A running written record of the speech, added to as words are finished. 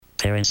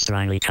Parents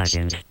strongly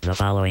cautioned. The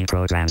following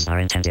programs are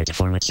intended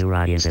for mature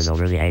audiences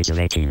over the age of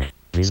 18.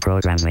 These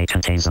programs may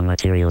contain some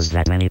materials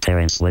that many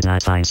parents would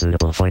not find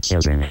suitable for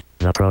children.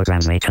 The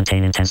programs may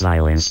contain intense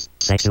violence,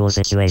 sexual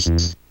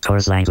situations,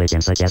 coarse language,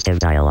 and suggestive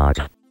dialogue.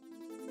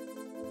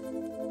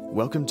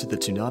 Welcome to the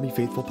Toonami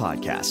Faithful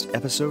Podcast,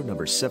 episode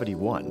number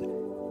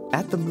 71,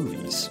 At the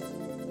Movies.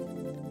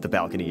 The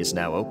balcony is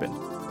now open,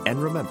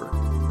 and remember,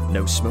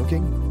 no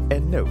smoking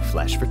and no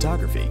flash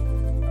photography.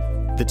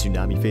 The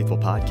Toonami Faithful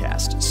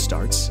Podcast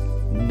starts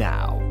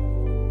now.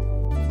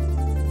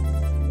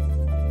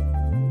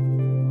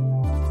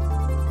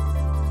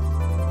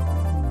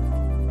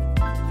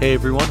 Hey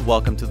everyone,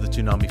 welcome to the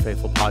Toonami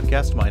Faithful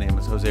Podcast. My name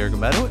is Jose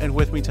Argamedo, and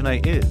with me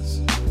tonight is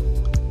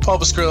Paul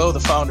Bascrillo,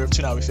 the founder of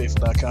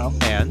ToonamiFaithful.com.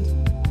 And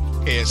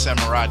Hey, it's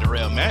Samurai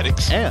Darrell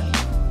Maddox. And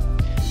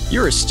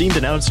your esteemed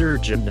announcer,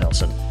 Jim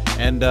Nelson.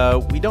 And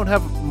we don't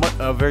have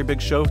a very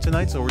big show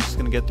tonight, so we're just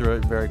going to get through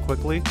it very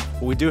quickly.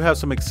 But we do have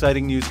some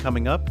exciting news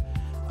coming up,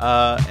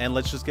 and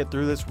let's just get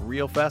through this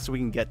real fast so we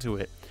can get to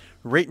it.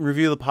 Rate and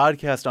review the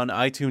podcast on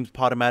iTunes,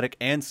 Podomatic,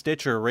 and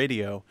Stitcher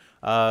Radio.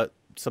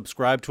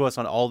 Subscribe to us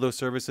on all those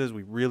services.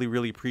 We really,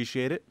 really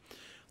appreciate it.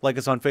 Like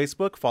us on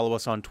Facebook, follow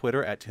us on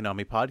Twitter at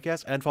Toonami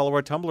Podcast, and follow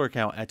our Tumblr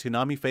account at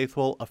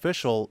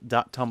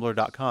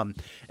ToonamiFaithfulOfficial.tumblr.com,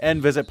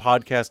 and visit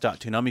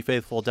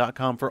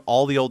podcast.toonamifaithful.com for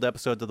all the old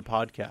episodes of the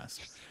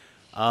podcast.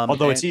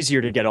 Although it's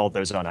easier to get all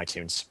those on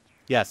iTunes.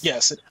 Yes.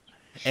 Yes.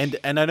 And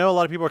I know a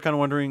lot of people are kind of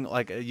wondering,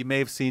 like, you may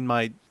have seen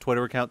my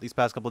Twitter account these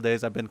past couple of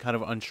days. I've been kind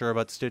of unsure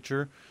about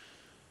Stitcher.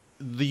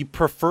 The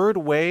preferred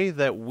way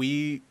that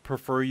we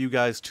prefer you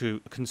guys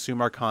to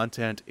consume our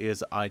content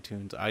is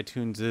iTunes.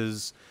 iTunes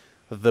is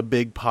the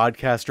big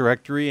podcast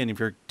directory, and if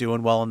you're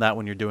doing well in that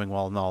one, you're doing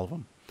well in all of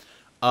them.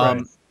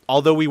 Right.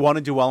 Although we want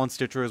to do well on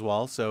Stitcher as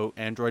well, so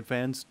Android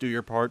fans, do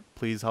your part.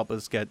 Please help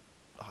us get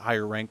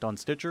higher ranked on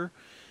Stitcher.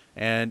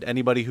 And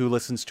anybody who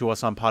listens to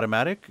us on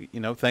Podomatic,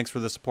 thanks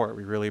for the support.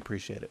 We really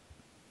appreciate it.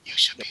 You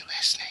should be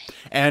listening.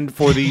 And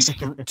for the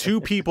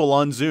two people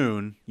on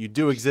Zune, you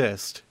do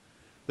exist.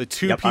 The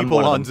two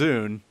people on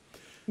Zune,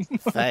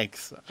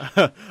 thanks.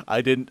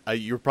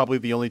 You're probably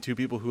the only two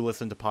people who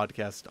listen to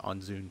podcasts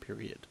on Zune,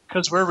 period.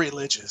 Because we're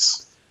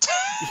religious.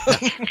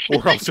 Yeah,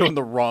 we're also in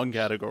the wrong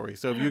category.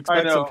 So if you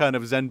expect some kind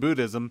of Zen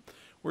Buddhism,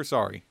 we're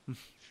sorry.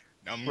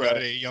 All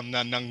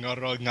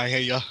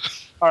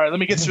right, let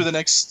me get through the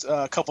next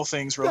couple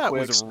things real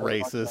quick. That was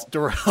racist,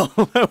 Darrell.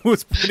 That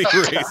was pretty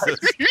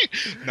racist.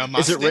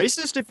 Is it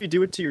racist if you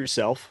do it to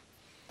yourself?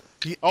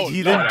 He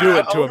didn't do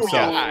it to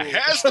himself.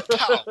 Has the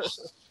power.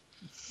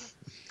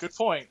 Good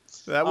point.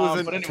 That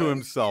wasn't to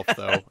himself,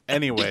 though.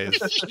 Anyways.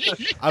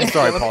 I'm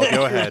sorry, Paul.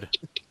 Go ahead.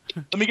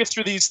 Let me get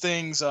through these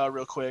things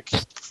real quick.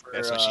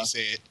 That's what she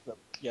said.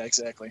 Yeah,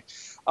 exactly.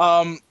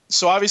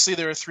 So obviously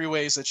there are three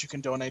ways that you can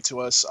donate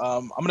to us.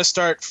 I'm going to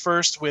start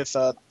first with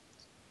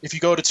if you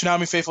go to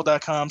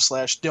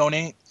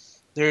ToonamiFaithful.com/donate,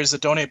 there's a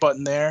donate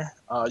button there.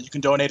 You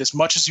can donate as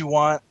much as you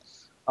want.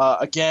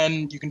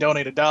 Again, you can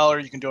donate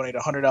 $1, you can donate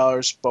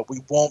 $100, but we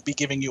won't be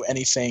giving you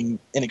anything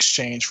in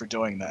exchange for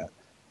doing that.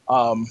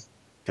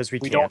 Because we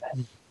can't.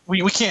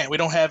 We can't. We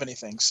don't have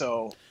anything.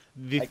 So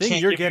the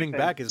thing you're getting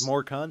back is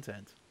more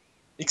content.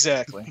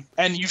 Exactly.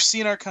 And you've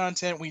seen our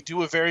content. We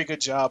do a very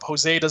good job.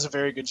 Jose does a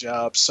very good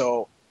job.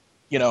 So,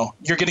 you're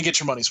going to get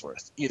your money's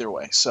worth either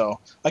way. So,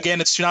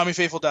 again, it's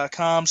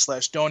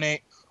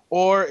ToonamiFaithful.com/donate.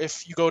 Or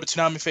if you go to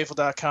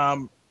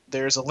ToonamiFaithful.com,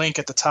 there's a link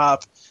at the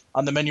top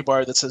on the menu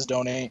bar that says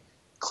donate.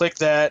 Click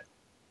that,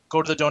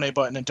 go to the donate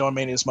button, and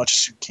donate as much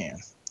as you can.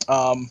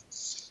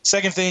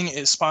 Second thing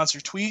is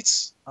sponsored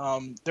tweets.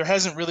 There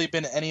hasn't really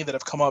been any that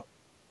have come up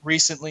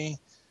recently.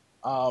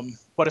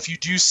 But if you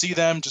do see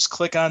them, just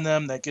click on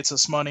them. That gets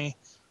us money.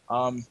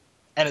 And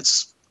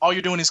it's all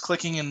you're doing is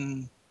clicking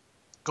and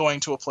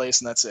going to a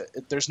place, and that's it.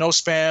 There's no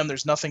spam.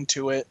 There's nothing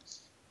to it.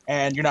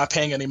 And you're not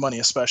paying any money,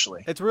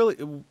 especially. It's really,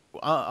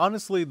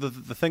 honestly, the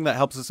thing that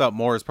helps us out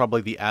more is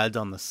probably the ads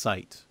on the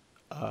site.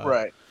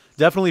 Right.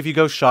 Definitely, if you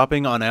go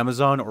shopping on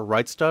Amazon or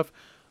Right Stuff,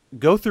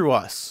 go through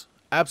us.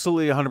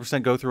 Absolutely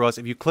 100% go through us.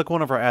 If you click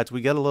one of our ads,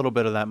 we get a little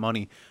bit of that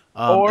money.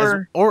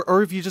 Or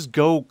if you just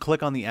go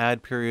click on the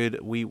ad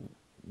period, we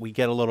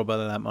get a little bit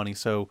of that money.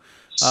 So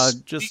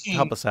just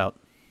help us out.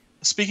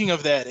 Speaking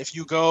of that, if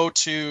you go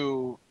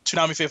to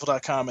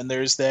ToonamiFaithful.com and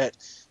there's that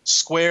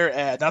square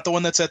ad, not the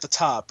one that's at the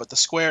top, but the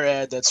square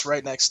ad that's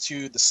right next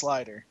to the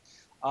slider.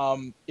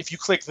 If you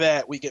click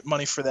that, we get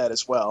money for that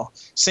as well.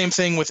 Same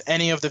thing with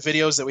any of the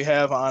videos that we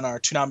have on our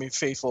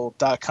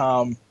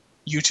ToonamiFaithful.com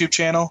YouTube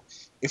channel.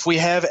 If we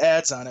have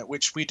ads on it,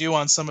 which we do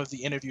on some of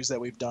the interviews that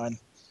we've done,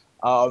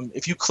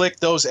 if you click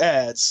those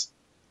ads,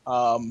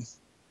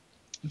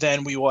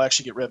 then we will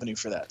actually get revenue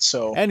for that.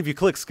 And if you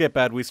click skip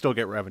ad, we still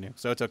get revenue,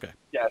 so it's okay.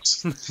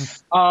 Yes.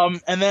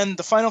 And then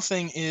the final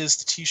thing is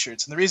the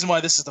T-shirts. And the reason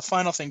why this is the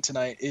final thing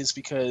tonight is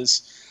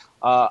because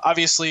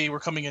obviously we're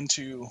coming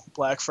into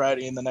Black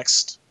Friday in the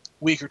next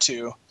week or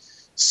two.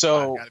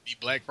 So gotta be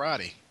Black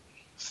Friday.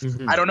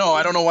 Mm-hmm. I don't know.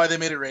 I don't know why they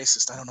made it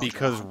racist. I don't know.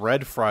 Because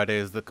Red Friday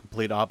is the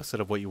complete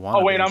opposite of what you want.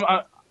 Oh wait,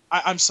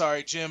 I'm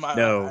sorry, Jim.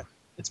 No.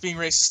 It's being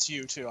racist to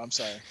you too. I'm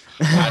sorry.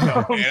 I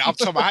know, man. I'm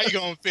talking about how you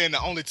gonna offend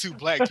the only two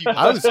black people.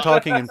 I was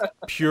talking in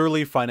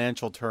purely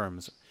financial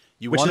terms.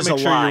 You Which want is to make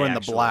a sure lie, you're in the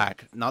actually.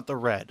 black, not the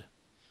red.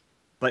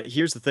 But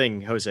here's the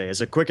thing, Jose. As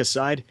a quick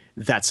aside,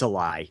 that's a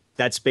lie.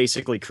 That's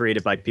basically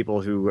created by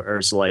people who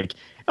are like,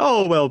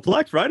 oh, well,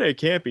 Black Friday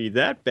can't be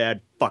that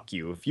bad. Fuck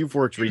you. If you've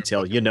worked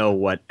retail, you know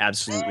what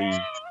absolutely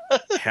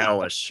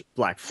hellish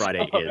Black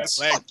Friday is.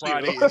 Black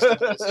Friday is the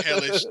most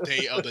hellish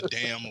day of the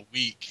damn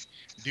week.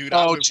 Dude,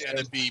 I would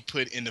rather be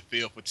put in the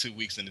field for 2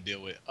 weeks than to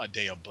deal with a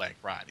day of Black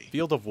Friday.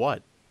 Field of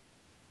what?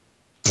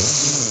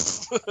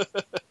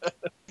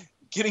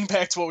 Getting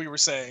back to what we were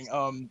saying.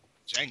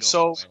 Django,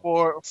 So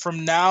man.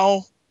 from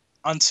now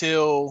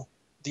until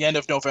the end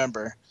of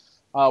November,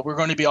 we're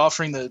going to be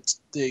offering the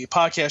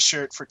podcast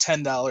shirt for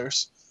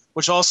 $10,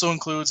 which also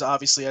includes,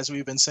 obviously, as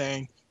we've been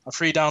saying, a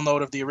free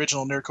download of the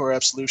original Nerdcore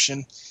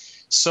Absolution.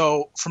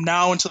 So from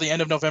now until the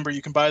end of November,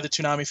 you can buy the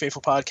Toonami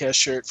Faithful podcast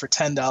shirt for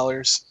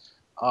 $10.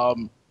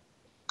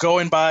 Go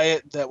and buy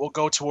it. That will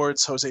go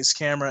towards Jose's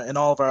camera and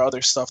all of our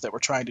other stuff that we're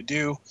trying to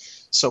do.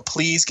 So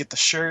please get the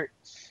shirt.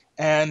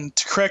 And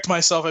to correct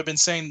myself, I've been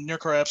saying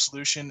Nerdcore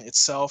Absolution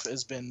itself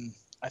has been,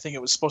 I think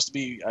it was supposed to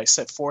be, I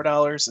said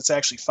 $4. It's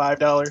actually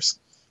 $5,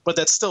 but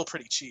that's still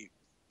pretty cheap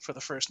for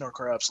the first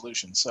Nerdcore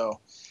Absolution. So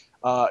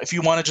if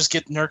you want to just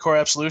get Nerdcore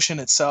Absolution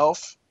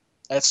itself,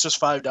 it's just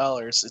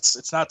 $5.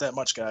 It's not that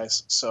much,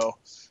 guys. So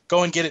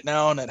go and get it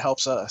now, and it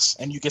helps us,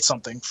 and you get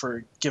something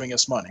for giving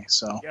us money.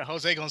 So Yeah,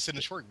 Jose gonna send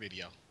a short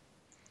video.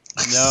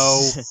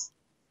 No.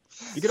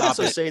 You could Stop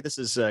also it. say this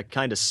is a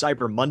kind of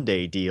Cyber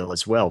Monday deal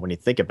as well when you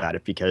think about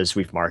it, because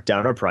we've marked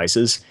down our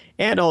prices.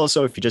 And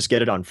also, if you just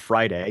get it on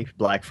Friday,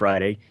 Black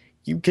Friday,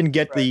 you can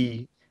get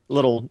the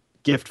little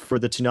gift for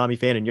the Toonami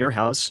fan in your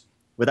house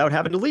without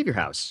having to leave your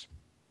house.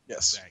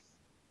 yes. Exactly.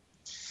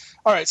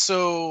 All right,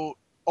 so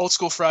Old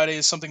School Friday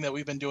is something that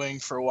we've been doing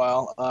for a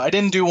while. I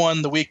didn't do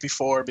one the week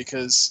before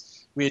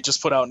because we had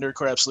just put out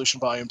Nerdcore Absolution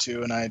Volume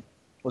 2, and I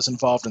was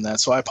involved in that,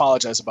 so I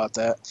apologize about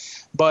that.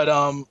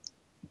 But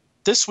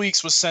this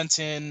week's was sent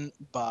in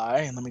by,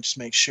 and let me just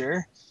make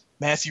sure,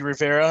 Matthew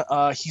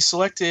Rivera. He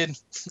selected,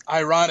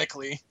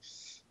 ironically,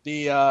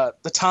 the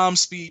Tom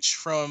speech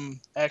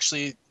from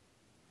actually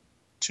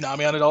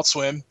Toonami on Adult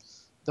Swim,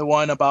 the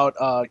one about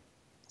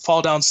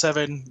fall down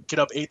 7, get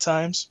up 8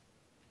 times.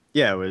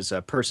 Yeah, it was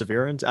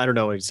Perseverance. I don't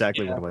know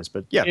exactly what it was,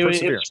 but yeah, It was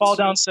Perseverance. fall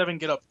down 7,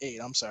 get up 8.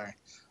 I'm sorry.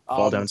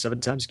 Fall down 7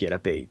 times, get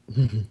up 8.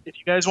 If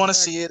you guys want to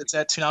see it, it's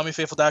at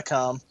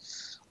ToonamiFaithful.com.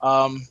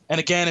 And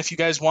again, if you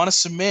guys want to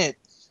submit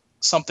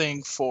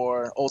something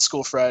for Old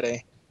School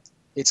Friday,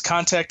 it's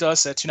contact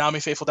us at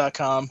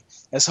ToonamiFaithful.com.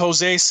 As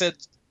Jose said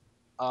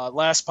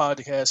last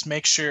podcast,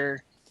 make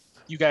sure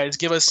you guys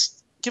give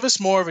us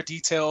more of a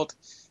detailed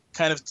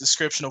kind of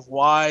description of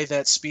why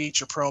that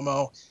speech or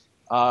promo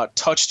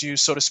touched you,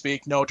 so to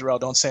speak. No, Darrell,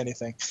 don't say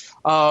anything,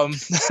 because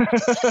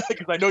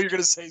I know you're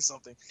going to say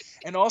something.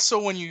 And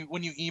also, when you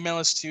email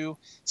us too,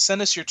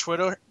 send us your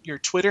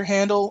Twitter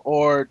handle,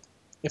 or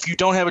if you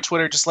don't have a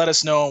Twitter, just let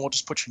us know and we'll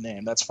just put your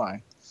name. That's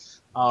fine.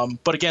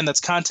 But again, that's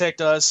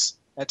contact us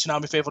at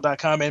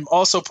ToonamiFaithful.com, and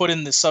also put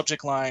in the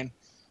subject line,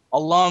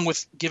 along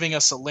with giving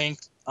us a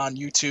link on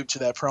YouTube to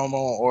that promo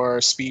or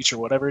speech or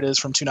whatever it is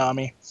from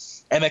Toonami,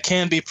 and that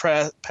can be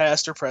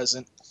past or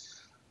present.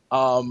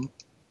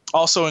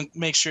 Also,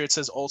 make sure it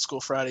says Old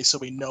School Friday so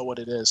we know what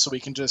it is, so we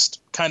can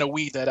just kind of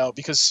weed that out,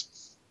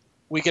 because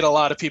we get a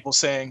lot of people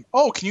saying,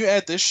 oh, can you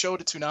add this show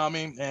to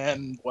Toonami?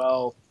 And,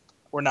 well,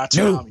 we're not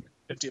Toonami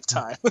 50th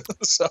time.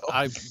 So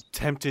I'm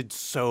tempted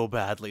so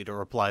badly to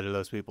reply to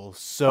those people.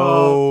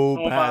 So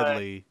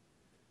badly.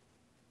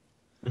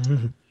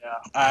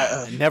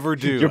 I Never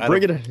do. You're out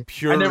bringing of it.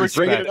 pure I never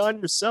respect. Bring it on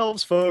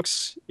yourselves,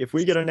 folks. If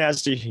we get a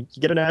nasty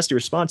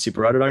response, you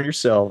brought it on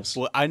yourselves.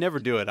 Well, I never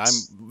do it. I'm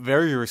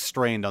very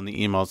restrained on the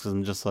emails because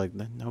I'm just like,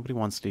 nobody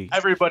wants to.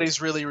 everybody's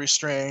really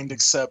restrained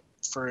except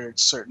for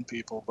certain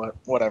people, but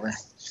whatever.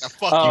 Now,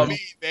 fuck you, me,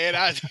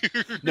 man.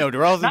 No,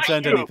 Darrell hasn't Not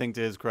sent you. anything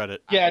to his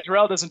credit. Yeah,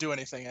 Darrell doesn't do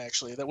anything,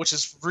 actually, which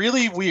is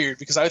really weird,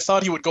 because I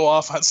thought he would go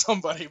off on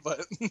somebody,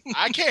 but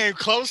I came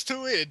close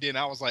to it, and then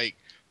I was like,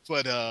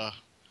 for the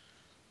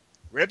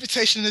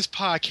reputation of this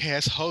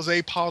podcast,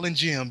 Jose, Paul, and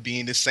Jim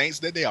being the saints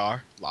that they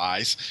are,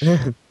 lies,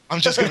 I'm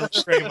just going to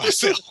restrain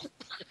myself.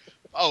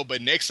 Oh,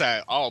 but next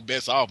time, all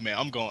bets off, man.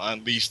 I'm going to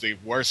unleash the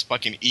worst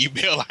fucking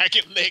email I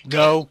can let go.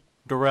 No,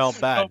 Darrell,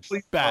 bad. No,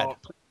 please bad.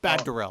 don't. Please Bad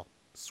don't. Darrell.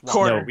 Swallow.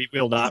 Corner. No, we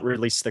will not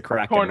release the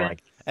Kraken Corner.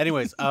 link.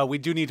 Anyways, we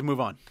do need to move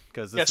on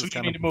because this Yes, is we do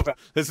kind need of to move on.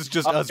 this is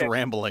just us Okay.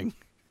 rambling.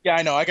 Yeah,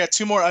 I know. I got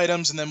 2 more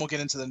items, and then we'll get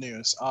into the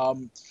news.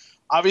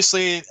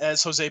 Obviously,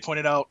 as Jose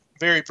pointed out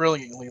very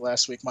brilliantly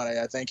last week, might I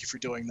add, thank you for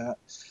doing that.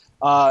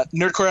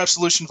 Nerdcore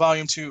Absolution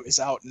Volume 2 is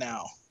out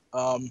now.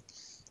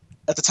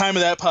 At the time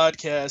of that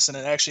podcast, and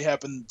it actually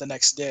happened the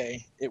next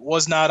day, it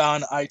was not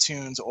on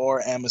iTunes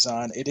or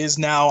Amazon. It is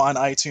now on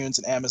iTunes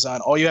and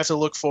Amazon. All you have to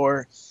look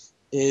for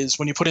is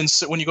when you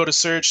go to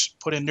search,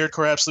 put in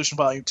Nerdcore Absolution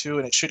Volume 2,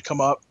 and it should come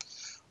up.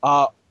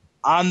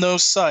 On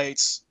those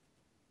sites,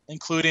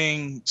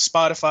 including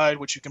Spotify,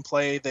 which you can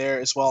play there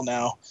as well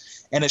now.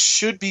 And it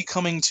should be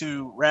coming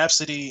to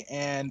Rhapsody,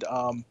 and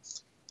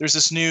there's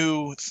this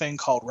new thing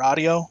called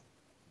Radio.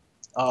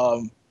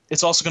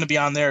 It's also going to be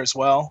on there as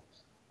well.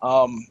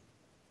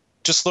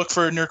 Just look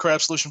for Nerdcore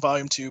Absolution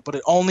Volume 2, but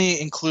it only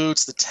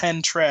includes the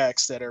 10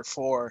 tracks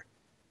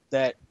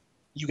that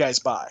you guys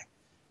buy.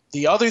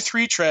 The other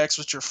 3 tracks,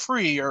 which are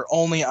free, are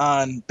only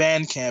on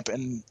Bandcamp,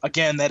 and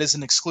again, that is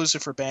an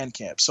exclusive for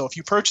Bandcamp. So if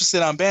you purchase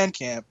it on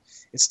Bandcamp,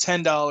 it's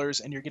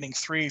 $10, and you're getting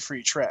 3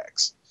 free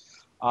tracks.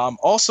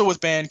 Also with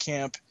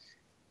Bandcamp,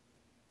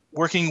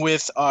 working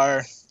with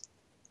our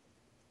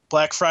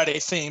Black Friday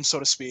theme, so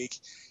to speak,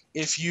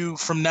 if you,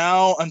 from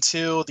now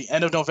until the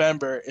end of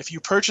November, if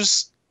you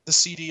purchase the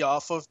CD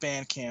off of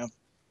Bandcamp,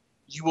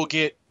 you will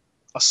get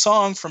a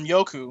song from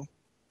Yoku,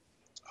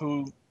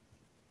 who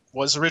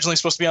was originally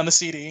supposed to be on the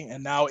CD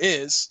and now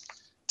is,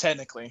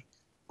 technically.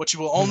 But you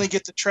will only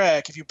get the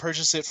track if you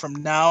purchase it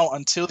from now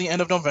until the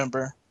end of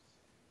November,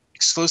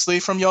 exclusively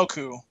from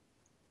Yoku.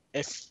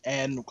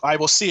 And I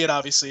will see it,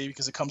 obviously,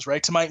 because it comes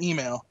right to my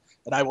email,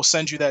 and I will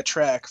send you that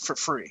track for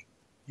free.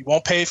 You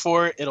won't pay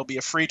for it. It'll be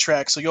a free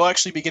track. So you'll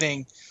actually be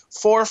getting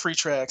 4 free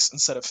tracks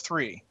instead of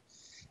 3.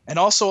 And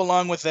also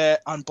along with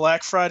that, on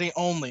Black Friday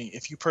only,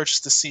 if you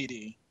purchase the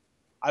CD,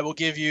 I will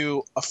give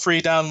you a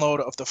free download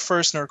of the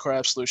first Nerdcore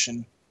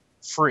Absolution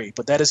free.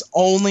 But that is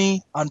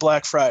only on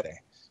Black Friday.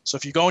 So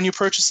if you go and you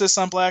purchase this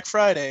on Black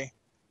Friday,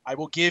 I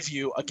will give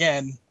you,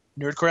 again,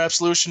 Nerdcore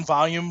Absolution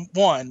Volume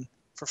 1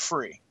 for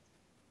free.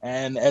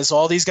 And as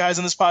all these guys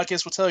in this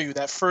podcast will tell you,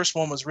 that first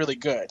one was really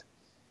good.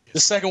 The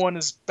second one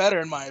is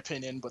better in my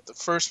opinion, but the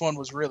first one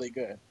was really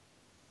good.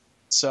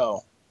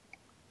 So,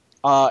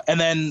 and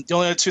then the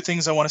only other 2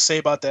 things I want to say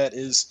about that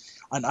is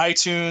on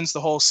iTunes,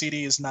 the whole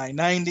CD is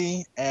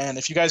 $9.90, and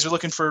if you guys are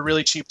looking for a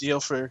really cheap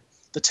deal for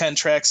the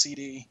 10-track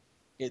CD,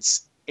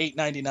 it's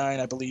 $8.99,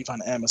 I believe,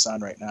 on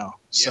Amazon right now.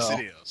 Yes,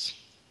 it is.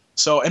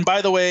 So, and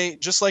by the way,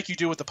 just like you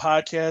do with the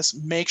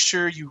podcast, make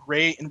sure you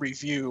rate and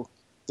review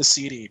the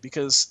CD,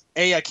 because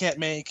A, I can't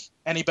make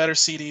any better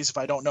CDs if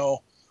I don't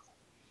know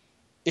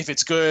if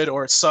it's good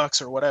or it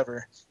sucks or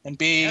whatever, and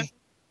B,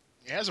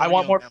 I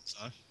want more.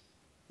 Amazon.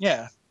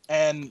 Yeah,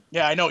 and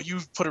yeah, I know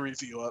you've put a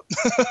review up.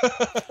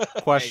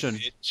 Question.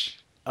 Hey,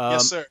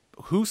 yes, sir.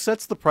 Who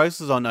sets the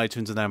prices on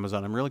iTunes and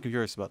Amazon? I'm really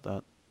curious about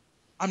that.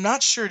 I'm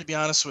not sure, to be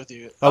honest with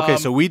you. Okay,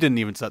 so we didn't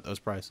even set those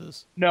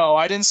prices. No,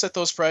 I didn't set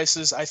those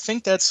prices. I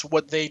think that's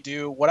what they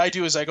do. What I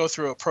do is I go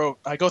through a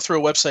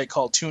website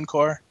called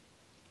TuneCore,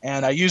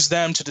 and I use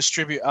them to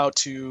distribute out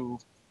to.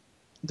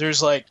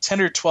 There's like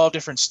 10 or 12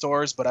 different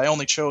stores, but I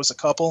only chose a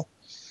couple.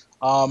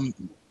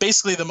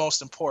 Basically the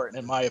most important,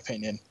 in my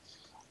opinion.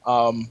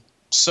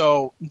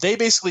 So they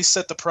basically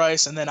set the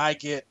price, and then I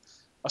get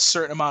a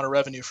certain amount of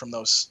revenue from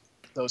those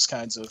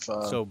kinds of...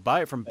 so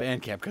buy it from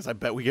Bandcamp, because I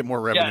bet we get more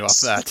revenue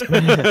off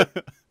that.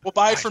 Well,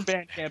 buy it from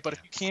Bandcamp, but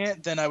if you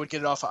can't, then I would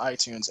get it off of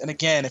iTunes. And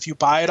again, if you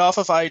buy it off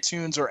of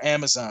iTunes or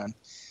Amazon,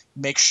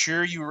 make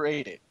sure you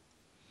rate it.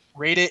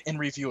 Rate it and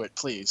review it,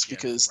 please,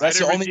 because that's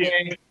the only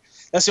way...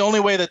 That's the only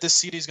way that this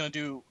CD is going to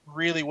do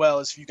really well,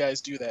 is if you guys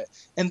do that.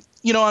 And,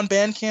 on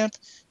Bandcamp,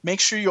 make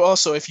sure you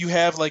also, if you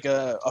have like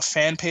a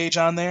fan page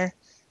on there,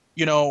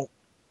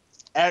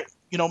 I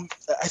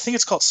think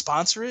it's called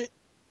Sponsor It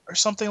or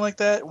something like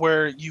that,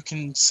 where you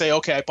can say,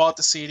 okay, I bought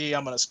the CD,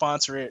 I'm going to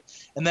sponsor it.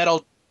 And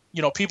that'll,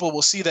 people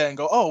will see that and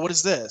go, oh, what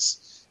is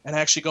this? And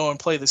actually go and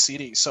play the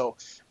CD. So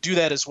do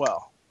that as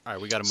well. All right,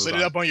 we got to move on.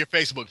 Set it up on your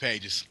Facebook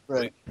pages.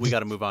 Right. We got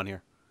to move on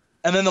here.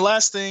 And then the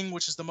last thing,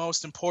 which is the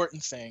most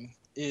important thing,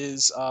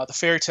 is the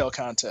Fairy Tale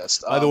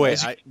contest. By the way,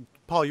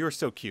 Paul, you're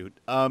so cute.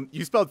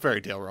 You spelled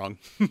fairy tale wrong.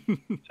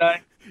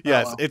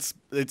 Yes, well. it's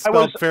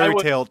spelled fairy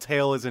tale.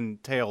 Tail is in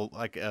tail,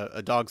 like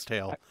a dog's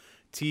tail.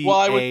 Tail.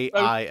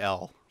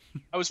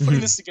 I was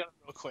putting this together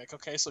real quick.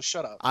 Okay, so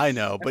shut up. I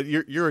know, but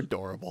you're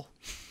adorable.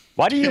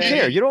 Why do you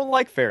care? You don't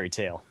like Fairy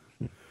Tale.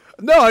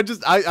 No,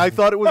 I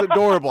thought it was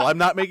adorable. I'm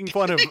not making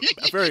fun of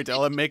a fairy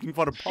tale. I'm making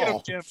fun of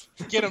Paul.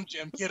 Get him,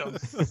 Jim. Get him.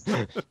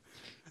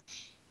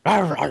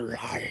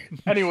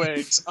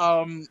 Anyways,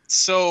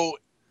 so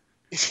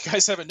if you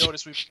guys haven't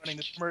noticed, we've been running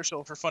this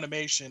commercial for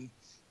Funimation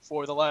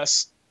for the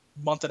last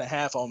month and a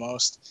half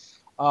almost.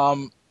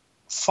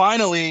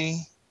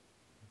 Finally,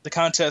 the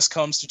contest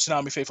comes to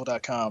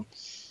ToonamiFaithful.com.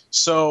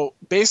 So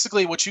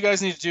basically what you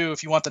guys need to do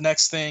if you want the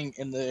next thing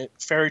in the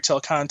Fairy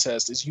Tale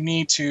contest is you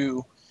need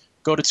to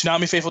go to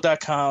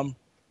ToonamiFaithful.com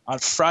on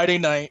Friday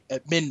night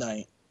at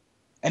midnight.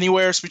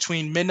 Anywhere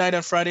between midnight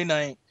on Friday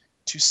night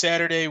to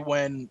Saturday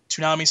when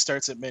Toonami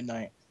starts at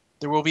midnight.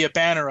 There will be a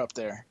banner up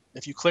there.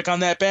 If you click on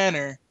that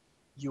banner,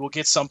 you will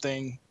get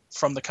something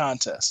from the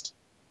contest.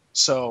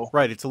 So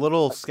right, it's a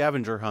little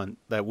scavenger hunt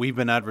that we've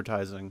been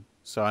advertising.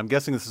 So I'm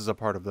guessing this is a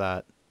part of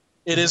that.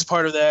 It is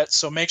part of that.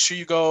 So make sure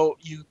you go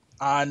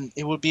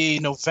it would be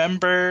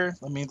November.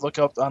 Let me look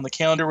up on the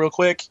calendar real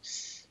quick.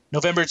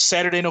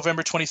 Saturday,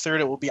 November 23rd.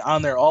 It will be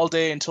on there all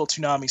day until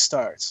Toonami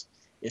starts.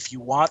 If you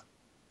want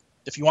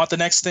the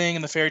next thing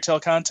in the Fairy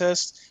Tale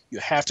contest, you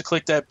have to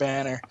click that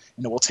banner,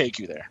 and it will take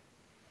you there.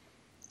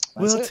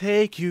 We'll it.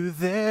 take you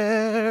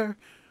there.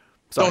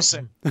 Sorry. Don't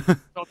sing.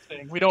 Don't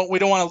sing. We don't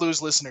want to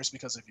lose listeners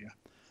because of you.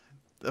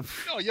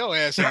 No, your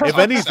ass. If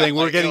anything,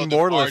 we're getting Elder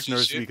more Barge and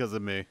listeners shit. because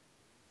of me.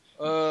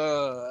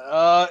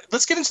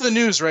 Let's get into the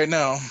news right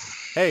now.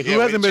 Hey, who Yeah,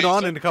 hasn't we been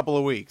on changed in a couple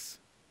of weeks?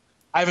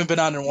 I haven't been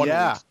on in one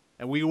Yeah, week.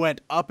 and we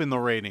went up in the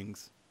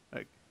ratings.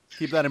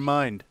 Keep that in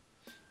mind.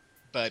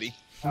 buddy.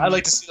 I'd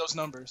like to see those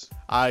numbers.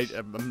 I'm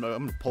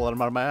gonna pull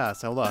them out of my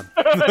ass. Hold on.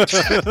 You're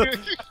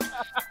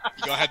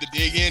gonna have to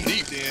dig in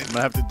deep then. I'm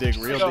gonna have to dig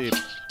real deep.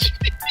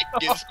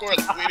 Get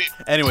squirrely with it.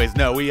 Anyways,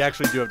 no, we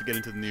actually do have to get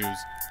into the news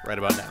right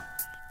about now.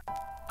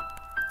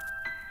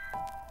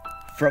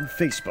 From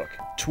Facebook,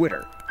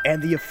 Twitter,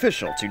 and the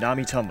official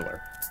Toonami Tumblr,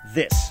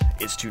 this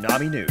is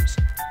Toonami News,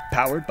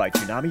 powered by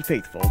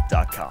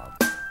ToonamiFaithful.com.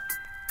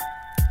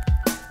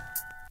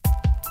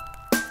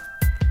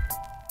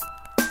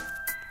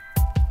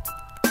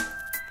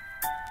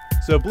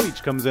 So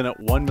Bleach comes in at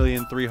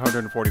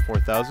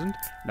 1,344,000.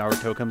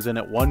 Naruto comes in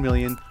at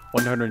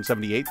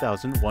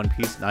 1,178,000. One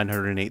Piece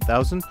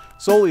 908,000.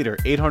 Soul Eater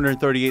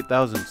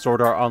 838,000.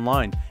 Sword Art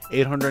Online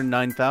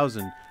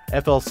 809,000.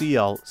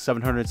 FLCL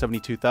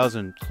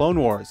 772,000. Clone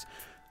Wars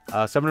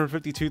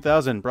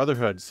 752,000.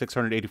 Brotherhood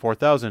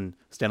 684,000.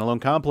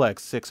 Standalone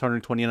Complex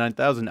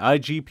 629,000.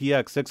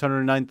 IGPX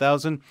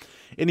 609,000.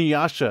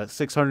 Inuyasha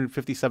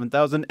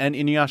 657,000, and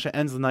Inuyasha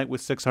ends the night with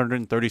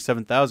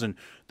 637,000.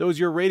 Those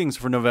are your ratings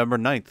for November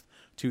 9th,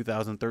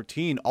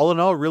 2013. All in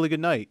all, really good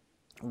night.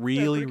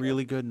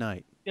 Really good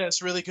night. Yeah,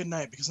 it's a really good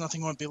night because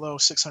nothing went below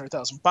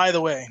 600,000. By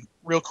the way,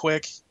 real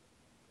quick,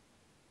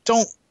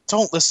 don't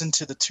listen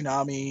to the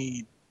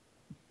Toonami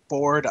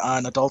board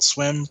on Adult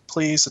Swim,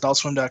 please,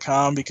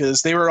 adultswim.com,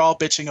 because they were all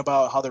bitching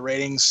about how the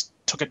ratings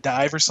took a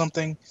dive or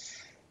something.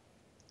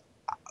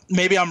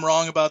 Maybe I'm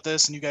wrong about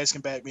this, and you guys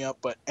can back me up,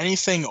 but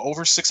anything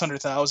over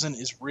 600,000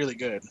 is really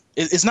good.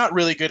 It's not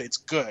really good; it's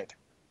good.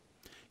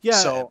 Yeah,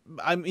 So-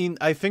 I mean,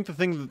 I think the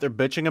thing that they're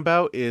bitching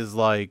about is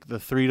like the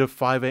 3 to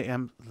 5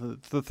 a.m.,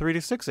 the 3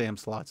 to 6 a.m.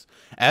 slots,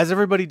 as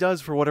everybody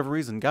does for whatever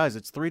reason. Guys,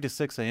 it's 3 to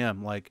 6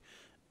 a.m. Like,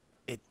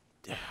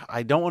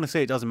 I don't want to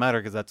say it doesn't matter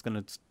because that's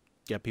going to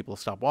get people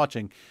to stop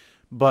watching,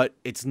 but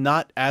it's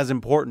not as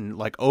important.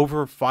 Like,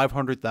 over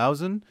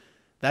 500,000,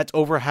 that's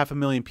over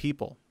 500,000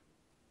 people.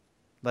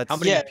 That's, How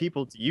many Yeah.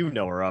 people do you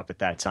know are up at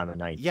that time of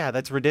night? yeah,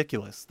 that's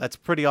ridiculous. That's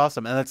pretty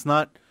awesome, and that's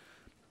not.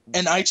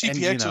 And IGPX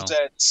you was know.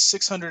 at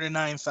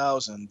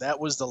 609,000. That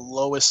was the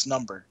lowest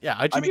number. Yeah,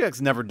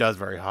 IGPX never does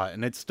very hot,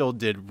 and it still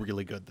did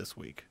really good this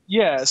week.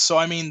 Yeah, so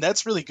I mean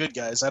that's really good,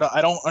 guys. I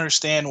don't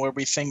understand where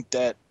we think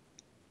that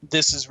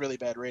this is really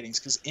bad ratings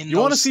because You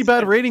want to see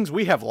bad ratings?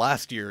 We have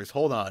last year's.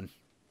 Hold on.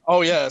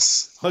 Oh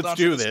yes. Hold Let's on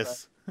for do this,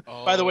 this.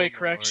 By the way, Lord.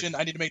 correction.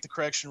 I need to make the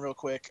correction real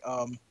quick.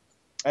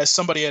 As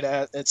somebody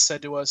had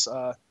said to us,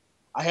 I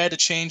had to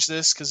change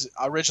this because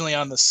originally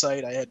on the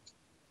site I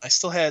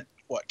still had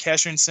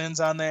Cashew Sins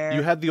on there.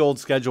 You had the old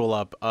schedule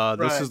up. This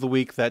Right. is the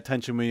week that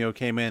Tenchi Muyo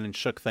came in and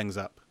shook things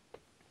up.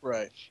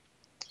 right.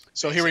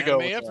 So Best here we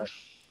go. anime with ever. that.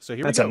 So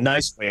here That's we a go.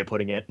 nice way of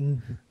putting it.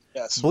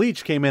 Yes.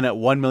 Bleach came in at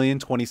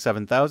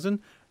 1,027,000.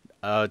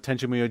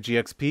 Tenchi Muyo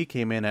GXP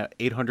came in at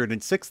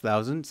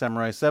 806,000.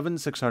 Samurai 7,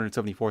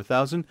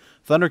 674,000.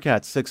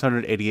 Thundercats,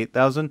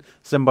 688,000.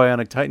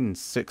 Symbionic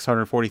Titans,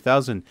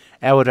 640,000.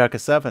 Awadaka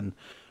 7,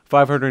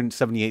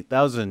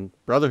 578,000.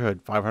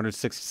 Brotherhood,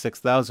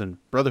 566,000.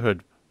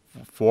 Brotherhood,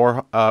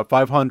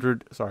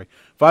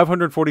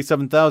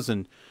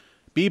 547,000.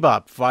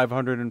 Bebop,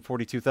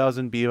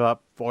 542,000. Bebop,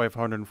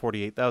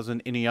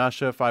 548,000.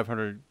 Inuyasha,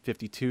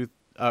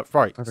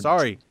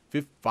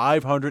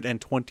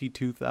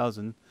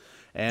 522,000.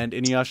 And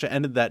Inuyasha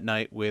ended that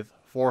night with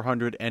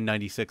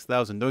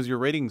 496,000. Those are your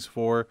ratings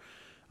for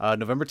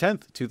November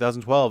 10th,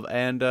 2012.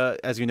 And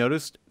as you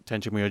noticed,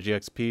 Tenchi Muyo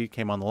GXP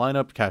came on the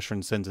lineup.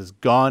 Cashew Sins is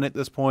gone at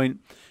this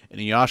point.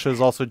 Inuyasha has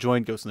also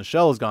joined. Ghost in the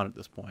Shell is gone at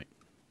this point.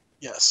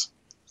 Yes.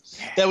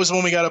 That was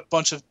when we got a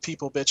bunch of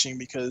people bitching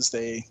because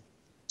they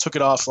took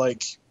it off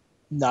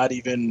not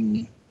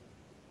even.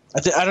 I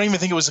don't even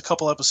think it was a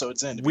couple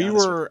episodes in. to be We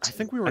honest were, with I you.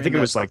 think we were. I think in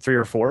it was like 3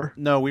 or 4.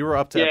 No, we were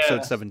up to Yeah.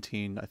 episode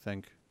 17, I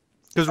think.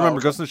 Because remember,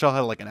 okay. Ghost in the Shell had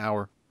like an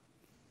hour.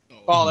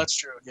 Oh, that's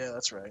true. Yeah,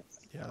 that's right.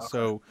 Yeah, Okay.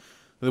 so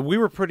we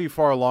were pretty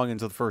far along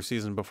into the first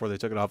season before they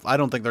took it off. I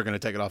don't think they're going to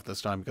take it off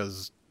this time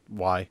because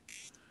why?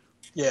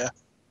 Yeah.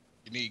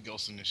 You need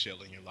Ghost in the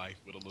Shell in your life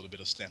with a little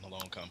bit of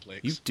standalone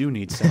complex. You do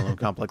need Standalone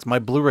Complex. My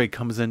Blu-ray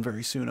comes in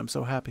very soon. I'm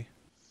so happy.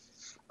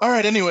 All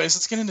right. Anyways,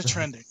 let's get into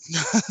trending.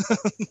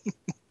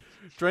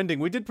 Trending.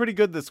 We did pretty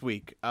good this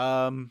week.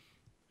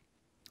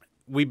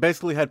 We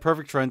basically had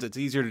perfect trends. It's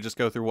easier to just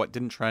go through what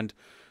didn't trend.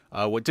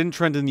 What didn't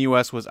trend in the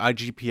US was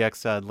IGPX,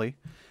 sadly.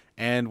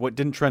 And what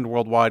didn't trend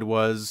worldwide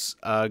was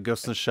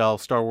Ghost in the Shell,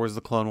 Star Wars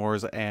The Clone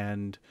Wars,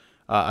 and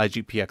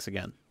IGPX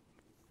again.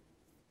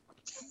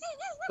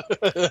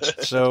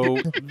 So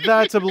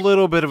that's a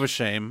little bit of a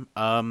shame.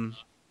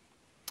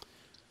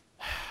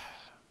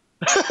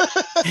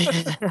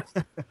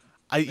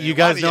 You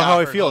guys why do know y'all how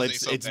I hurt feel. Jose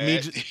It's so it's me.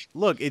 bad?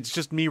 Look, it's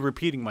just me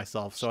repeating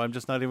myself. So I'm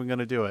just not even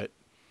gonna do it.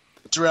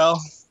 Darrell,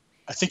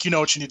 I think you know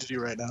what you need to do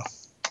right now.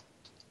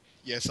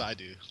 Yes, I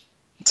do.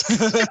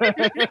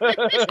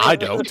 I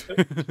don't.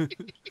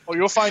 Well,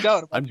 you'll find out.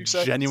 In about I'm 2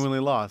 seconds. genuinely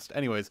lost.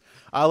 Anyways,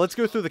 let's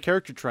go through the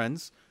character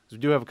trends. We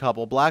do have a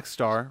couple. Black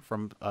Star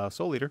from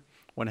Soul Eater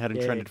went ahead and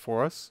Yay. trended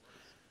for us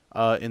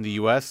in the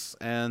U.S.,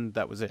 and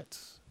that was it.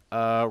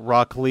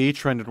 Rock Lee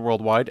trended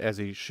worldwide, as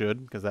he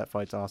should, because that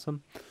fight's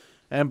awesome.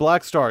 And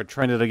Black Star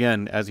trended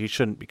again, as he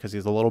shouldn't, because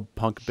he's a little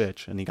punk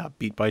bitch, and he got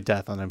beat by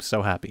death, and I'm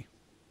so happy.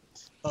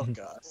 Oh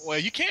God. Well,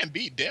 you can't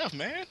beat death,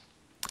 man.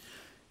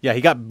 Yeah,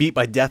 he got beat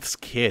by Death's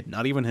kid.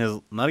 Not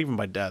even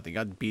by Death. He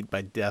got beat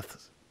by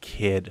Death's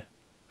kid.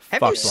 Have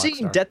Fuck you Black seen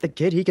Star. Death the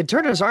Kid? He can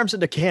turn his arms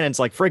into cannons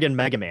like friggin'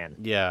 Mega Man.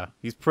 Yeah,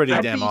 he's pretty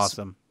I'd damn be-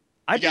 awesome. You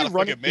I'd be got a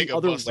running fucking the mega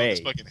other bust on his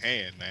way. fucking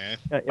hand, man.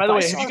 If By the I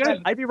way, saw have you that,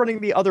 guys- I'd be running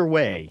the other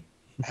way.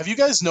 Have you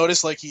guys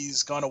noticed like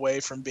he's gone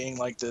away from being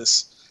like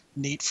this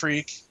neat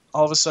freak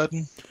all of a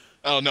sudden?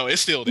 Oh no,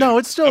 it's still there. No,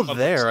 it's still I'm-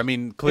 there. I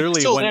mean, clearly It's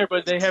still when there,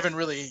 but they haven't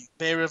really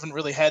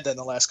had that in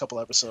the last couple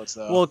episodes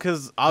though. well,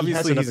 because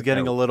obviously he's another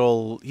getting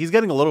note. he's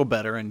getting a little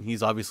better, and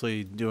he's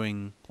obviously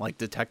doing like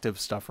detective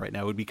stuff right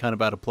now. It would be kind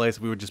of out of place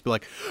if we would just be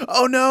like,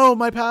 "Oh no,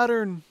 my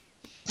pattern,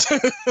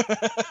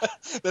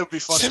 that would be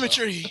funny. though.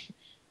 Symmetry.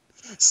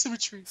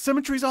 Symmetry.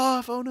 symmetry's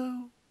off. Oh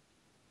no."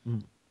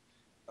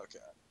 Okay.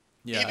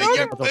 Yeah, Even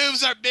your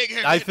boobs are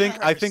bigger. I than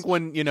think hers.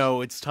 when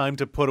it's time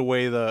to put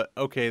away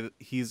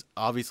he's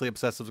obviously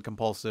obsessive and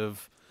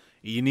compulsive.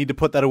 You need to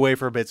put that away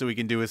for a bit so we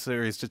can do a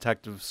serious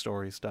detective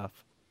story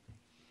stuff.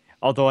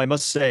 Although I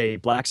must say,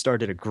 Black Star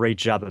did a great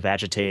job of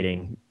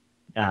agitating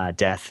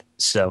Death.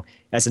 So,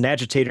 as an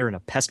agitator and a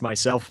pest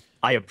myself,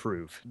 I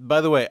approve.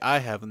 By the way, I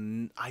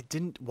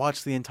didn't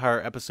watch the entire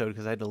episode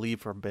because I had to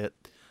leave for a bit.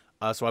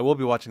 So I will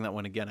be watching that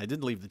one again. I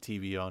did leave the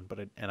TV on, but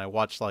I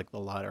watched like the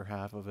latter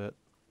half of it.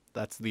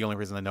 That's the only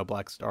reason I know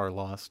Black Star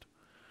lost.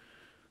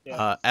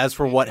 Yeah. As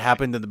for what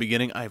happened in the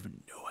beginning, I have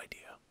no idea.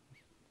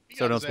 He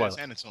so got don't his spoil ass it.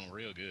 handed to him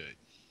real good.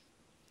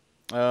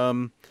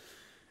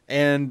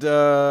 And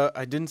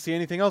I didn't see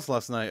anything else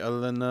last night other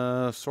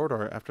than Sword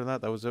Art. After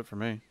that was it for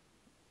me.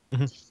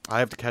 I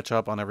have to catch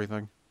up on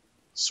everything.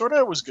 Sword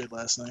Art was good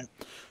last night.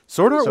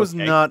 Sword Art It's was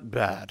okay. not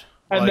bad.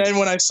 And Like, then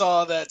when I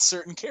saw that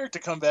certain character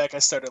come back, I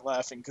started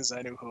laughing because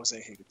I knew Jose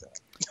hated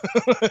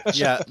that.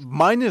 yeah,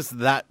 minus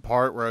that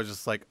part where I was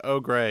just like,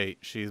 "Oh great,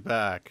 she's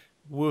back,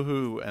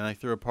 woohoo!" And I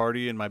threw a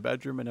party in my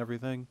bedroom and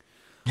everything.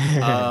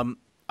 Other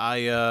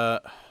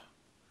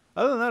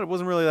than that, it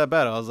wasn't really that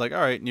bad. I was like, "All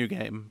right, new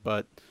game,"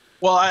 but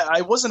Well,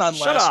 I wasn't on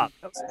Shut last up.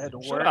 week. I had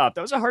to Shut work. up.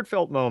 That was a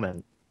heartfelt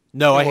moment.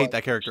 no, I It hate was.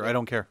 that character. I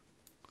don't care.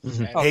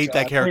 Oh, Hate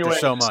that God. character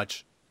so Anyways,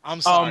 much.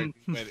 I'm sorry,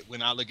 but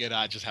when I look at it,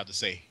 I just have to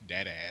say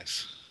that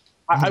ass.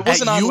 I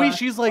wasn't At on Yui, last.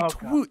 she's like Oh,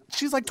 God.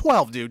 she's like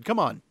 12, dude. Come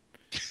on.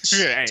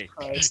 Hey,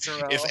 Christ,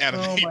 Terrell. it's Oh my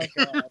animated.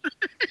 God.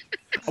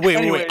 Wait.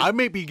 Anyways. I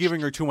may be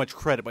giving her too much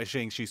credit by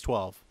saying she's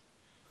 12.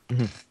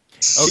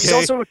 She's Okay.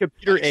 also a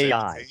computer Like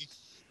AI. 17.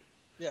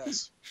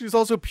 Yes. She's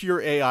also pure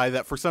AI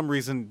that for some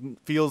reason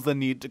feels the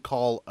need to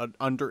call an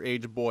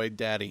underage boy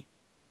daddy.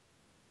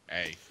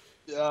 Hey,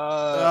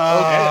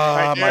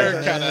 Ah, Okay. my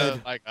they're head. kind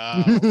of like,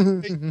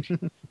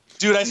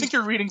 Dude, I think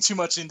you're reading too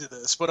much into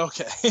this, but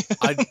okay.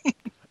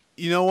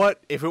 You know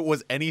what? If it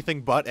was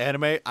anything but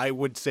anime, I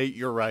would say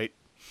you're right.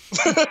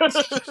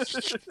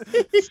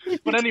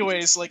 But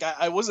anyways, like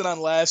I wasn't on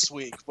last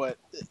week, but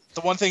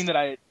the one thing that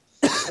I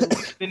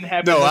didn't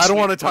have. No, in this I don't week-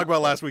 want to talk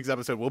about last week's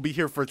episode. We'll be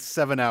here for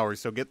 7 hours,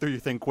 so get through your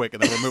thing quick,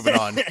 and then we're moving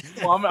on.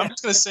 Well, I'm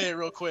just gonna say it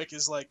real quick.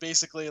 Is like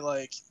basically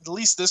like at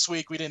least this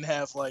week we didn't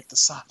have like the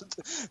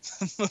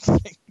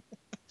thing,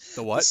 The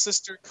the what?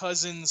 sister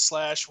cousin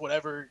 /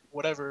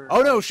 whatever.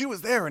 Oh no, she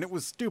was there, and it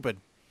was stupid.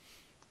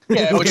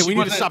 Yeah, Okay, which we need to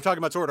wasn't- stop talking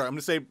about Sword Art. I'm going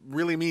to say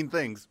really mean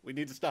things. We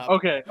need to stop.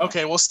 Okay,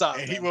 we'll stop.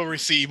 and he then. will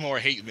receive more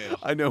hate mail.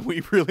 I know,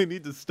 we really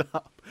need to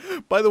stop.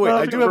 By the way,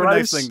 I do have a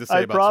nice thing to say I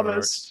about Sword Art.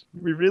 promise.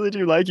 We really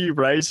do like you,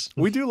 Bryce.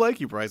 We do like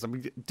you, Bryce. I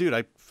mean, dude,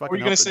 I fucking What were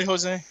you gonna helped say, it.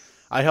 Jose?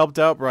 I helped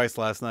out Bryce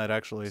last night,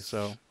 actually,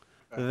 so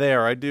Okay.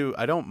 there, I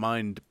don't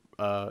mind.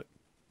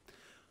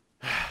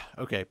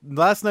 Okay,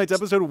 last night's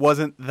episode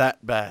wasn't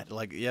that bad.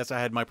 Like, yes, I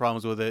had my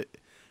problems with it.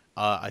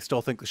 I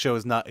still think the show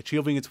is not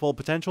achieving its full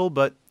potential,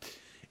 but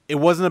it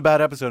wasn't a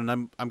bad episode,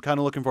 and I'm kind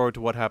of looking forward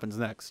to what happens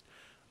next.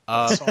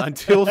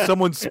 Until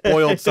someone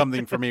spoiled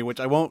something for me, which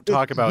I won't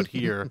talk about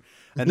here,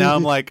 and now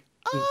I'm like,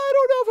 I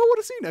don't know if I want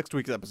to see next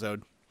week's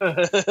episode.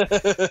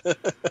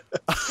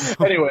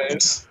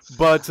 Anyways,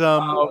 But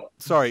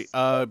sorry,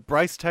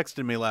 Bryce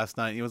texted me last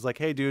night. He was like,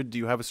 "Hey, dude, do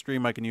you have a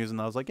stream I can use?"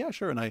 And I was like, "Yeah,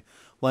 sure." And I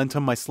lent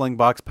him my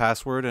Slingbox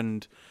password,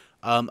 and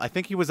I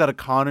think he was at a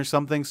con or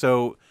something,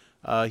 so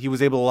he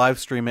was able to live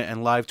stream it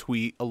and live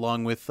tweet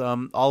along with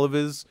all of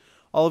his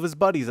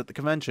buddies at the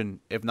convention.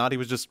 If not, he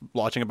was just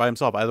watching it by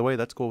himself. Either way,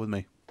 that's cool with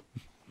me.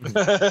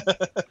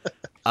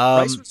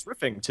 Bryce was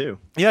riffing too.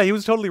 Yeah, he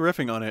was totally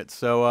riffing on it.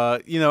 So,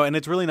 and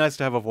it's really nice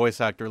to have a voice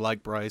actor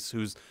like Bryce,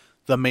 who's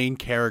the main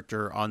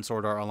character on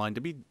Sword Art Online,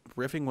 to be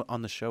riffing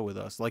on the show with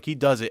us. Like, he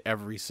does it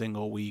every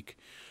single week.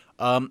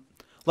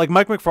 Like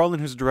Mike McFarlane,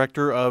 who's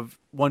director of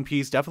One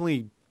Piece,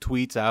 definitely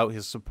tweets out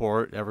his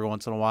support every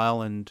once in a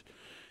while. And,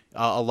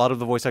 A lot of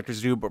the voice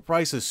actors do, but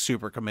Bryce is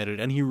super committed,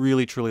 and he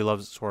really truly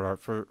loves Sword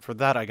Art. For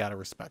that, I gotta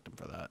respect him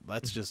for that.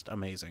 That's just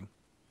amazing.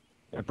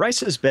 Bryce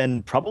has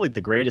been probably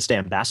the greatest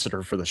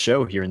ambassador for the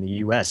show here in the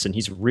U.S., and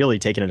he's really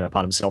taken it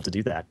upon himself to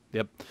do that.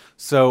 Yep.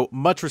 So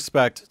much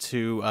respect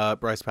to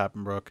Bryce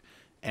Papenbrook,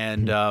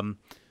 and I'm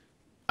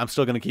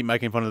still gonna keep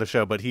making fun of the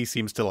show, but he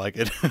seems to like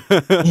it.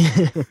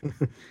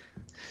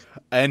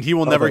 And he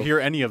will never hear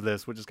any of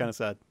this, which is kind of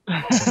sad.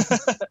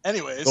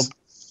 Anyways. Well,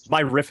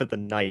 my riff of the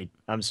night,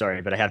 I'm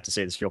sorry, but I have to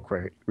say this real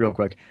quick.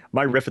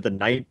 My riff of the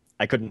night,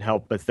 I couldn't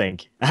help but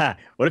think,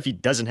 what if he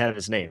doesn't have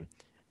his name?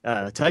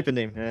 Type in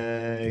name,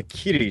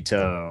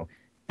 Kirito.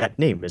 That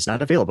name is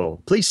not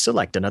available. Please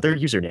select another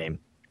username.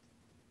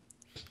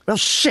 Well,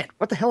 shit,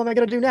 what the hell am I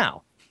going to do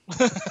now?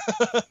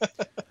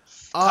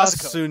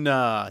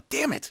 Asuna.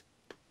 Damn it.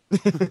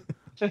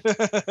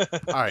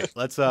 All right,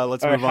 let's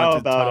move on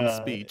to Tom's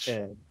speech.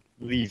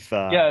 Leave.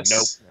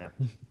 Yes. Nope.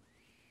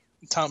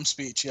 Tom's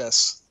speech,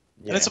 yes.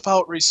 Yeah. And it's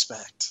about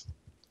respect.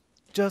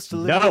 Just a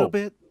little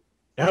bit.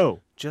 No.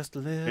 Just a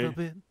little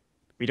bit.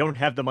 We don't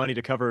have the money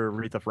to cover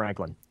Aretha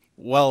Franklin.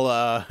 Well,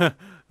 I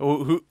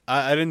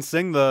didn't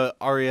sing the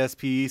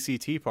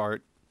RESPECT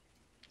part.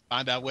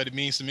 Find out what it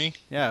means to me.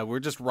 Yeah, we're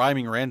just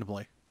rhyming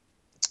randomly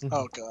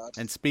Oh, God.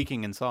 and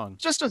speaking in song.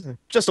 Just a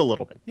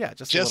little bit. Yeah,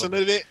 just Just a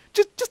little bit.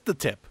 Just the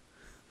tip.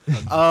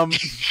 Just a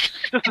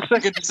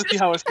second just to see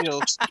how it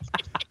feels.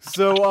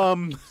 So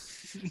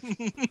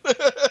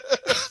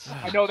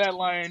I know that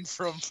line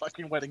from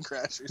fucking Wedding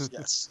Crashers,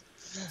 yes.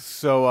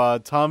 So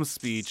Tom's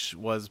speech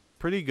was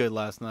pretty good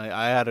last night.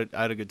 I had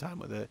a good time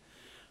with it.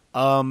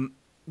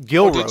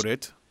 Gil wrote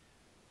it.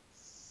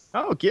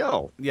 Oh,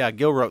 Gil. Yeah,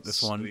 Gil wrote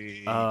this one.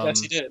 Sweet.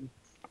 Yes, he did.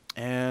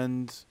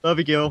 And Love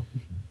you, Gil.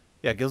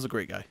 yeah, Gil's a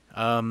great guy.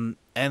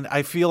 And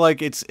I feel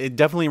like it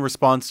definitely in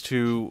response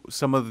to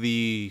some of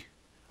the,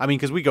 I mean,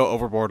 because we go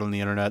overboard on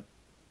the internet.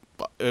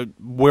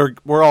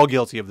 We're all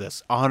guilty of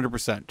this,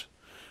 100%.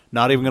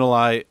 Not even gonna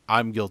lie,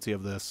 I'm guilty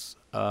of this.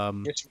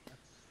 Yes,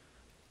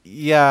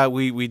 Yeah,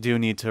 we do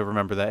need to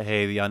remember that,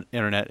 hey, the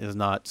internet is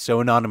not so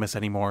anonymous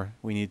anymore.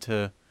 We need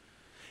to,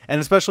 and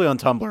especially on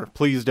Tumblr,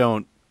 please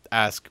don't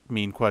ask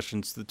mean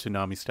questions to the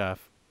Toonami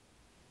staff.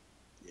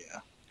 yeah.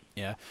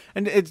 Yeah,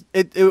 and it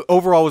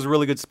overall was a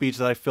really good speech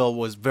that I feel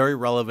was very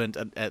relevant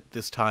at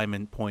this time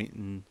and point,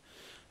 and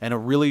a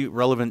really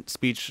relevant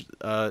speech,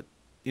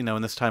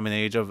 in this time and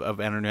age of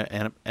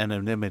internet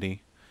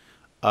anonymity,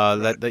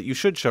 that you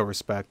should show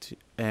respect,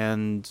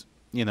 and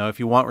if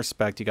you want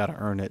respect, you got to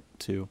earn it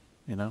too.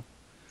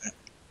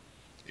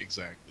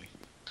 Exactly.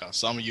 Cause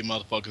some of you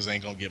motherfuckers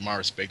ain't gonna get my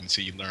respect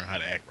until you learn how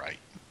to act right.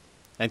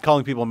 And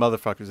calling people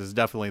motherfuckers is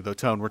definitely the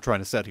tone we're trying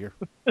to set here.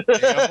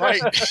 Yeah,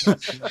 right.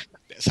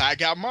 That's how I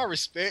got my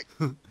respect.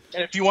 And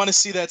if you want to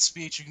see that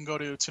speech, you can go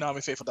to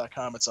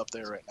ToonamiFaithful.com. It's up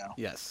there right now.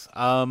 Yes.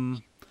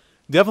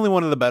 Definitely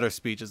one of the better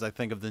speeches, I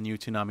think, of the new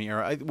Toonami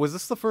era. Was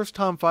this the first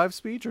Tom 5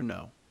 speech or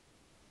no?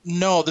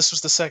 No, this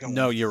was the second one.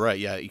 No, you're right.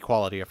 Yeah,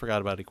 equality. I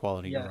forgot about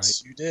equality.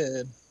 Yes, You're you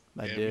did. right.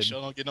 I We did. sure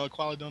don't get no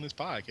equality on this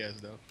podcast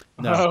though.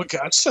 No. Oh,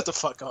 God, shut the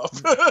fuck up.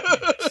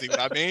 See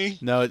what I mean?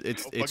 No,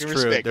 it's No fucking true.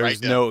 respect There's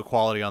right there. no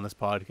equality on this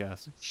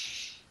podcast.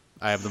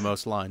 I have the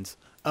most lines.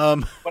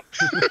 But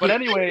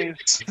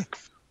anyways,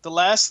 the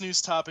last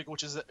news topic,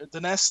 which is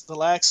the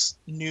last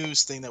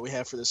news thing that we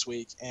have for this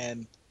week,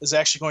 and is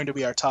actually going to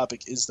be our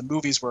topic, is the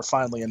movies were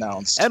finally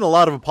announced. And a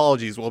lot of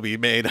apologies will be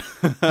made.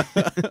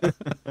 A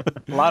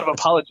lot of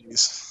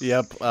apologies.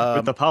 Yep.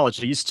 With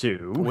apologies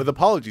to. With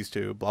apologies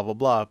to, blah, blah,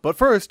 blah. But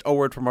first, a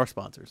word from our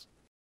sponsors.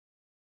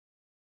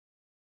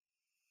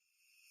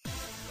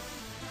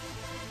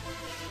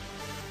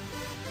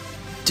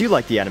 Do you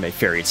like the anime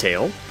Fairy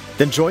Tail?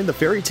 Then join the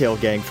Fairy Tail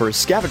gang for a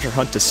scavenger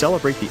hunt to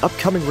celebrate the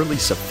upcoming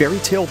release of Fairy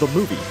Tail the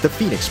movie, The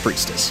Phoenix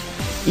Priestess.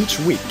 Each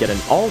week, get an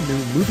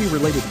all-new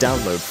movie-related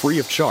download free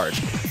of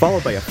charge,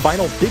 followed by a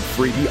final big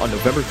freebie on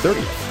November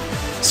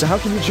 30th. So how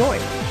can you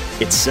join?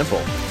 It's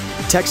simple.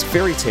 Text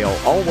Fairy Tail,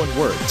 all one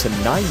word, to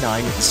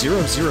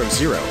 99000 so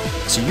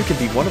you can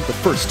be one of the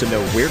first to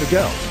know where to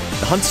go.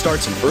 The hunt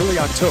starts in early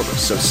October,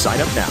 so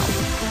sign up now.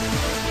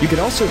 You can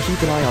also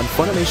keep an eye on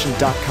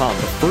Funimation.com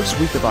the first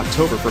week of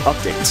October for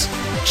updates.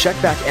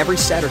 Check back every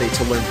Saturday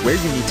to learn where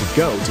you need to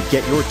go to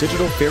get your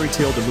digital Fairy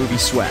Tail the movie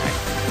swag.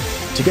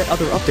 To get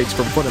other updates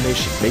from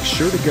Funimation, make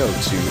sure to go to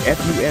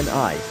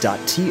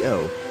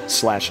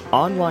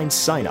funi.to/online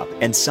signup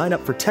and sign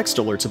up for text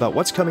alerts about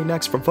what's coming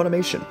next from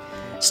Funimation.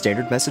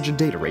 Standard message and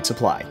data rates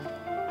apply.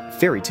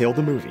 Fairy Tail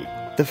the movie,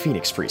 The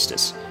Phoenix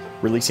Priestess,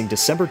 releasing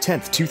December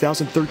 10th,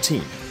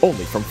 2013,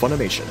 only from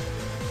Funimation.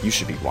 You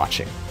should be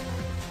watching.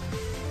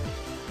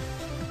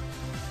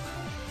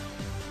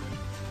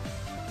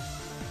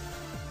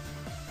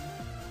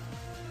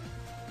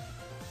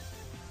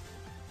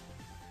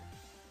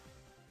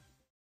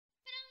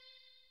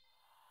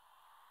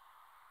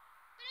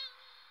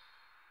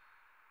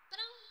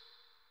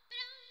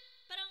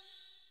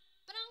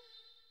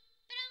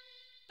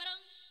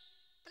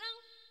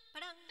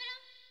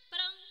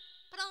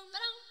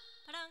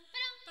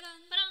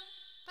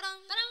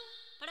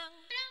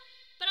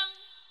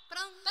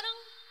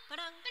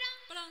 Ba-dum.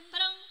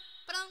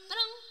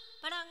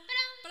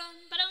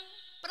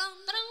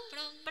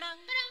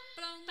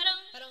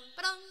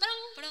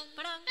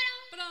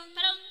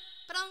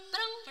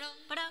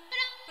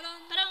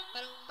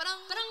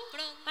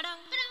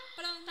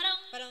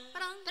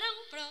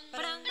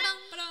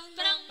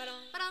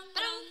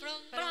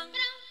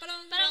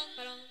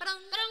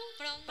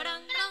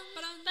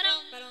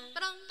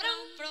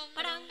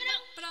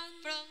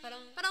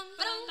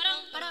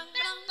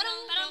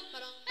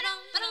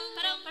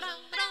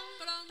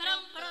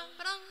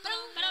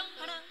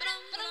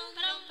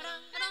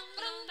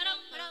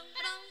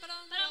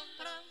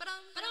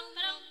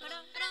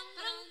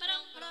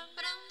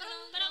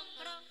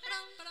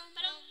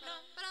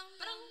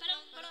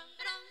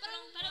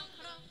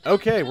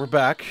 Okay, we're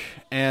back,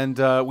 and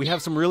we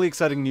have some really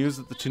exciting news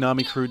that the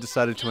Toonami crew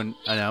decided to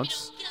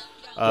announce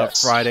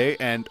Friday,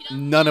 and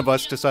none of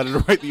us decided to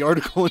write the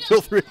article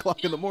until 3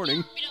 o'clock in the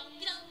morning.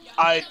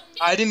 I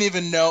didn't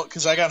even know,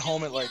 because I got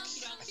home at, like,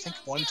 I think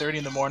 1:30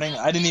 in the morning.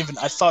 I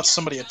thought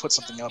somebody had put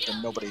something up,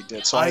 and nobody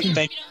did. So I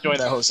thank you for doing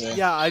that, Jose.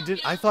 Yeah, I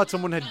did. I thought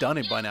someone had done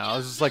it by now. I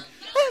was just like,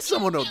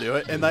 someone will do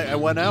it. And I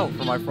went out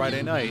for my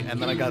Friday night,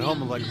 and then I got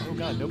home and like, oh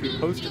god, nobody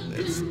posted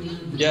this.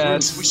 Yeah,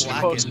 we should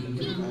post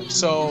it.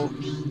 So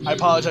I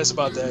apologize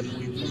about that.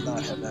 We will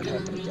not have that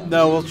happen again.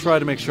 No, we'll try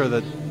to make sure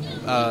that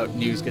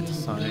news gets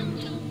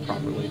assigned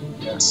properly.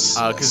 Yes.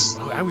 Because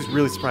I was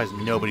really surprised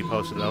nobody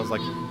posted it. I was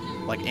like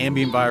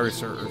Ambient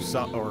Virus or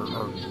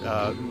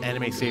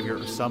Anime Savior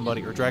or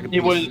somebody or Dragon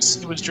Piece.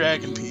 It was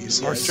Dragon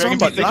Piece. Yeah, or Dragon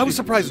somebody. Piece. I was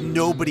surprised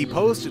nobody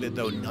posted it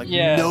though. Like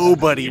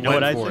nobody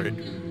went for it.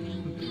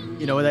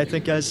 You know what I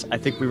think, guys? I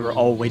think we were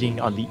all waiting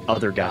on the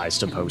other guys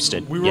to post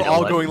it. We were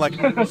all going like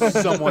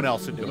someone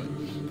else to do it.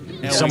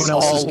 And someone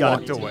else all has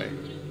walked away.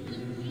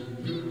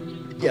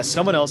 Yeah,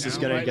 someone else is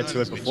going to get to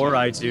it before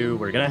I do.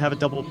 We're going to have a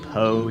double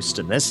post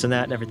and this and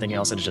that and everything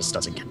else, and it just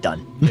doesn't get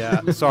done.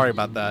 Yeah, sorry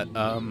about that.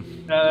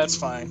 That's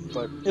fine,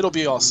 but it'll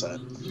be all set.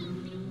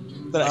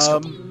 The next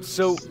couple.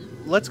 So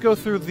let's go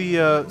through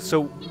the.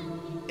 So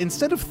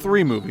instead of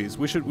 3 movies,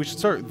 we should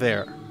start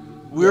there.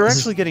 We're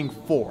actually getting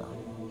 4.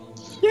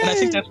 And I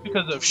think that's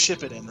because of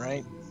Ship It In,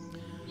 right?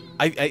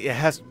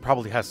 It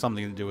probably has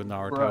something to do with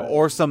Naruto, Right.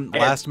 or some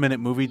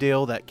last-minute movie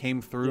deal that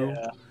came through.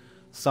 Yeah.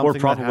 Something Or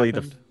probably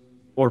that happened.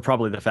 or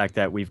probably the fact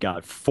that we've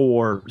got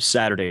 4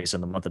 Saturdays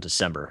in the month of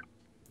December.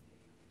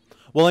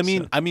 Well, I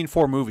mean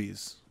 4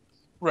 movies.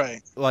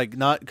 Right. Like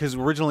not because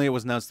originally it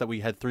was announced that we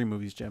had 3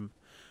 movies, Jim.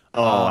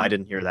 Oh, I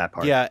didn't hear that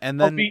part. Yeah, and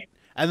then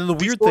the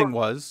weird before- thing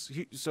was,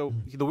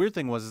 the weird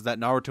thing was is that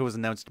Naruto was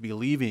announced to be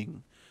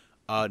leaving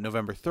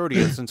November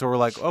 30th, and so we're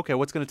like, okay,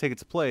 what's going to take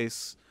its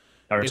place?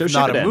 Naruto If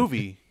not a Shippuden.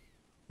 movie.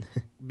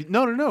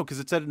 No, because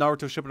it said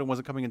Naruto Shippuden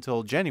wasn't coming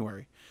until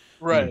January.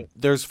 Right.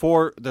 There's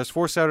 4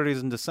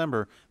 Saturdays in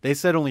December. They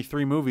said only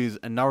 3 movies,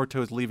 and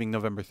Naruto is leaving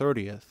November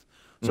 30th.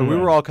 So we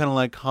were all kind of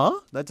like, huh?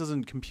 That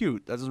doesn't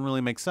compute. That doesn't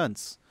really make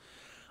sense.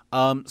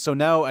 So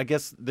now I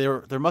guess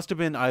there must have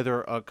been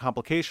either a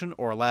complication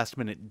or a last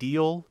minute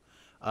deal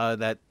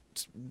that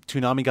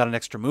Toonami got an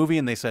extra movie,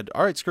 and they said,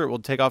 all right, screw it, we'll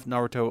take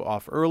Naruto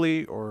off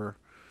early, or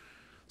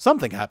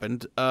something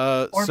happened.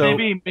 Or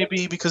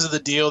maybe because of the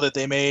deal that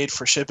they made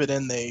for Ship It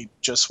In, they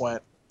just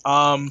went,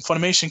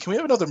 Funimation, can we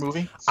have another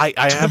movie? I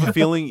have a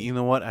feeling, you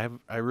know what?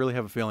 I really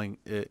have a feeling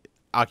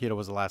Akira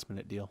was a last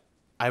minute deal.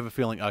 I have a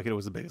feeling Akira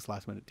was the biggest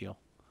last minute deal.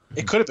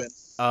 It could have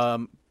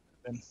been.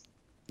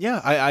 Yeah,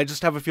 I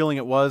just have a feeling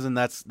it was, and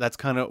that's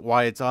kind of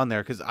why it's on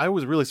there, because I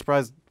was really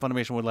surprised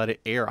Funimation would let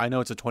it air. I know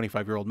it's a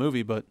 25-year-old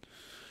movie, but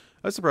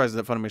I was surprised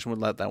that Funimation would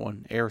let that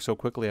one air so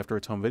quickly after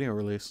its home video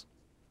release.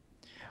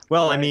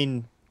 Well, I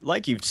mean,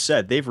 like you've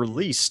said, they've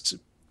released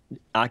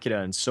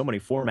Akira in so many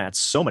formats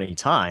so many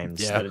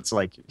times that it's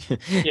like,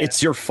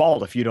 it's your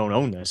fault if you don't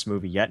own this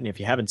movie yet, and if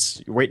you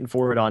haven't, you're waiting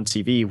for it on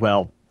TV,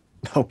 well,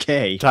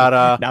 okay.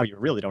 Ta-da. Now you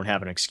really don't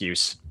have an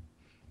excuse.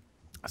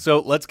 So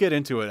let's get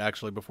into it,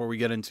 actually, before we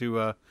get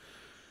into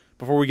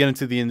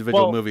the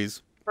individual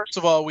movies. First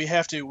of all, we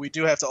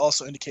do have to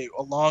also indicate,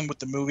 along with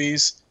the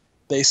movies,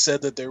 they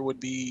said that they would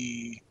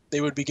be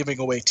giving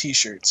away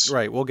T-shirts.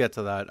 Right, we'll get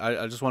to that.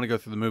 I just want to go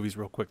through the movies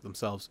real quick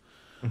themselves.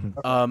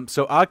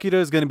 So Akira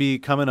is going to be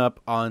coming up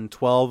on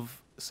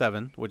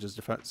 12/7, which is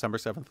December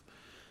 7th.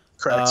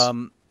 Correct.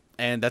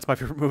 And that's my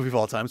favorite movie of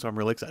all time, so I'm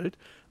really excited.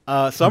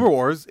 Summer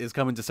Wars is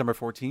coming December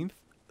 14th.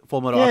 Full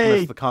Metal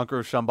Alchemist: The Conqueror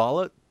of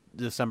Shambhala,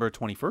 December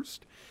 21st.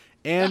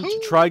 And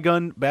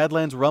Trigun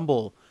Badlands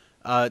Rumble,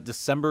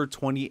 December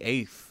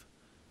 28th.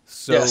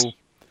 So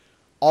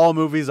all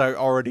movies I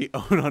already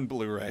own on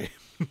Blu-ray.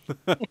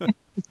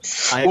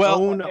 I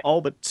own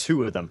all but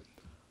 2 of them.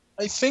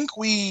 I think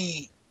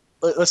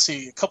let's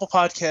see, a couple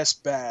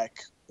podcasts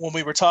back when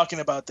we were talking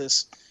about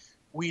this,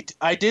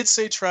 I did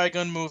say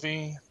Trigun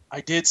movie. I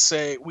did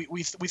say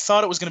we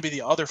thought it was going to be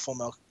the other Full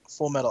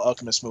Metal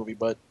Alchemist movie,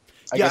 but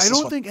I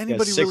don't think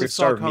anybody really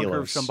saw Conqueror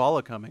of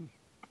Shambhala coming.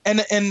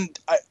 And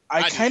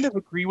I kind of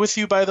agree with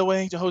you, by the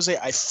way, Jose.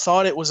 I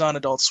thought it was on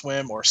Adult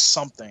Swim or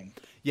something.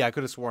 Yeah, I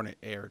could have sworn it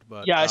aired,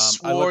 but I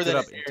swore that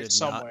it aired did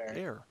somewhere. Not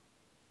air.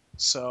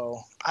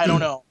 So I don't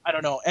know.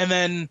 And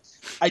then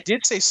I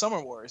did say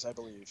Summer Wars, I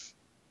believe.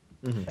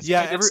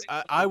 Yeah,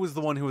 I was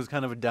the one who was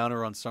kind of a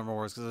downer on Summer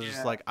Wars because I was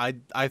just like,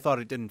 I thought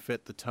it didn't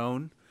fit the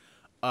tone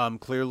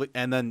clearly,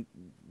 and then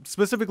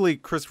specifically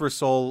Christopher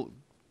Soule,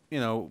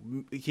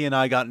 he and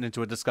I got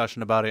into a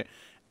discussion about it,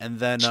 and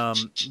then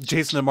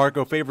Jason and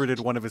Marco favorited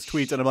one of his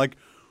tweets, and I'm like,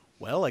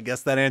 well, I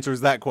guess that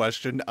answers that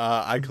question.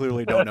 I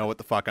clearly don't know what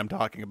the fuck I'm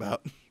talking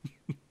about.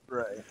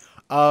 Right.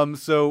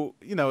 So,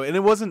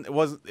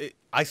 and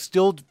I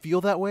still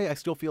feel that way. I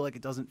still feel like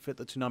it doesn't fit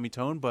the Toonami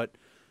tone, but,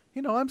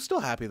 I'm still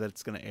happy that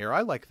it's going to air.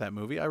 I like that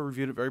movie. I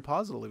reviewed it very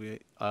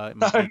positively. In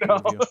my I know.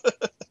 review.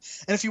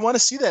 And if you want to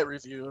see that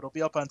review, it'll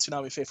be up on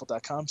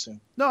ToonamiFaithful.com soon.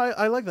 No,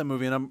 I like that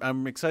movie, and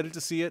I'm excited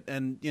to see it,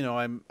 and,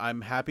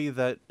 I'm happy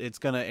that it's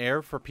going to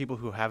air for people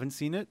who haven't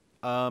seen it.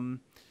 And,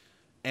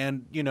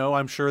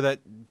 I'm sure that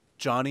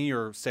Johnny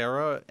or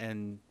Sarah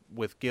and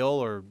with Gil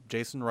or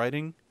Jason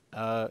writing,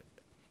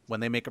 when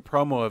they make a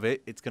promo of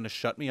it, it's going to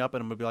shut me up,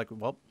 and I'm going to be like,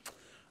 well,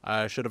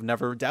 I should have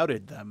never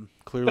doubted them.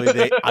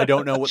 Clearly, I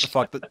don't know what the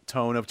fuck the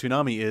tone of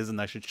Toonami is, and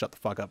I should shut the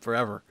fuck up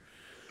forever.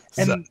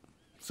 And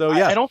so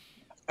yeah. I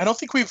don't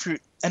think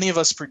any of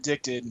us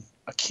predicted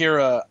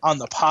Akira on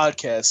the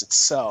podcast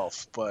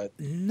itself, but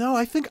no,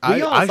 I think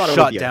We all I thought it would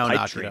shot be a down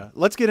pipe Akira. dream.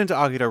 Let's get into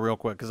Akira real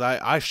quick, because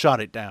I shot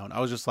it down.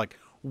 I was just like,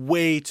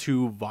 way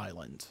too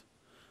violent.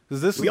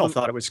 We all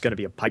thought it was going to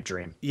be a pipe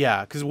dream.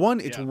 Yeah, because one,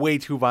 it's Yeah. way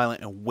too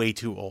violent and way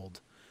too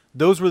old.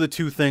 Those were the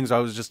two things I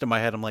was just in my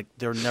head. I'm like,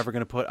 they're never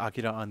going to put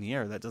Akira on the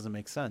air. That doesn't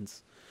make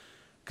sense.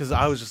 Because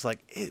I was just like,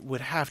 it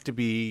would have to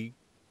be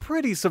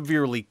pretty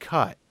severely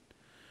cut.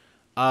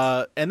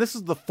 And this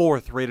is the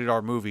 4th rated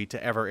R movie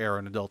to ever air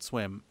on Adult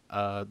Swim.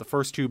 The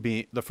first 3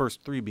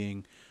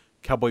 being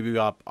Cowboy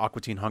Bebop,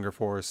 Aqua Teen Hunger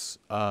Force,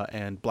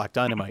 and Black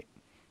Dynamite.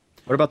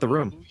 What about The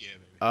Room? Ooh, yeah,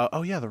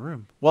 baby. The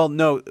Room. Well,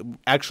 no,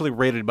 actually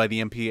rated by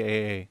the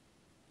MPAA.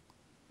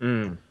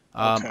 Mm.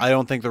 Okay. I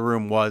don't think The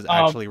Room was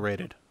actually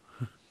rated.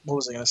 what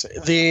was I going to say?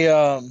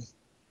 The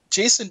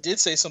Jason did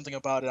say something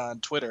about it on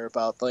Twitter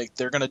about like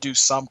they're going to do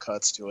some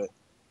cuts to it.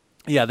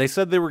 Yeah, they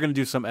said they were going to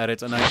do some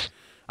edits, and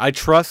I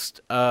trust.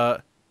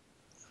 I'm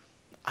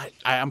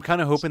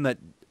kind of hoping that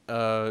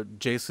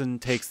Jason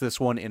takes this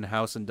one in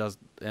house and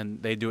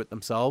they do it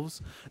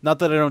themselves. Not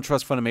that I don't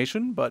trust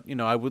Funimation, but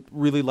I would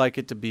really like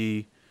it to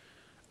be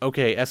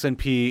okay.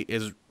 SNP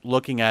is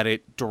looking at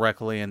it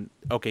directly, and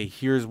okay,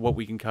 here's what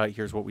we can cut.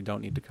 Here's what we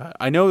don't need to cut.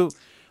 I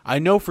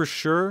know for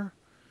sure.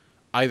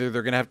 Either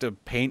they're going to have to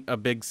paint a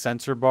big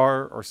censor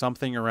bar or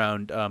something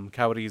around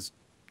Coyote's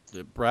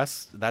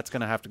breasts. That's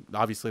going to have to,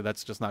 obviously,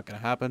 that's just not going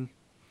to happen.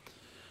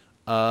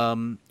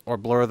 Or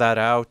blur that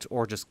out,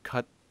 or just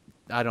cut.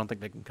 I don't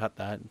think they can cut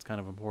that. It's kind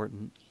of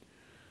important.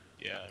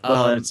 Yeah.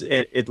 Well,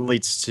 it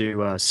leads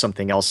to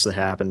something else that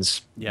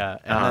happens Yeah.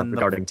 And then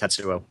regarding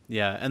Tetsuo.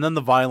 and then the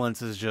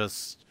violence is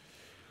just,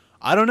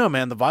 I don't know,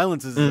 man. The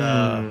violence is,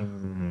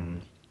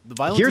 the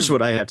violence Here's is,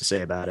 what I have to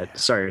say about it.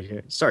 Sorry,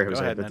 Jose,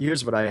 ahead, but man.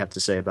 here's what I have to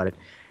say about it.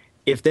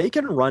 If they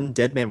can run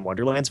Dead Man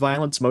Wonderland's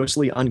violence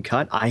mostly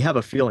uncut, I have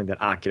a feeling that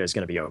Akira is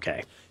going to be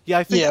okay. Yeah,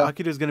 I think Yeah.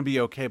 Akira is going to be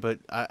okay, but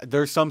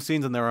there's some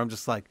scenes in there where I'm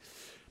just like,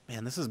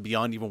 man, this is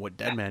beyond even what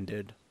Dead Man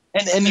did.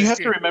 And you have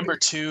to remember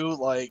too,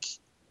 like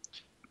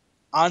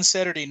on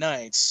Saturday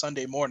nights,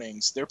 Sunday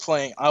mornings, they're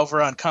playing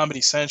over on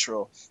Comedy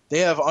Central. They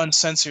have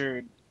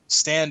uncensored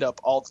stand up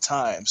all the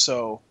time.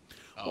 So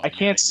Oh, I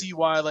can't yeah, see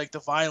why like the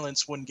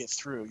violence wouldn't get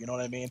through. You know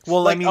what I mean?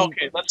 Well, like, I mean,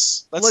 okay,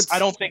 let's. I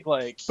don't think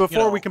like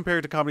Before we compare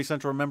it to Comedy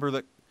Central, remember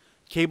that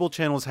cable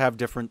channels have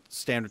different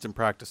standards and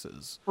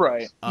practices.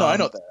 right. No, I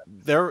know that.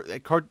 They're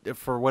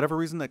for whatever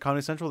reason at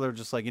Comedy Central, they're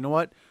just like, you know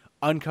what,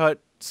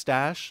 uncut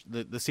stash,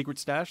 the secret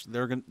stash,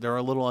 they're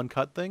a little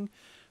uncut thing.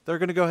 They're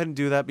gonna go ahead and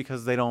do that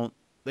because they don't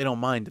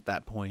mind at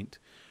that point,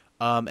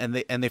 and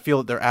they feel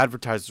that their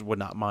advertisers would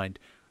not mind.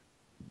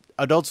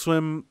 Adult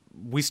Swim,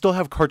 we still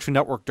have Cartoon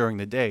Network during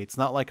the day. It's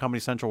not like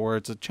Comedy Central where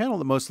it's a channel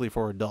that mostly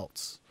for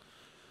adults.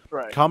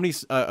 Right.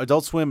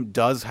 Adult Swim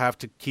does have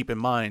to keep in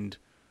mind,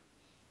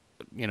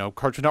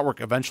 Cartoon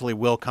Network eventually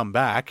will come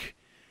back,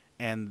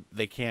 and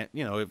they can't.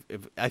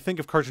 If I think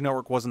if Cartoon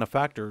Network wasn't a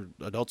factor,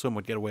 Adult Swim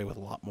would get away with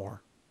a lot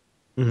more.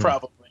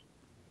 Probably.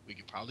 We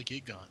could probably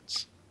get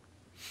guns.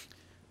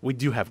 We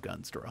do have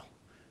guns, Darrell.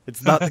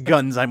 It's not the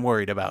guns I'm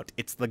worried about.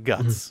 It's the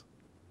guts.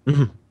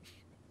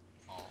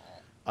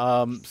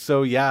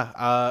 So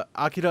yeah,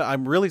 Akira,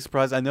 I'm really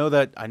surprised. I know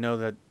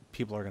that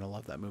people are gonna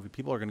love that movie.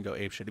 People are gonna go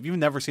apeshit. If you've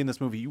never seen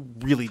this movie, you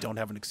really don't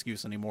have an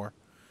excuse anymore.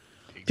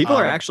 People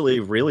are actually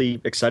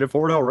really excited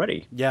for it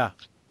already. Yeah.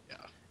 Yeah.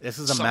 This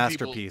is a Some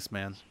masterpiece,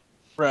 man.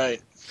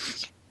 Right.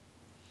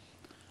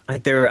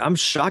 I'm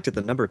shocked at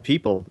the number of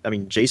people. I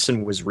mean,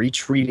 Jason was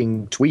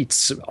retweeting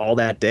tweets all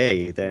that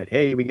day that,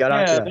 hey, we got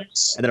Akira.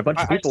 there's- And then a bunch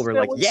of I people were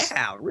think like, that was-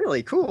 yeah,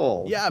 really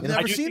cool. Yeah, I've You know,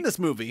 never do seen think- this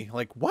movie.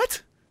 Like,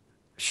 what?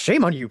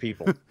 Shame on you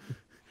people.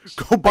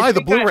 Go buy the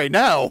think I- Blu-ray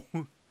now.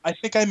 I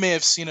think I may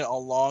have seen it a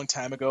long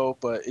time ago,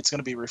 but it's going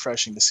to be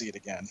refreshing to see it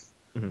again.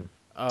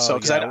 So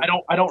because yeah.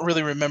 I don't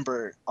really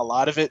remember a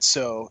lot of it,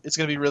 so it's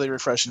going to be really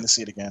refreshing to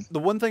see it again. The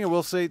one thing I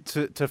will say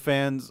to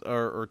fans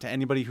or to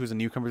anybody who's a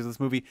newcomer to this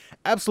movie,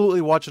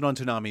 absolutely watch it on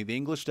Toonami. The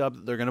English dub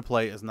that they're going to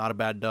play is not a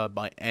bad dub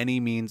by any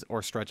means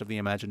or stretch of the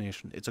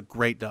imagination. It's a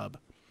great dub.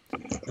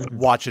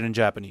 Watch it in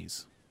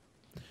Japanese.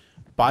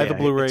 Buy the Yeah,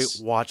 Blu-ray. it's-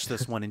 Watch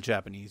this one in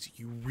Japanese.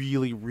 You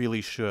really,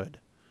 really should.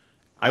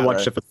 I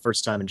watched it for the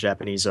first time in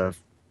Japanese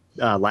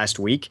last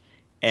week,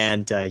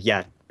 and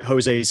yeah,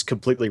 Jose's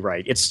completely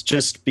right. It's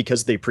just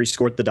because they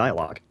pre-scored the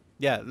dialogue.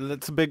 Yeah,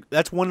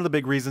 that's one of the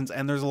big reasons,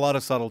 and there's a lot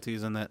of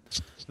subtleties in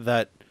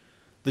that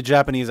the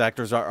Japanese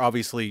actors are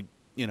obviously,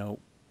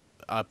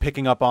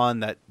 picking up on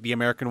that the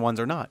American ones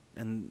are not.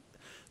 And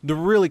there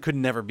really could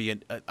never be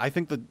I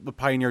think the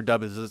Pioneer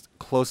dub is as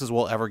close as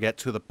we'll ever get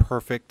to the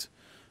perfect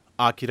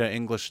Akira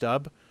English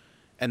dub.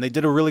 And they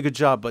did a really good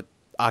job, but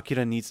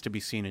Akira needs to be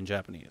seen in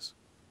Japanese.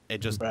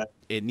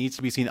 It needs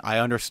to be seen. I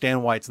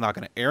understand why it's not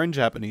going to air in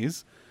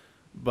Japanese,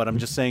 but I'm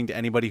just saying to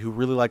anybody who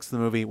really likes the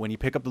movie, when you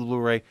pick up the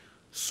Blu-ray,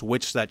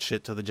 switch that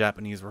shit to the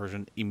Japanese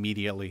version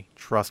immediately.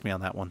 Trust me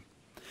on that one.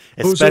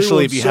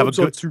 Especially if you have a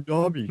good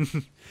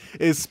tsunami.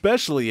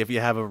 especially if you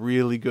have a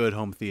really good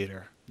home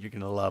theater. You're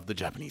going to love the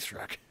Japanese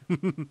Shrek.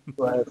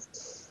 Right.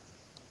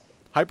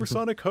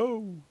 Hypersonic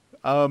Ho.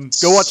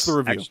 Go watch the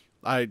review.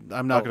 Actually-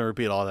 I'm not going to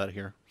repeat all that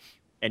here.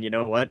 And you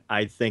know what?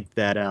 I think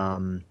that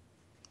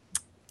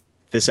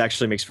this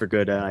actually makes for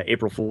good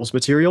April Fool's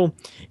material.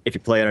 If you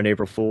play it on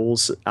April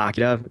Fool's,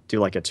 Akira, do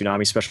like a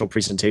Toonami special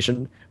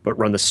presentation, but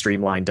run the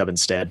streamlined dub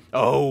instead.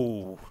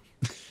 Oh.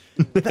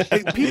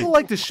 People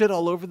like to shit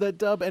all over that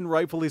dub, and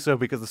rightfully so,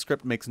 because the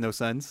script makes no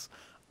sense.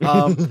 But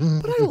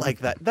I like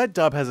that. That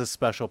dub has a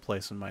special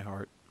place in my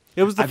heart.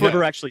 It was the I've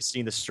never actually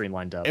seen the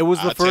streamlined dub. It was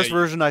the I'll tell first you.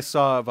 version I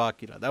saw of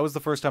Akira. That was the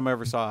first time I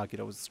ever saw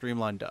Akira. Was the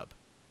streamlined dub.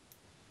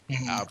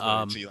 I'll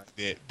put it to you like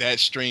that. That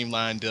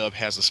streamlined dub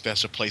has a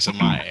special place in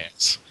my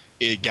ass.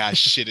 It got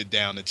shitted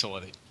down the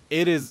toilet.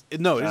 It is a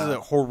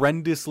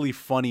horrendously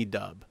funny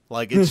dub.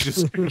 Like it's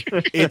just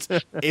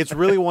it's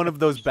really one of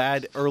those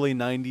bad early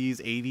 90s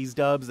 80s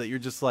dubs that you're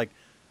just like,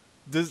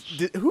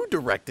 who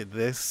directed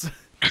this?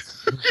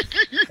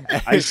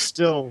 I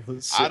still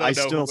I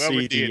don't know. see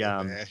Whoever did the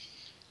it, man.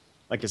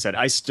 like I said,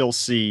 I still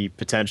see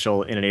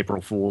potential in an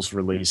April Fool's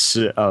release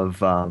of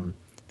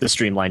the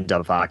streamlined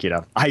dub of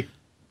Akira. I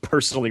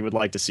personally would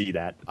like to see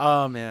that.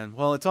 Oh man,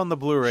 well it's on the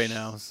Blu-ray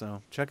now,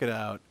 so check it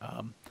out.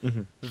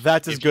 Mhm.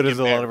 That's as If good you as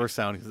get it'll married. ever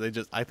sound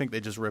because I think they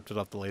just ripped it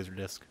off the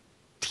Laserdisc.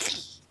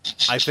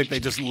 I think they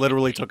just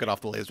literally took it off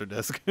the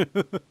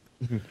Laserdisc.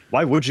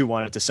 Why would you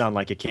want it to sound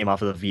like it came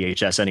off of the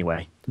VHS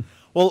anyway?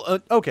 Well,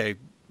 okay,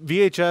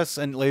 VHS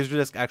and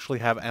Laserdisc actually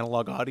have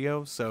analog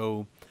audio,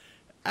 so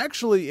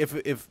actually,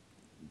 if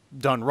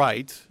done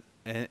right,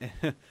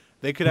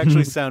 they could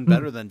actually sound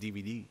better than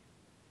DVD.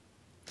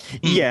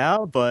 Yeah,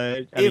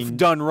 but I If mean,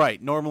 done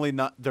right. Normally,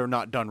 they're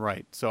not done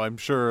right. So I'm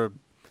sure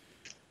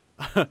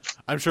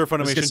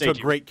Funimation say, took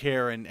do- great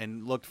care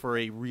and looked for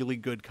a really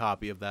good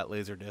copy of that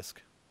Laserdisc.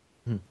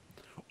 Hmm.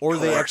 Or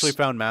they course. actually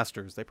found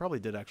masters. They probably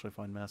did actually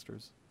find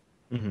masters.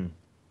 mhm.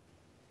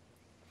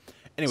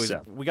 Anyways,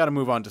 So- we got to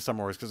move on to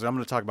Summer Wars because I'm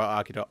going to talk about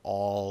Akira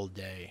all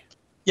day.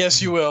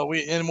 Yes, you will.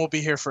 We'll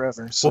be here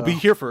forever. So. We'll be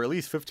here for at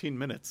least 15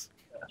 minutes.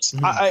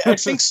 I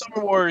think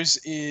Summer Wars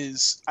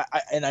is,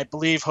 and I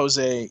believe,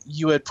 Jose,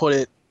 you had put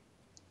it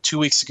 2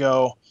 weeks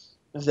ago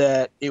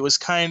that it was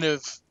kind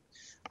of.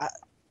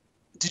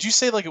 Did you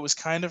say like it was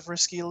kind of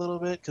risky a little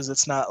bit because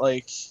it's not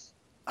like.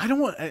 I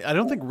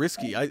don't think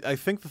risky. I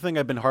think the thing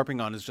I've been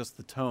harping on is just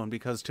the tone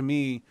because to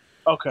me,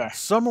 Okay.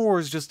 Summer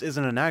Wars just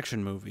isn't an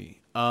action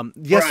movie.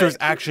 Yes, there's Right.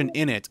 action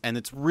in it, and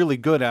it's really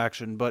good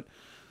action, but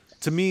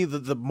to me,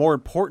 the more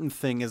important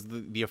thing is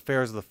the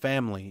affairs of the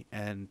family,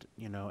 and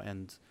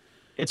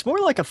It's more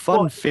like a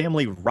fun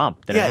family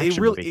romp than yeah, an it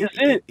action really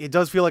movie. it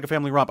does feel like a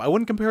family romp. I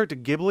wouldn't compare it to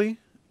Ghibli,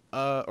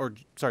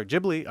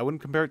 Ghibli. I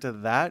wouldn't compare it to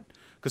that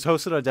because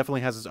Hosoda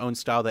definitely has his own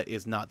style that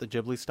is not the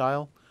Ghibli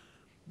style,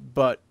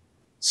 but.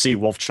 See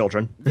Wolf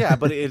Children. Yeah,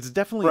 but it's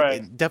definitely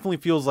Right. it definitely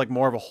feels like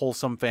more of a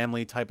wholesome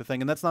family type of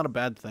thing, and that's not a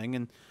bad thing,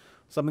 and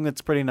something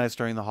that's pretty nice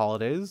during the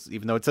holidays,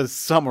 even though it says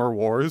Summer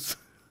Wars.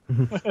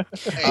 Hey,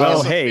 Well,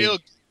 it's a hey.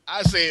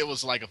 I say it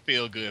was like a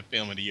feel-good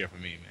film of the year for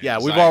me, man. Yeah,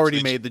 So we've I already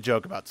actually- made the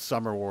joke about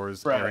Summer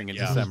Wars Right, airing in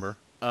yeah. December.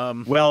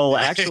 Well,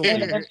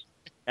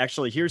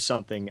 actually, here's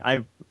something.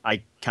 I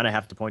kind of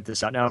have to point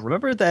this out now.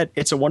 Remember that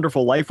It's a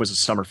Wonderful Life was a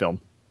summer film.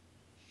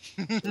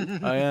 Oh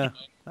yeah,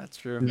 that's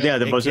true. Yeah,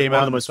 It one came of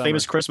out the in most summer.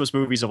 famous Christmas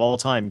movies of all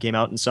time came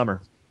out in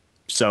summer.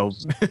 So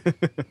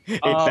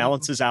it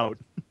balances out.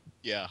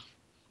 Yeah.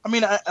 I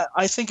mean,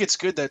 I think it's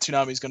good that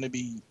Toonami is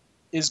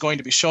going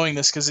to be showing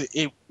this because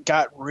it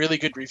got really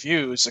good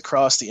reviews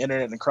across the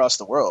internet and across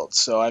the world.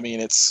 So I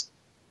mean,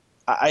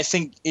 I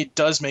think it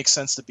does make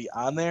sense to be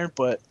on there,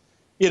 but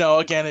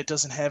again, it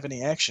doesn't have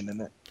any action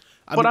in it.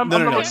 I But mean, I'm no,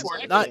 looking it's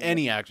forward to not it.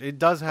 any action. It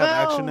does have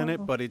action in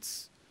it, but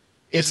It's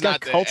It's got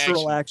not the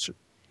cultural action.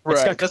 Right,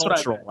 It's got that's what I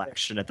cultural meant.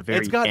 action at the very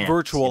it's got end,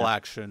 virtual you know,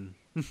 action.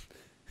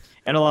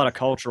 and a lot of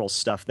cultural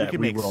stuff We that can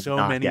we make will so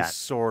not many get.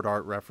 sword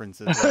art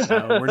references right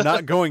now. We're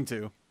not going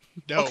to.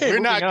 No, Okay, we're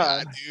not. moving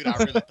on. Dude, I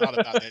really thought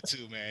about that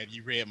too, man.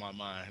 You read my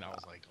mind. I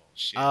was like, oh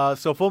shit.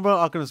 So Fullmetal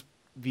Alchemist,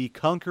 The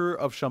Conqueror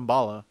of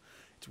Shambhala.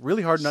 It's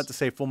really hard not to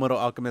say Fullmetal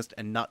Alchemist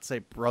and not say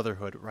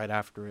Brotherhood right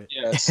after it.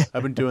 Yes,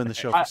 I've been doing the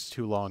show for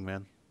too long,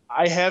 man.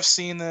 I have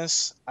seen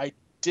this. I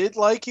did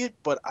like it,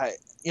 but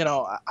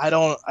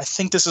I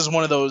think this is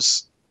one of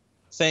those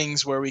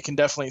things where we can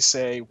definitely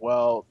say,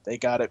 well, they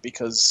got it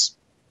because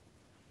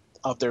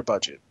of their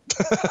budget.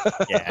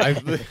 Yeah,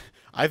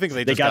 I think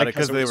they they just got it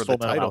because because they were the Full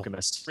Metal title.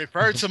 Alchemist.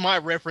 Refer to my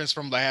reference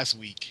from last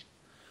week.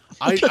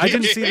 I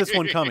didn't see this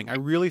one coming. I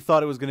really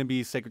thought it was going to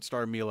be Sacred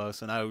Star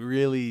Milos, and I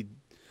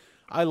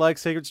like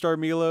Sacred Star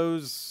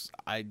Milos.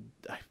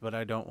 But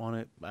I don't want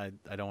it. I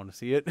don't want to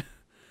see it.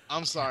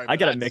 I'm sorry. I but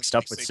got it just mixed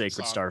think up with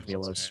Sacred Star of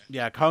Milos.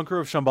 Yeah, Conqueror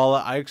of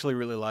Shambhala, I actually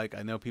really like.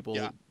 I know people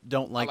Yeah.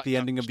 don't like like the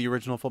ending Conqueror of the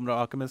original Fullmetal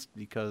Alchemist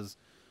because,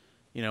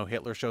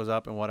 Hitler shows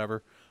up and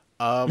whatever.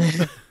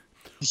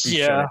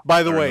 Yeah.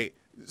 By the way,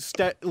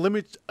 statute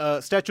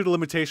of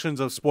limitations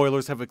of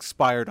spoilers have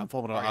expired on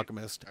Fullmetal Right.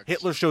 Alchemist. Okay.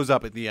 Hitler shows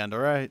up at the end. All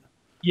right.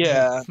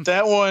 Yeah,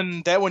 that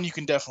one you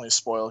can definitely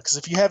spoil, because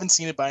if you haven't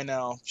seen it by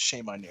now,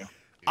 shame on you.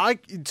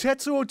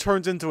 Tetsuo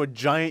turns into a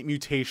giant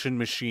mutation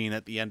machine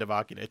at the end of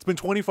Akira. It's been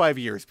 25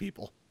 years,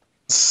 people.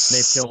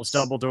 Snape kills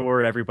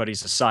Dumbledore.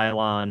 Everybody's a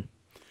Cylon.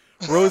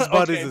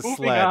 Rosebud Okay, is a moving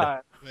sled. on.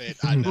 But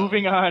I know.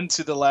 Moving on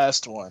to the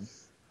last one.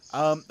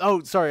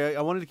 Sorry,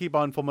 I wanted to keep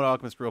on Fullmetal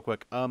Alchemist real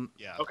quick. Yeah.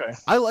 Okay.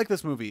 I like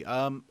this movie.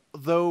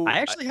 Though I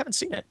actually haven't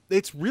seen it.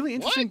 it's really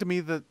interesting What? to me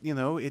that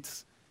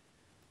it's.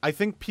 I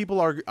think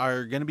people are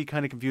going to be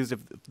kind of confused if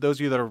those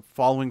of you that are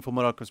following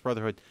Fullmetal Alchemist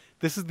Brotherhood.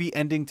 This is the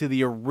ending to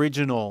the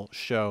original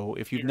show.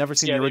 If you've never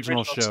seen Yeah, the the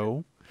original original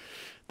show,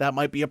 that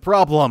might be a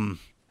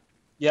problem.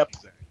 Yep.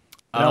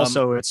 And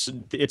also,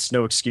 it's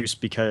no excuse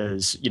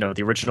because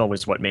the original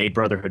was what made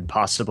Brotherhood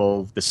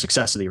possible, the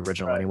success of the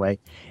original Right. anyway.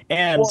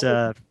 And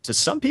Well- to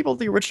some people,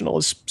 the original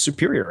is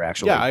superior.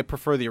 Actually, Yeah, I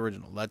prefer the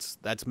original.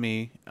 That's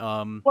me.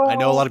 I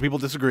know a lot of people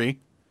disagree.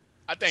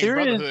 I think There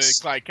Brotherhood is-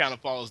 kind of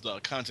follows the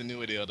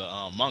continuity of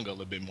the manga a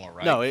little bit more,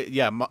 right?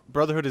 No,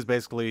 Brotherhood is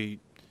basically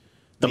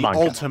The the manga.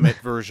 ultimate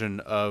version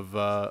of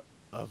the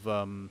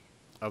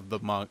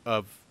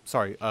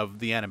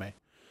anime,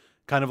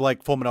 kind of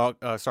like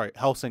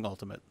Hellsing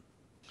Ultimate.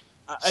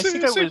 I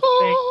think I was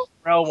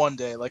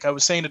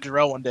saying to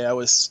Darrell one day,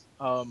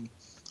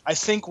 I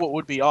think what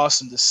would be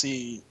awesome to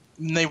see,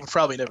 and they would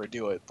probably never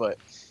do it, but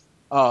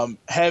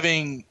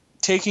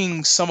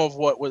taking some of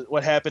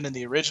what happened in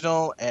the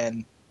original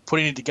and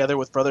putting it together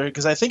with Brotherhood,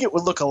 because I think it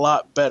would look a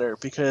lot better,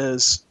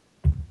 because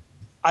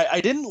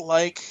I didn't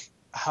like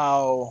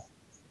how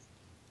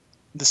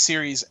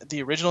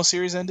the original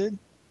series ended.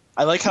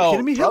 I like Are you how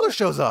kidding me? Hitler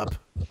shows up.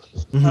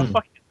 Mhm.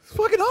 It's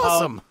fucking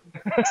awesome.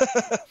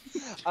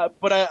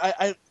 But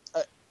I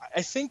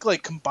think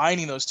like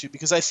combining those two,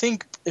 because I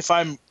think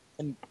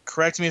and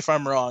correct me if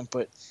I'm wrong,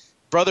 but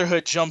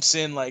Brotherhood jumps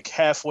in like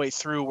halfway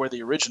through where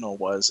the original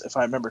was, if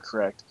I remember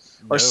correct,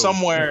 or No.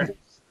 somewhere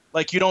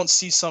like you don't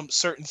see some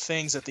certain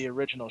things that the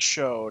original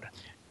showed.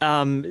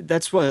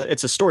 That's what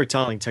it's a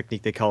storytelling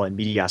technique they call it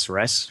medias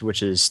res,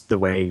 which is the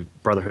way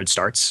Brotherhood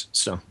starts.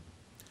 So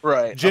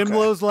Right. Jim okay.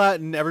 blows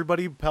Latin.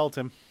 Everybody pelt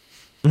him.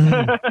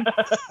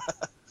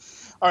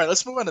 All right,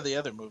 let's move on to the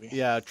other movie.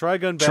 Yeah,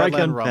 Trigun Trigun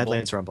Badland Rumble.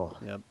 Badlands Rumble.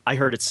 Yep. I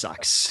heard it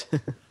sucks.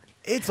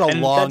 It's a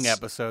And long that's-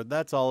 episode.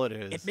 That's all it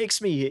is. It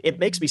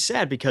makes me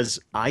sad because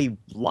I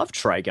love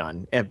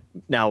Trigun. And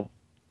now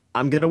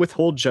I'm gonna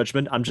withhold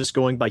judgment. I'm just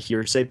going by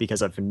hearsay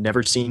because I've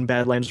never seen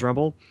Badlands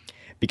Rumble.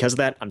 Because of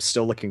that, I'm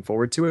still looking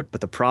forward to it. But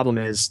the problem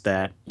is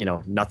that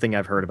nothing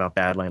I've heard about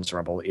Badlands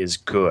Rumble is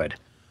good.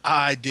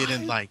 I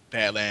didn't like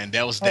Badland.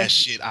 That was that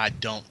shit I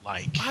don't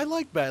like. I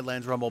like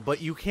Badlands Rumble,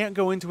 but you can't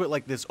go into it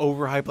like this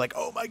overhype, like,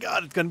 oh my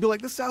god, it's gonna be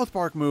like the South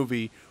Park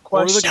movie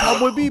or the Question.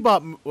 Cowboy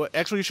Bebop.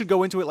 Actually, you should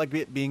go into it like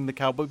it being the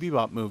Cowboy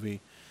Bebop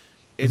movie.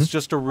 It's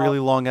just a really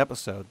long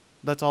episode.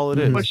 That's all it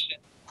is.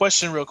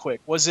 Question real quick.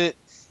 Was it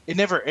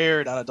never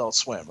aired on Adult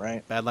Swim,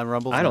 right? Badland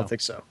Rumble. I don't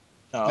think so.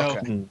 Oh, No.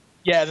 okay. Mm.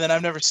 Yeah, then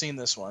I've never seen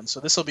this one, so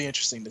this will be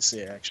interesting to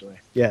see, actually.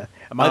 Yeah.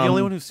 Am I the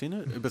only Um, one who's seen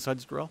it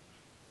besides Darrell?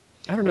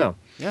 I don't know.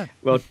 Yeah.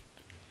 Well,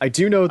 I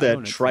do know that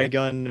own it, too.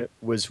 Trigun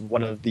was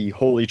one of the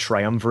holy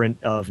triumvirate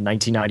of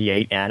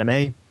 1998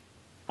 anime.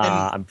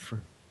 I'm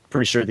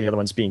pretty sure the other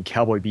ones being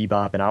Cowboy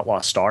Bebop and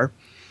Outlaw Star.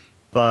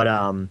 But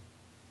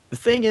the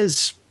thing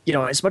is,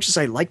 as much as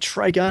I like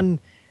Trigun,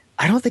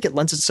 I don't think it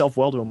lends itself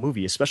well to a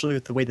movie, especially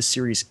with the way the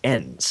series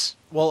ends.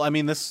 Well, I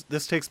mean, this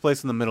takes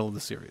place in the middle of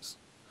the series,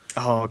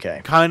 Oh,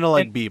 okay. kind of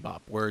like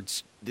Bebop, where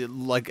it's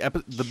like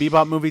the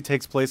Bebop movie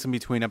takes place in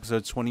between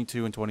episodes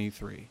 22 and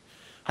 23.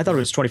 I thought it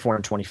was 24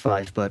 and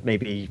 25, but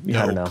maybe,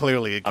 I don't know.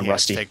 Clearly it I'm can't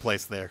rusty. take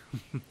place there.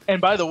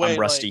 And by the way, I'm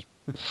rusty.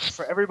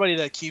 for everybody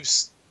that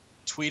keeps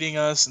tweeting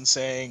us and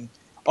saying,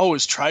 "Oh,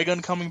 is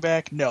Trigun coming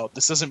back?" No,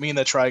 this doesn't mean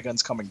that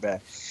Trigun's coming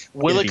back.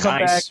 Will It'd it be come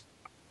back? nice.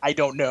 I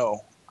don't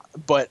know,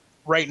 but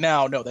right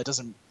now, no,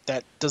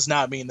 that does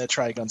not mean that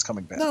Trigun's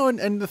coming back. No,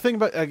 and the thing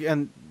about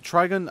again,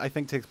 Trigun I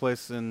think takes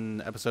place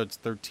in episodes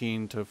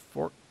 13 to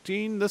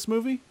 14. This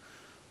movie,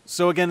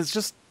 so again,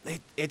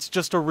 it's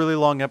just a really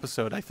long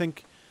episode. I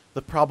think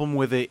the problem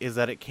with it is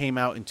that it came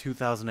out in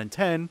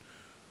 2010,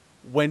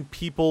 when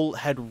people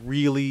had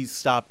really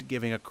stopped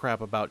giving a crap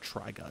about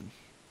Trigun.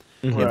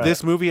 Mhm. If Right.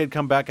 this movie had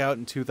come back out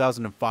in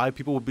 2005,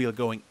 people would be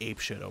going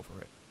apeshit over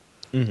it.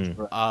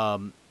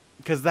 Mhm.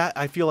 because that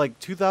I feel like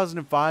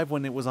 2005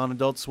 when it was on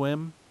Adult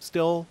Swim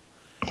still,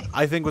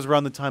 I think was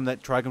around the time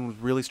that Trigun was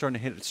really starting to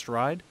hit its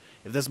stride.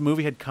 If this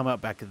movie had come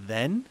out back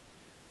then,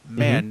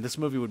 man, this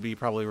movie would be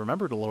probably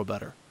remembered a little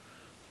better.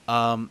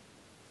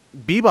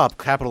 Bebop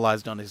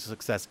capitalized on his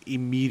success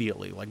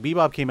immediately. Like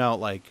Bebop came out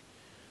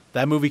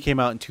that movie came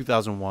out in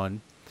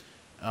 2001.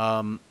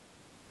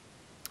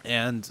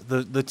 And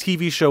the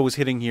TV show was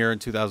hitting here in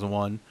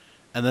 2001,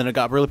 and then it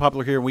got really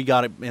popular here, and we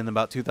got it in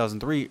about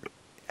 2003.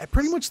 At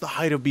pretty much the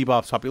height of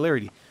Bebop's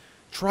popularity,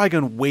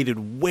 Trigun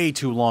waited way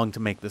too long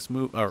to make this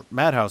movie, or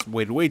Madhouse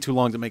waited way too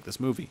long to make this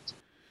movie.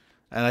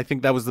 And I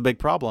think that was the big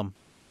problem.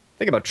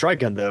 The thing about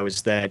Trigun, though,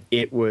 is that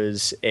it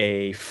was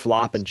a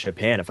flop in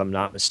Japan, if I'm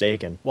not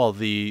mistaken. Well,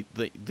 the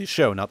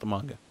show, not the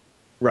manga.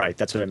 Right,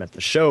 that's what I meant.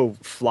 The show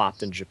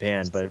flopped in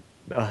Japan, but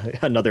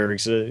another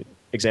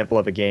example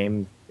of a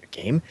game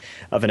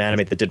of an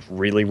anime that did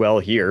really well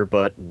here,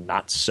 but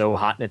not so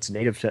hot in its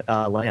native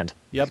land.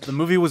 Yep, the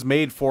movie was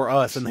made for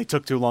us, and they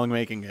took too long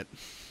making it.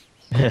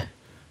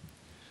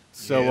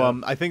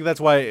 So I think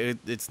that's why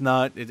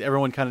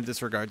everyone kind of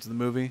disregards the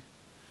movie.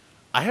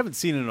 I haven't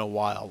seen it in a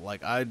while.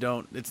 Like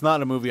it's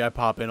not a movie I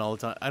pop in all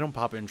the time. I don't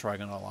pop in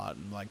Trigun a lot.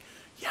 And I'm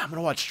I'm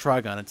gonna watch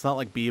Trigun. It's not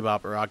like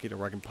Bebop or Akira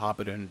where I can pop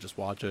it in and just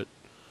watch it.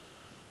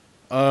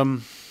 All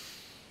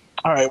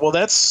right, well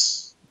that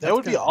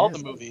would be all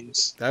the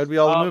movies. That would be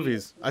all the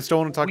movies. I still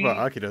want to talk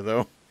about Akira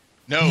though.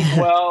 No,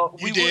 well,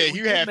 you did.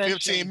 You had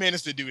 15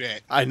 minutes to do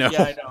that. I know.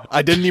 Yeah, I know.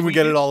 I didn't even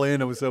get it all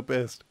in. I was so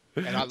pissed.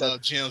 And I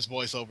love Jim's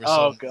voiceover.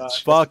 Oh so god.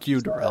 much. Fuck you,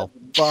 Darrell.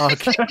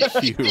 Fuck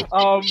you.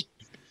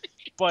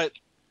 But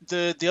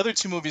the other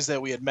two movies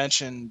that we had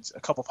mentioned a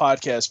couple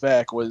podcasts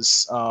back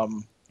was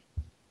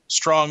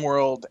Strong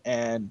World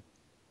and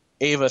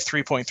Ava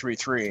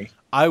 3.33.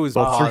 I was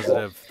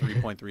positive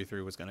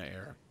 3.33 was going to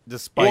air,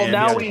 despite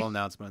the official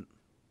announcement.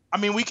 I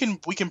mean, we can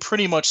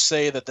pretty much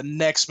say that the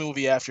next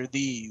movie after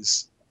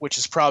these, which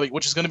is going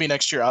to be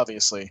next year,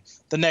 obviously,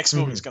 the next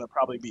movie is going to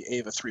probably be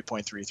Ava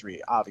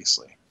 3.33,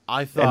 obviously.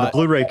 I thought, and the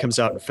Blu-ray comes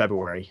out in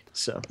February,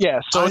 so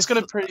it's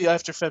going to be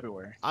after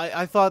February.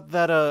 I thought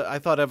that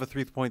Eva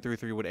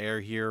 3.33 would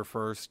air here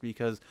first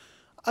because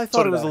I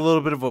thought it was a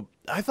little bit of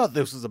I thought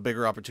this was a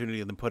bigger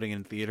opportunity than putting it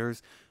in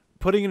theaters.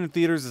 Putting it in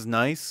theaters is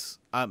nice.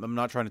 I'm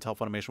not trying to tell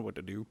Funimation what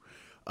to do,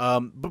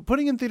 but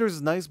putting it in theaters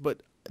is nice.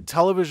 But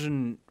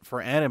television for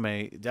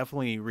anime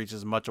definitely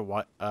reaches a much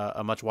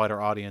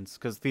wider audience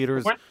because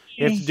theaters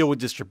you have to deal with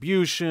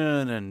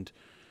distribution and.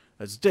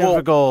 It's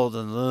difficult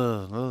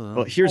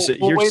Well, here's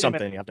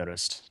something I've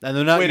noticed. And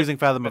they're not using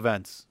Fathom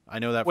Events. I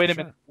know that. Wait a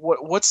minute.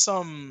 What's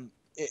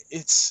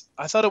It's.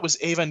 I thought it was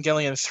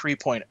Evangelion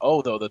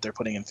 3.0 though that they're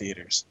putting in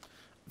theaters.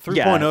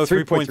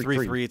 3.0,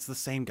 3.33. It's the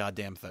same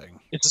goddamn thing.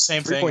 It's the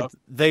same thing.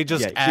 They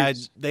just add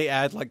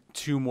like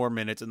 2 more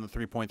minutes in the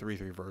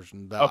 3.33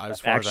 version. As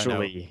far as I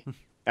know.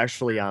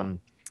 Actually,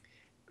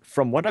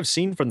 from what I've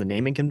seen from the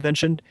naming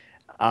convention,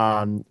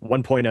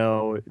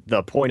 1.0,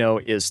 the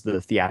 0.0 is the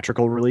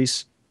theatrical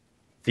release.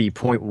 The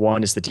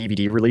 0.1 is the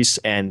DVD release,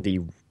 and the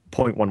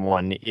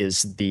 0.11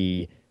 is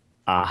the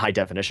high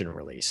definition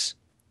release.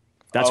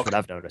 That's what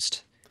I've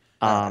noticed.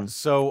 In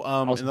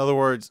other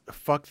words,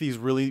 fuck these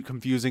really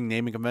confusing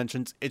naming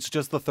conventions. It's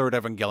just the third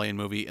Evangelion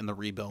movie in the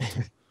rebuild.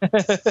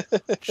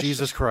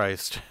 Jesus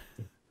Christ.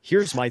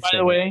 Here's my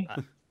thing.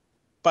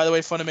 By the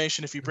way,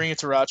 Funimation, if you bring it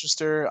to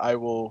Rochester, I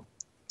will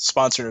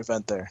sponsor an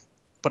event there.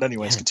 But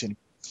anyways, continue.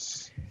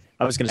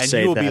 I was going to say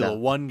and you will be the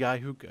one guy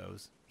who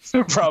goes.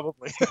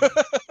 Probably.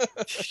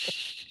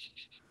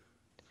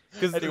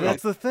 Because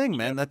that's the thing,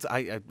 man. That's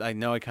I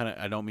know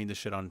I don't mean to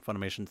shit on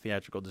Funimation's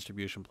theatrical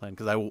distribution plan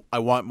because I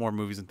want more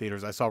movies in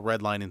theaters. I saw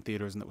Redline in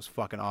theaters and it was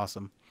fucking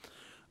awesome.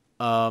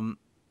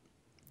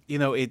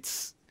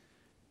 It's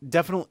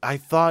definitely. I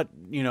thought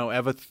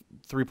Eva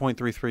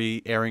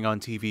 3.33 airing on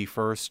TV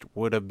first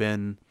would have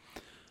been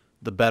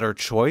the better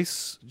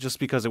choice, just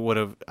because it would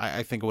have.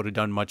 I think it would have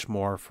done much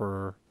more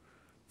for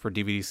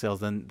DVD sales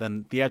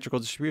than theatrical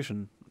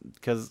distribution.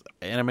 Because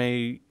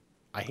anime,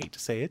 I hate to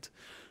say it,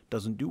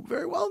 doesn't do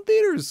very well in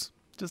theaters.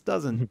 Just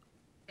doesn't.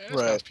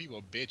 Right. People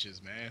are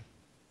bitches, man.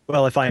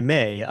 Well, if I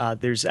may,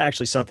 there's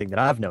actually something that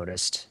I've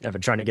noticed. I've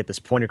been trying to get this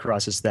point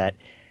across is that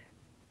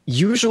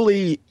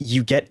usually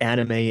you get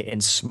anime in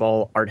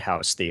small art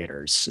house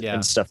theaters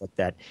and stuff like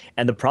that.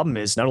 And the problem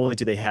is not only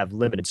do they have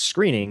limited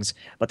screenings,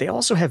 but they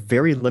also have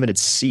very limited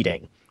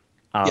seating.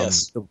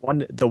 Yes.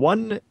 The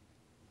one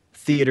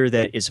theater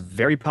that is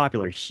very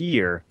popular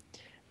here,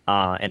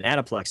 and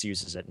Aniplex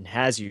uses it and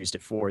has used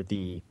it for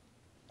the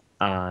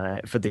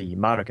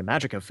Madoka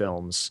Magica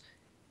films,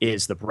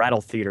 is the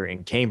Brattle Theater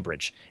in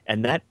Cambridge,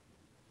 and that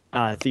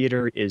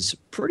theater is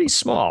pretty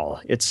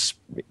small. It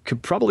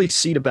could probably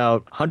seat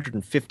about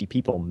 150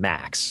 people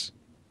max.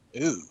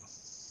 Ooh.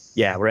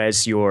 Yeah,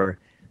 whereas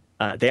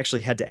they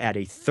actually had to add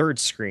a third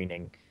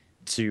screening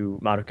to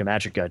Madoka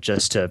Magica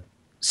just to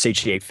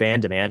satiate fan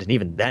demand, and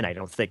even then I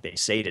don't think they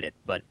sated it,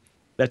 but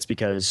that's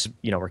because,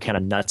 we're kind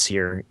of nuts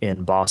here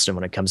in Boston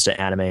when it comes to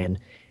anime and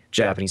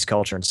Japanese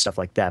culture and stuff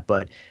like that.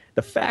 But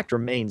the fact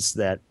remains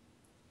that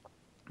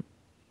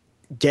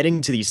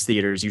getting to these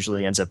theaters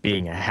usually ends up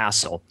being a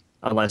hassle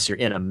unless you're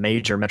in a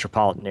major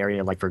metropolitan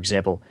area, like, for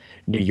example,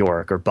 New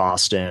York or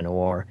Boston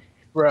or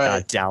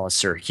Right.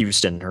 Dallas or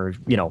Houston or,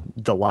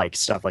 the like,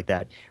 stuff like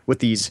that. With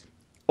these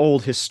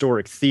old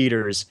historic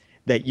theaters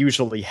that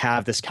usually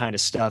have this kind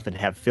of stuff and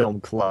have film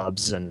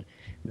clubs and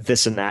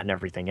this and that and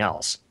everything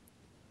else.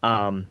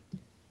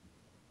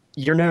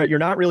 You're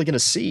not really going to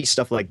see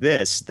stuff like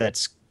this.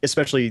 That's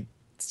especially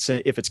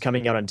if it's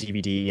coming out on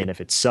DVD and if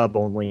it's sub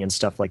only and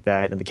stuff like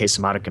that. In the case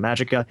of Madoka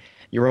Magica,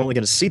 you're only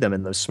going to see them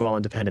in those small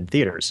independent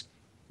theaters.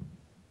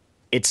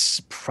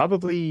 It's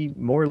probably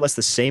more or less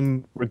the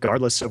same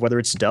regardless of whether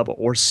it's dub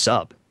or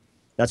sub.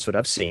 That's what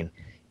I've seen,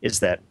 is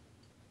that,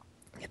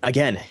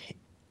 again,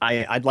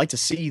 I'd like to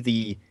see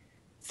the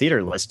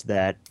theater list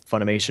that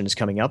Funimation is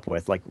coming up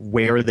with. Like,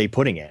 where are they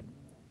putting it?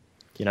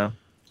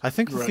 I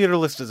think the theater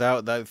list is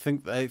out. I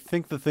think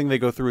the thing they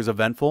go through is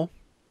eventful.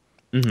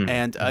 Mm-hmm.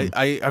 And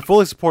I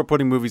fully support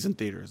putting movies in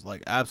theaters.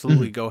 Like,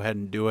 absolutely go ahead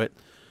and do it.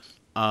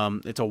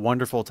 It's a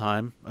wonderful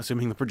time,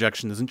 assuming the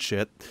projection isn't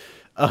shit.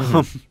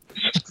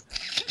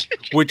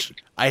 Which,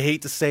 I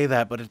hate to say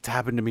that, but it's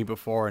happened to me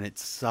before, and it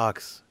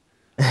sucks.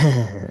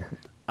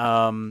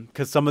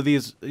 Because some of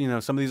these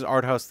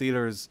art house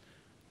theaters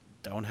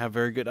don't have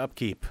very good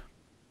upkeep.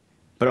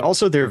 But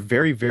also, they're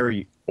very,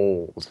 very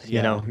old.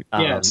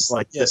 Yes.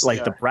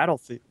 The Brattle.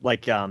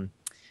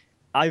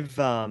 I've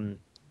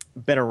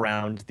been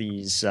around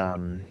these.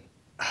 What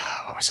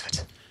was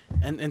it?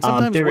 And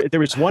sometimes there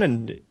was one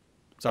in.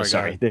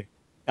 Sorry.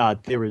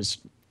 There was,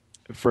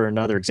 for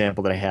another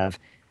example that I have,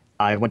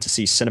 I went to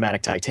see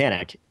Cinematic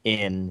Titanic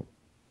in,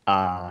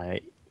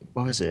 what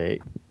was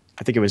it?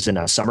 I think it was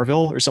in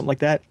Somerville or something like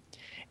that,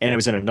 and it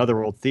was in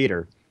another old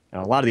theater.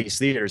 And a lot of these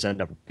theaters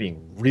end up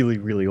being really,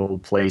 really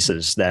old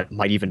places that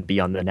might even be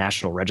on the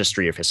National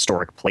Registry of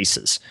Historic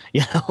Places.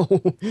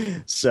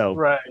 So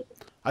Right.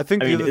 I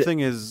think the other thing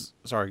is,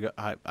 sorry,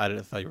 I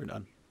thought you were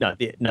done.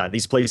 No,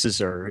 these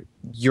places are,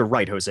 you're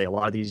right, Jose. A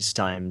lot of these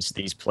times,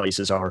 these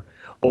places are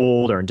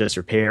old or in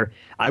disrepair.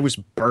 I was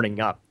burning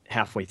up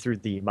halfway through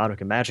the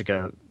Madoka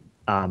Magica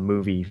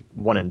movie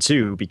 1 and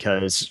 2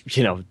 because,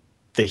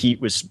 the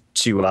heat was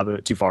too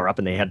far up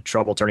and they had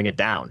trouble turning it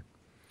down.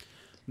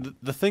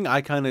 The thing I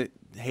kind of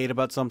hate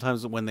about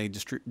sometimes when they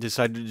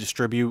decide to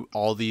distribute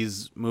all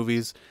these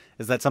movies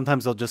is that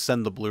sometimes they'll just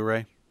send the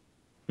Blu-ray.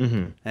 Mm-hmm.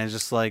 And it's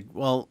just like,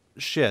 well,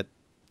 shit.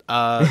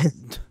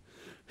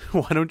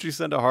 Why don't you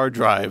send a hard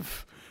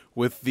drive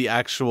with the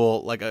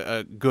actual, like,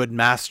 a good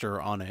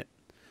master on it?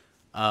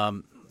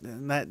 And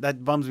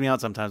that bums me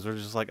out sometimes. We're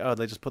just like, oh,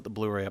 they just put the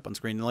Blu-ray up on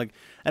screen. And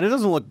it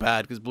doesn't look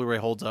bad because Blu-ray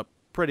holds up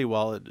pretty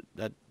well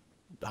at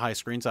high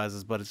screen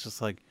sizes, but it's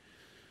just like,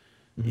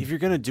 if you're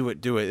going to do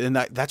it. And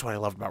that's what I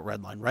loved about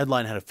Redline.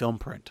 Redline had a film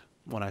print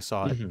when I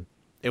saw it. Mm-hmm.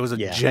 It was a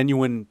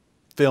genuine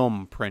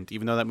film print,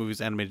 even though that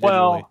movie's animated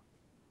digitally.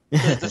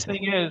 The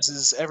thing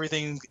is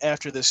everything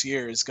after this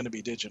year is going to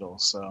be digital,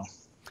 so...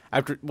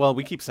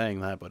 we keep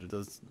saying that, but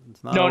it's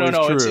not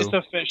no, true. It's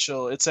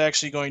official. It's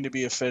actually going to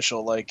be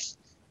official. Like,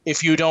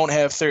 if you don't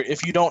have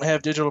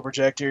digital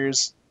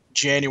projectors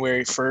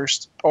January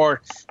 1st,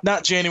 or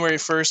not January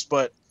 1st,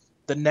 but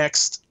the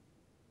next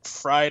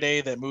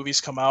Friday that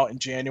movies come out in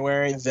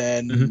January,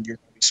 then you're going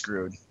to be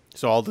screwed.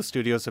 So all the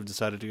studios have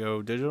decided to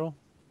go digital?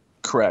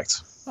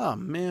 Correct. Oh,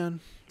 man.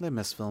 They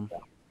miss film.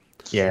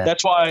 Yeah.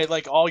 That's why,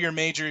 like, all your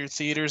major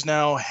theaters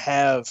now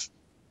have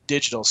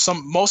digital.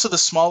 Most of the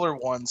smaller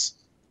ones,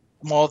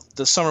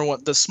 the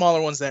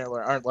smaller ones that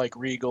aren't like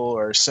Regal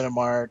or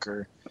Cinemark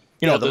or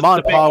the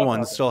Mon Pa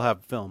ones still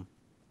have film.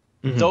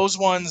 Mm-hmm. Those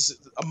ones,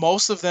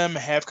 most of them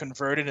have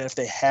converted, and if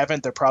they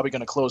haven't, they're probably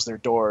going to close their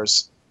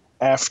doors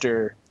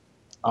after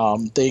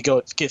they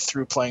get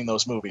through playing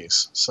those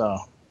movies. So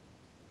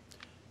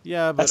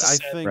yeah, but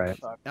right.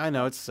 I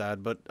know it's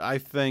sad, but I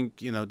think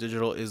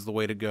digital is the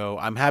way to go.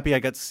 I'm happy I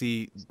got to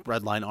see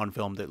Redline on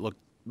film that looked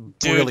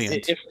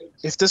brilliant. Dude,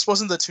 if this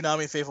wasn't the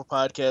Toonami Faithful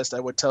podcast, I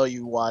would tell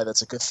you why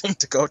that's a good thing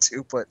to go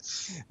to. But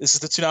this is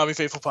the Toonami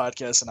Faithful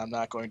podcast, and I'm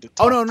not going to.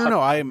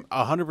 No! I am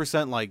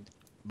 100% like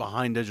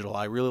behind digital.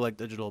 I really like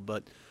digital,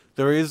 but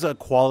there is a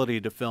quality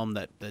to film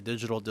that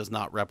digital does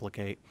not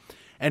replicate,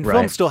 and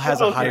film still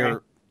has a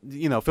higher.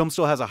 Film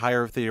still has a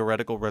higher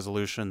theoretical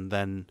resolution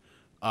than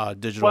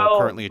digital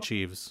currently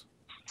achieves.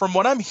 From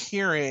what I'm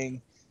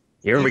hearing.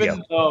 Here we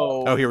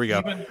go. Here we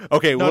go.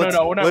 Okay,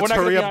 let's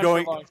hurry up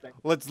going.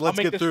 Let's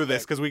get through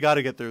this because we got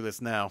to get through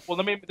this now. Well,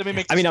 let me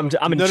make. I'm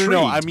intrigued.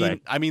 No.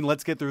 I mean,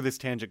 let's get through this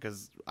tangent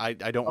because I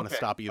don't want to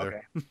stop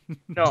either. Okay.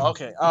 No,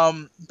 okay.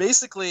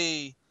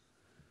 Basically,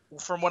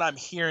 from what I'm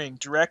hearing,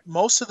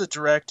 most of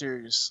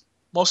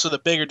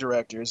the bigger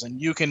directors,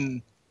 and you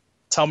can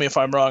tell me if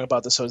I'm wrong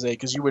about this, Jose,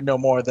 because you would know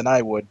more than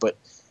I would. But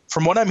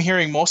from what I'm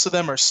hearing, most of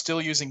them are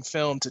still using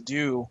film to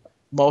do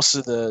most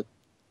of the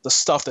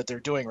stuff that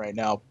they're doing right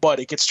now, but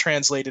it gets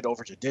translated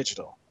over to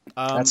digital.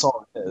 That's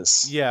all it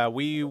is. Yeah,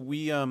 we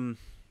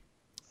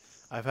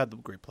I've had the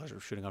great pleasure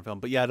of shooting on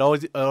film, but yeah, it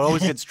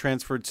always gets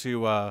transferred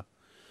to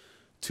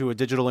to a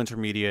digital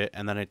intermediate,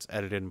 and then it's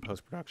edited in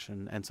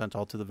post-production and sent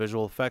all to the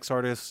visual effects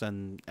artists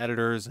and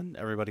editors and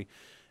everybody.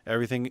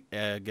 Everything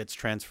gets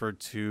transferred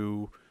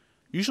to.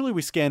 Usually,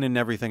 we scan in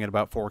everything at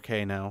about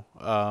 4K now.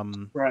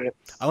 Right.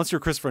 Unless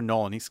you're Christopher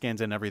Nolan, he scans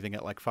in everything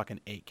at like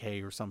fucking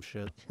 8K or some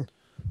shit,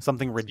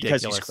 something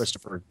ridiculous.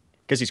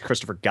 Because he's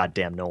Christopher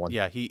goddamn Nolan.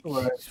 Yeah, he's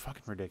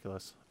fucking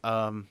ridiculous.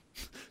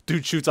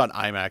 Dude shoots on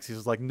IMAX. He's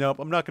just like, nope,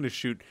 I'm not gonna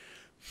shoot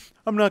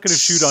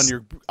on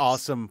your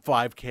awesome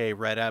 5K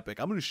Red Epic.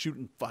 I'm gonna shoot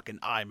in fucking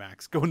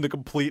IMAX. Go in the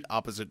complete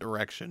opposite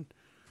direction.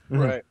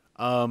 Right.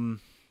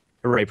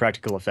 Hooray,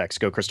 practical effects.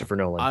 Go Christopher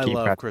Nolan. I Keep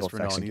love practical Christopher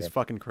effects Nolan. in He's game.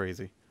 fucking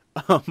crazy.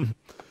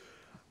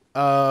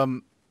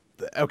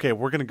 Okay,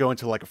 we're gonna go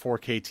into like a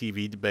 4K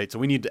TV debate, so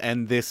we need to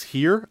end this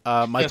here.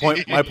 My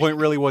point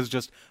really was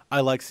just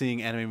I like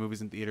seeing anime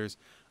movies in theaters.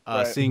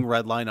 Right. Seeing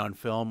Redline on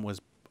film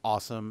was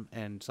awesome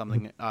and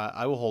something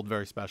I will hold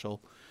very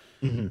special.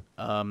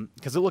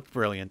 Because it looked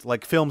brilliant.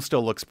 Like, film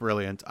still looks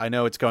brilliant. I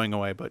know it's going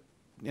away, but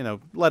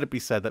let it be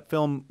said that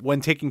film,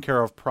 when taken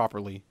care of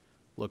properly,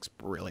 looks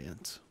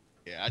brilliant.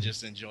 Yeah, I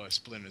just enjoy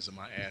splinters in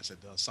my ass at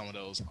some of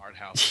those art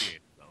house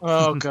theaters.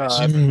 Oh God.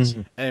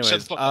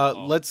 Anyways,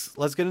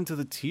 let's get into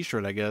the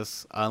T-shirt, I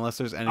guess. Unless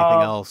there's anything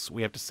else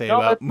we have to say no,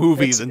 about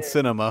movies and it.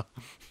 cinema.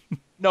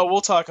 No,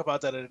 we'll talk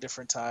about that at a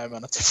different time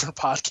on a different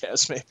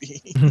podcast,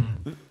 maybe.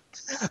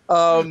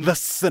 The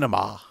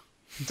cinema.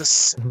 The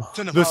cinema.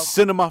 The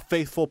Cinema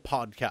Faithful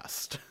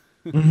podcast.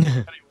 Or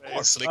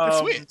Anyways, flick the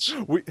switch.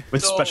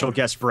 With special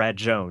guest Brad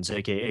Jones,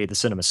 a.k.a. the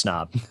Cinema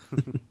Snob.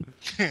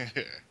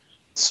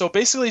 So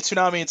basically,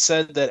 Toonami had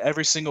said that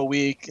every single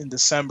week in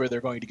December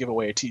they're going to give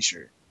away a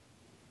T-shirt.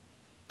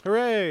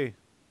 Hooray!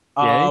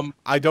 I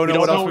I don't know don't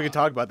what else know- we can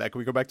talk about that. Can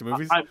we go back to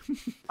movies?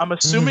 I'm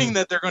assuming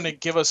that they're going to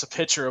give us a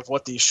picture of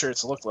what these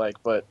shirts look like,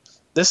 but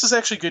this is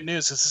actually good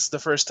news. This is the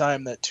first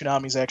time that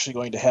Toonami's actually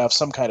going to have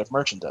some kind of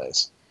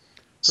merchandise.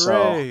 So,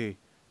 Hooray!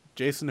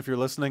 Jason, if you're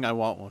listening, I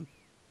want one.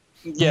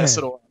 yes,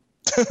 it'll.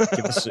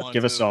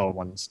 Give us all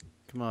ones.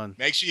 Come on.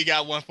 Make sure you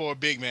got one for a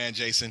big man,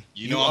 Jason.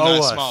 You know owe I'm not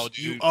us. small,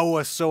 You dude. owe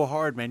us so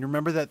hard, man. You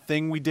remember that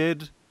thing we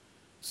did?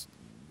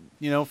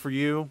 For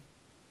you?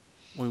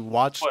 When we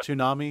watched What?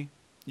 Toonami?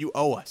 You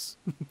owe us.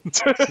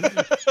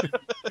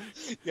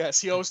 Yes,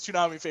 he owes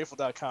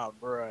ToonamiFaithful.com.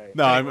 Right.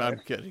 No, Anyway. I'm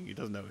kidding. He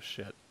doesn't know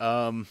shit. Yeah,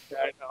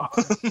 I know.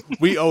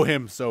 We owe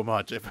him so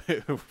much, if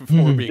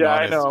we're being Yeah, I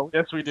honest. know.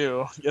 Yes, we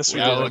do. Yes, we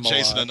We owe owe do. him a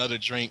Jason lot. another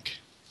drink.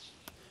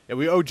 Yeah,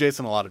 we owe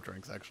Jason a lot of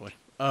drinks, actually.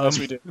 Yes,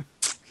 we do.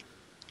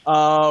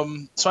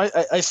 So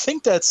I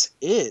think that's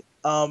it.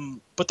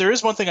 But there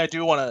is one thing I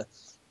do want to.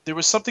 There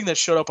was something that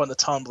showed up on the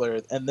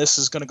Tumblr, and this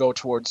is going to go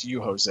towards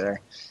you, Jose.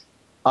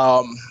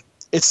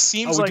 It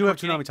seems we like do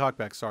have we're getting- Toonami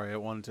Talkback. Sorry, I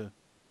wanted to...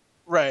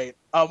 Right.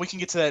 We can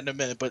get to that in a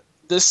minute, but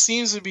this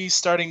seems to be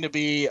starting to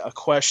be a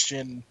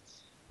question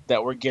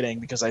that we're getting,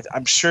 because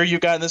I'm sure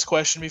you've gotten this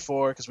question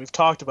before, because we've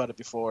talked about it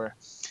before.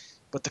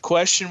 But the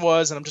question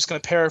was, and I'm just going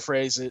to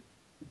paraphrase it,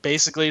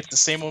 basically it's the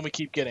same one we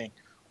keep getting.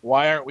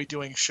 Why aren't we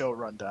doing show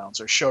rundowns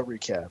or show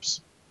recaps?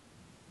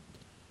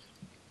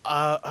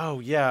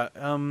 Yeah.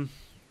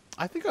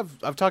 I think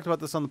I've talked about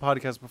this on the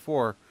podcast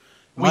before.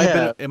 We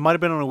It might have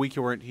been on a week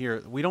you weren't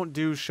here. We don't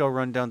do show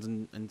rundowns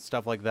and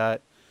stuff like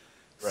that,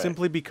 Right.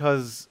 simply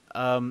because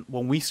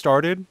when we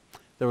started,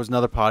 there was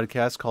another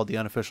podcast called the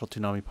Unofficial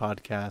Toonami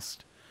Podcast,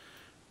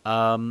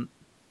 and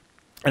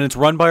it's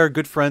run by our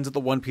good friends at the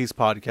One Piece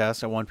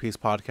Podcast at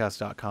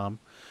OnePiecePodcast.com.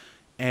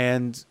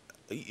 And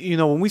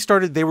when we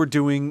started, they were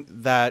doing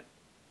that,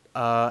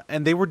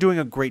 and they were doing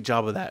a great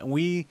job of that. And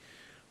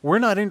we're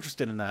not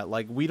interested in that.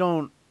 Like, we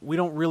don't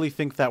really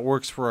think that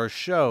works for our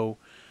show.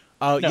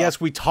 No. Yes,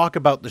 we talk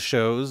about the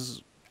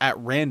shows at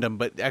random,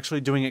 but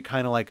actually doing it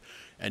kind of like,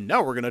 and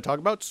now we're going to talk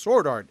about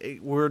Sword Art.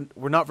 We're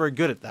not very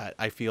good at that,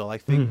 I feel. I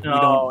think we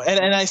No, don't.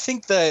 and I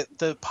think that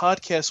the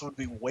podcast would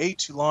be way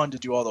too long to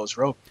do all those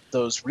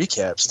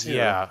recaps too.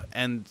 Yeah,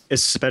 and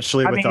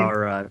Especially I with mean-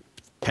 our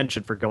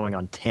penchant for going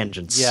on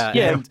tangents. Yeah.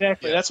 Yeah, And-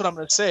 exactly. That's what I'm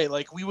going to say.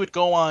 Like, we would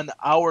go on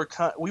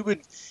we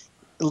would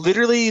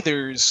literally.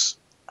 There's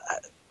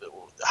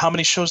how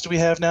many shows do we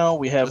have now?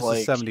 We have this like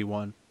is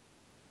 71.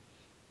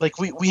 Like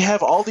we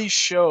have all these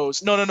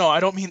shows. No. I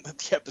don't mean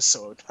the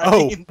episode.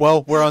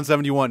 Well, we're on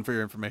 71 for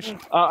your information.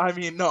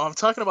 No. I'm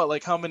talking about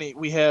like how many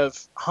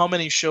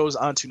shows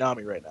on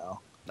Toonami right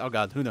now. Oh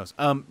God, who knows?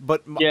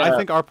 But Yeah. I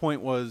think our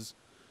point was,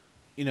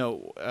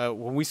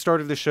 when we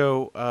started the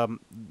show,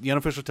 the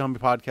Unofficial Toonami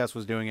Podcast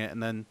was doing it,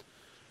 and then,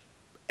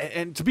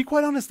 and to be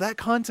quite honest,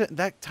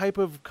 that type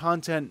of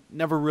content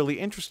never really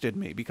interested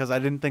me because I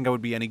didn't think I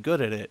would be any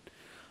good at it.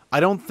 I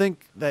don't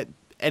think that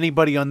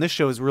anybody on this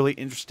show is really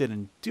interested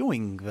in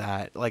doing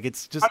that. Like,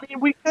 it's just I mean,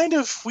 we kind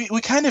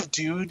of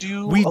do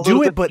we a little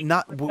do it, bit- but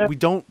not. We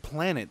don't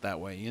plan it that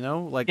way,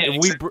 Like, Yeah,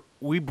 if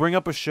we bring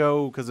up a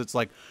show because it's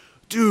like,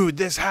 dude,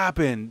 this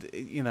happened.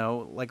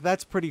 Like,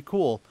 that's pretty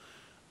cool.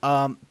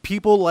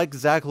 People like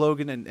Zach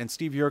Logan and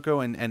Steve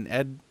Yurko and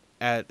Ed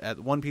at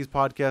One Piece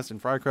Podcast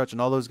and Firecrouch and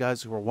all those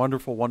guys who are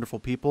wonderful, wonderful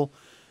people.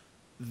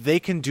 They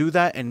can do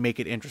that and make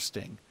it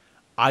interesting.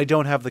 I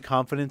don't have the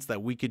confidence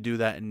that we could do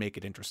that and make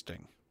it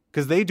interesting.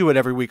 Because they do it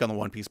every week on the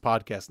One Piece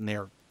podcast, and they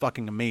are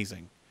fucking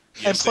amazing.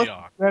 And Yes, plus, they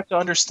are. you have to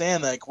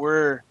understand, like,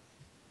 we're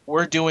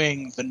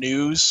doing the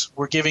news.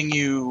 We're giving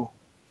you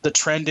the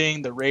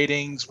trending, the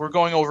ratings. We're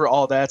going over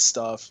all that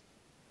stuff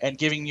and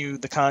giving you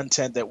the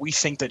content that we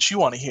think that you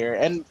want to hear.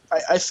 And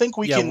I think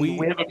we have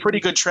a pretty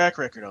good track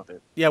record of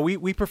it. Yeah,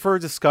 we prefer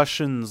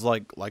discussions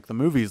like the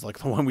movies, like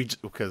the one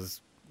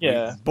because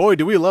Yeah. boy,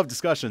 do we love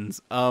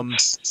discussions.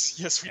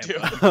 Yes, we And do.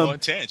 we go on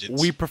tangents.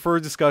 We prefer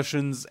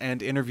discussions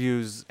and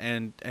interviews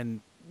and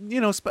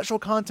special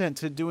content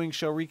to doing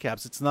show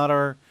recaps. It's not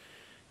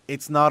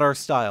our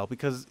style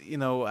because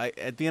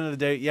at the end of the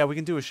day, yeah, we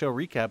can do a show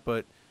recap,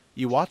 but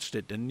you watched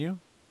it, didn't you?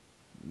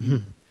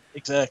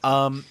 Exactly.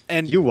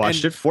 And You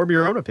watched it, form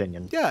your own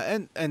opinion. Yeah,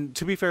 and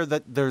to be fair,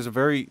 that there's a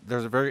very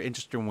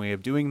interesting way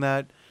of doing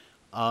that.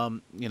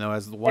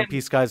 As the One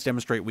Piece guys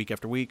demonstrate week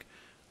after week,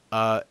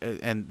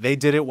 and they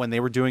did it when they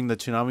were doing the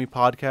Toonami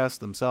podcast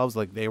themselves.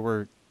 Like they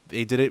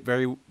did it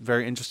very,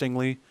 very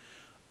interestingly.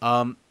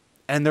 And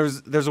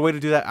there's a way to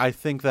do that. I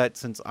think that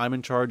since I'm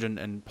in charge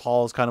and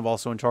Paul's kind of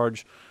also in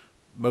charge,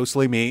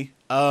 mostly me,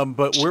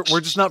 but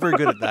we're just not very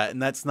good at that,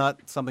 and that's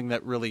not something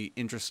that really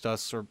interests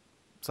us or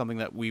something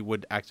that we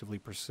would actively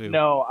pursue.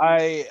 No,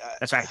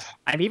 That's right.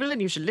 I'm evil and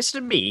you should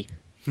listen to me.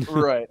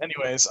 right.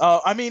 Anyways,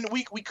 I mean,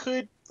 we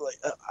could. Like,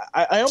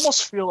 I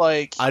almost feel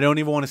like I don't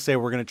even want to say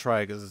we're gonna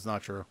try because it's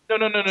not true. no.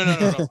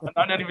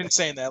 I'm not even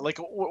saying that. Like,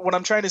 what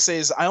I'm trying to say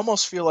is, I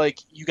almost feel like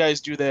you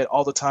guys do that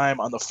all the time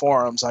on the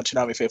forums on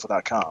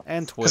ToonamiFaithful.com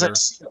And 'Cause I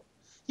Twitter.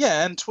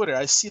 yeah, and Twitter.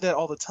 I see that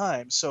all the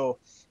time. So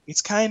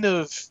it's kind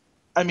of,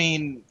 I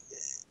mean,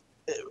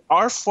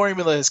 our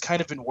formula has kind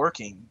of been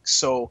working.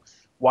 So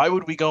why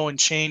would we go and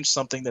change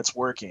something that's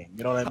working?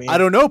 You know what I mean? I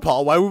don't know,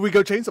 Paul. Why would we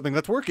go change something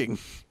that's working?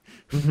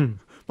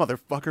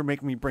 Motherfucker,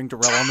 make me bring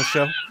Darrell on the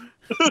show.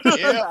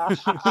 Yeah.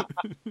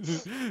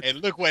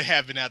 And look what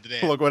happened after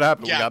that. Look what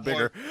happened. We Got got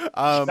bigger.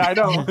 I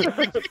know.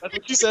 That's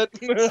what you said.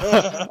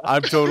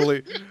 I'm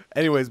totally.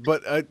 Anyways,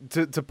 but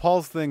to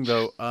Paul's thing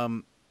though,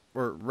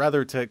 or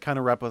rather to kind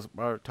of wrap us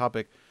our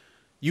topic,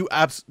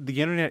 the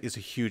internet is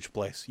a huge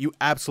place. You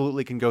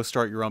absolutely can go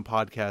start your own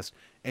podcast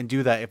and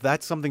do that if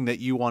that's something that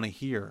you want to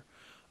hear.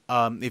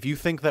 If you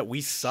think that we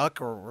suck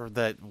or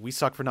that we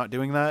suck for not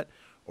doing that,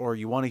 or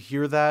you want to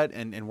hear that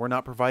and we're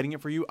not providing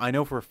it for you, I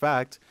know for a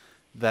fact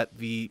that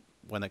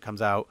when it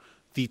comes out,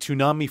 the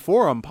Toonami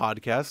Forum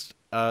podcast,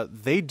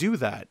 they do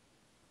that.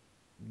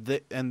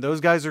 And those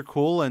guys are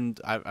cool, and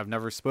I've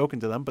never spoken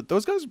to them, but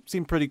those guys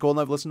seem pretty cool, and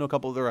I've listened to a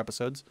couple of their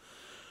episodes.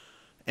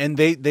 And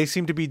they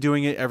seem to be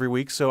doing it every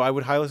week, so I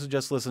would highly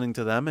suggest listening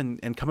to them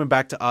and coming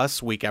back to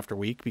us week after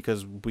week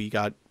because we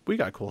got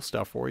cool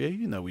stuff for you.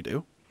 You know we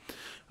do.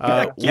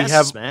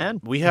 Yes,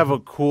 man. We have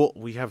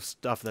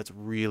stuff that's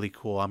really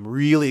cool. I'm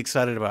really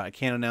excited about it. I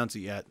can't announce it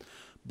yet,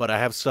 but I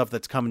have stuff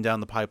that's coming down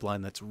the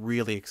pipeline that's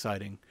really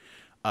exciting.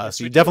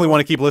 So you definitely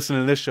want to keep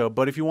listening to this show.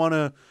 But if you want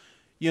to,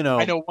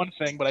 I know one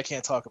thing, but I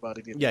can't talk about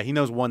it either. Yeah, he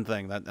knows one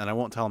thing, and I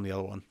won't tell him the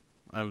other one.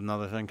 I have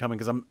another thing coming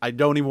because I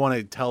don't even want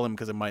to tell him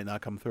because it might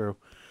not come through.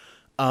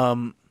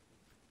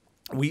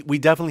 We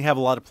definitely have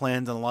a lot of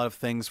plans and a lot of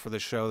things for the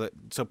show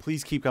so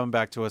please keep coming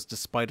back to us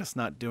despite us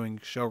not doing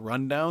show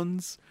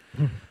rundowns.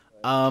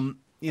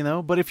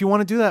 But if you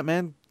want to do that,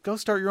 man, go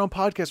start your own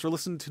podcast or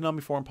listen to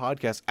Toonami Forum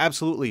podcast.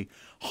 Absolutely.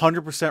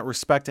 100%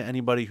 respect to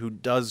anybody who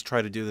does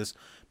try to do this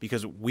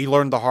because we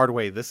learned the hard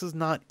way. This is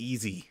not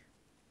easy.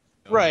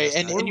 Right.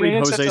 And Or you read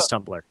have to- Jose's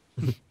Tumblr.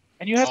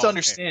 And you have to Oh,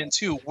 understand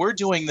too, we're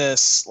doing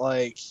this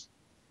like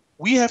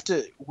we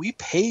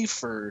pay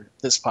for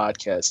this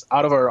podcast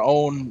out of our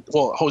own.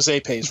 Well, Jose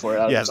pays for it.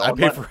 Out Yes, of his I own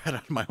pay money. for it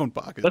out of my own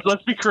pocket.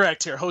 Let's be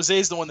correct here. Jose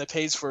is the one that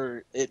pays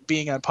for it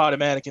being on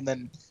Podomatic and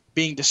then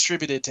being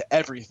distributed to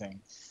everything.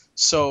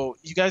 So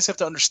you guys have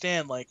to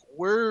understand, like,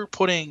 we're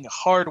putting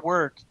hard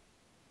work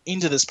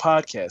into this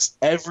podcast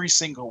every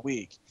single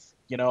week.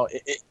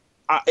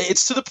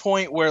 It's to the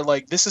point where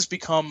like this has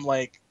become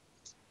like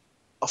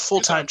a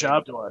full-time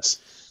job to us.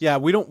 Yeah,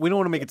 we don't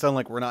want to make it sound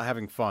like we're not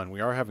having fun.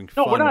 We are having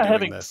No, fun we're not doing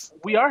having. this.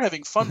 We are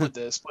having fun with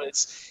this, but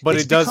it's. But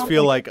it's it does become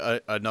feel like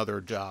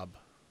another job.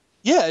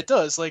 Yeah, it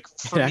does. Like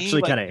for It me,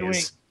 actually like, kind of doing,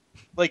 is.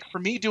 like for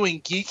me doing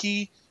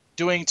Geeky,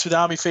 doing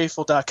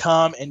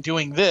ToonamiFaithful.com, and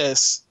doing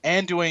this,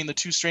 and doing the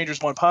Two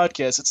Strangers One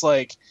podcast. It's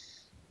like,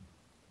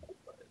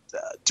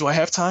 do I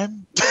have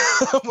time?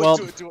 Well,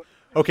 do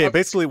Okay,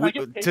 basically, I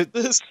get paid for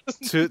this?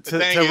 to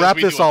thing to is, wrap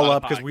we do this a all lot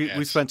up of because we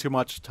podcasts. spent too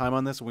much time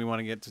on this and we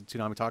want to get to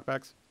Toonami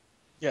Talkbacks.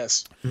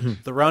 Yes.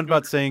 The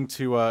roundabout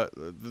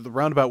the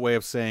roundabout way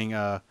of saying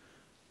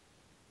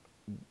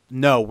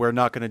no, we're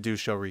not going to do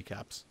show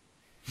recaps.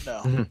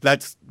 No.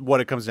 That's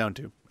what it comes down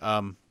to.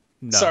 No.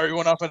 Sorry, we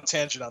went off on a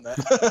tangent on that.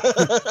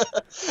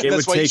 It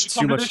That's would why you take should too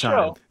come to much the time.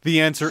 show.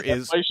 The answer That's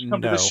is why you should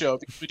come no. to the show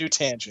because we do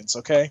tangents.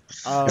 Okay.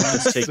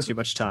 It takes too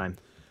much time.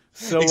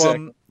 So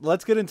Exactly.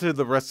 let's get into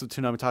the rest of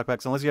Toonami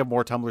Talkbacks. Unless you have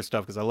more Tumblr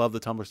stuff, because I love the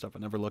Tumblr stuff. I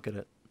never look at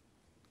it.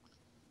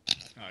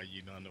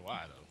 You don't know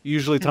why though.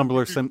 Usually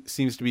Tumblr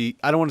seems to be,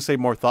 I don't want to say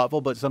more thoughtful,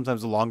 but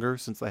sometimes longer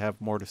since they have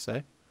more to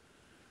say.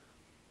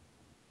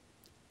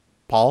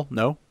 Paul,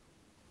 no?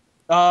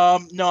 No,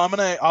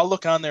 I'll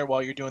look on there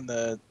while you're doing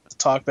the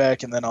talk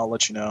back, and then I'll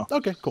let you know.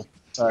 Okay, cool.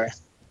 Sorry.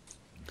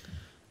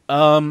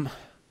 How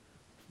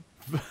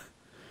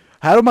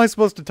am I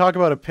supposed to talk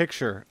about a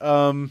picture?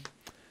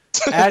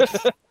 At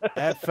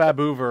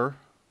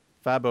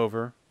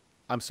Fabover,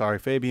 I'm sorry,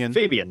 Fabian.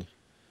 Fabian.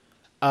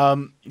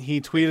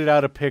 He tweeted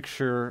out a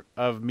picture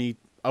of me,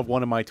 of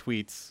one of my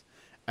tweets,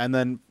 and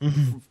then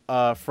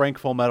Frank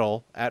Full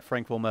Metal, at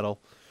Frank Full Metal,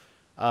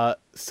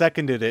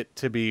 seconded it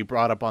to be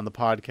brought up on the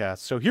podcast.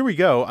 So here we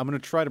go. I'm going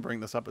to try to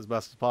bring this up as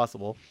best as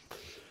possible.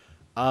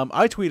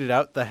 I tweeted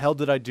out, the hell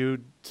did I do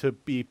to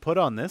be put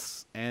on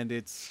this? And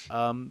it's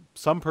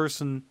some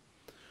person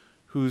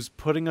who's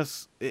putting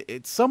us...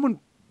 It's someone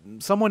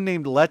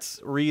named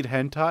Let's Read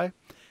Hentai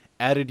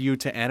added you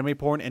to anime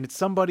porn, and it's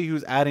somebody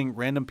who's adding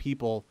random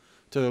people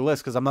to their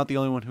list, because I'm not the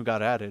only one who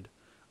got added.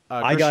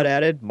 I got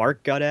added.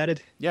 Mark got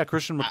added. Yeah,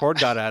 Christian McCord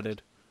got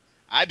added.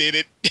 I did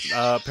it.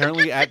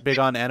 Apparently, at Big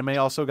On Anime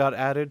also got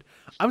added.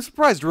 I'm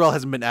surprised Darrell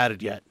hasn't been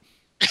added yet.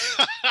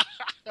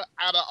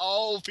 Out of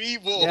all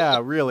people. Yeah,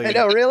 really. I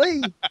know,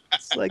 really?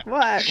 It's like,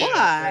 what?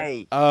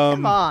 Why?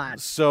 Come on.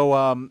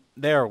 So,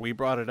 there, we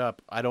brought it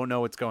up. I don't know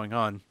what's going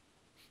on.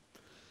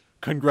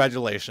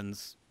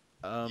 Congratulations.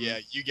 Yeah,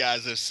 you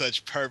guys are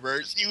such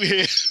perverts. You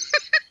hear?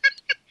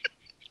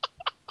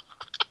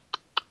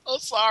 I'm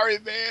sorry,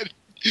 man.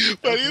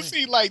 But it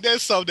seemed like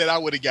that's something that I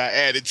would have got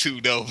added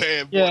to, though,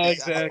 man. Yeah,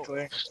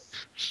 exactly.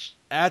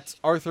 At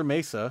Arthur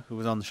Mesa, who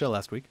was on the show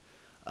last week,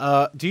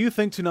 do you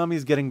think Toonami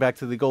is getting back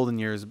to the golden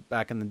years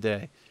back in the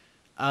day?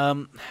 I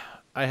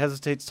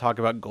hesitate to talk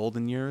about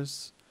golden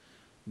years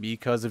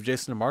because if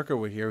Jason DeMarco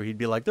were here, he'd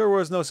be like, there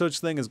was no such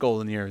thing as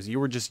golden years. You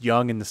were just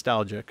young and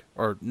nostalgic.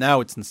 Or now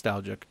it's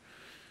nostalgic.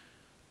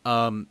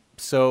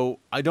 So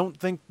I don't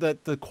think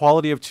that the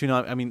quality of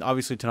Toonami... I mean,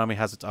 obviously Toonami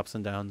has its ups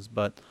and downs,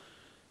 but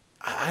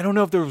I don't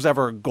know if there was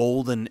ever a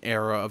golden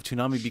era of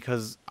Toonami,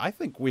 because I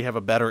think we have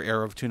a better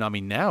era of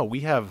Toonami now.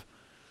 We have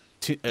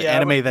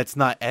anime that's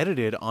not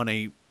edited on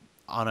a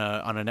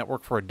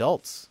network for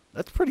adults.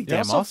 That's pretty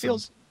damn awesome.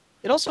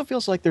 It also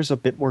feels like there's a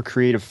bit more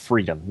creative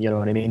freedom. You know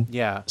what I mean?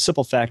 Yeah.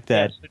 Simple fact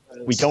that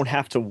we don't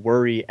have to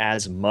worry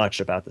as much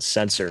about the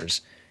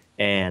censors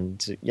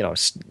and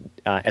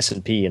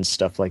S&P and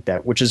stuff like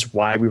that, which is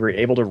why we were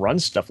able to run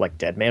stuff like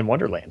Dead Man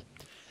Wonderland.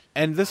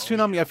 And this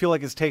Toonami, I feel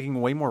like, is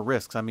taking way more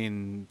risks. I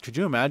mean, could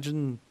you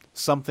imagine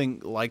something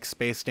like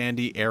Space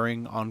Dandy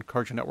airing on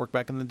Cartoon Network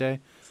back in the day?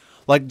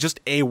 Like, just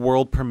a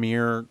world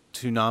premiere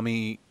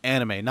Toonami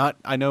anime.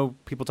 I know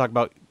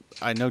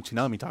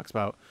Toonami talks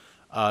about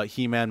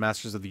He-Man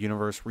Masters of the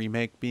Universe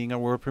remake being a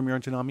world premiere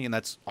on Toonami, and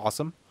that's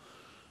awesome.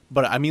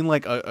 But I mean,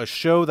 like, a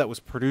show that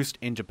was produced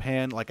in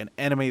Japan, like an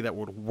anime that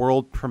would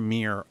world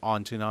premiere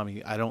on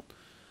Toonami.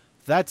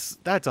 That's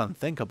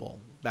unthinkable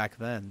back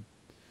then.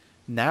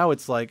 Now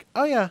it's like,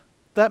 oh yeah,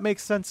 that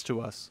makes sense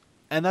to us.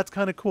 And that's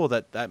kind of cool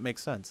that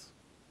makes sense.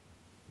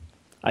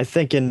 I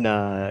think in,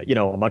 a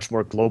much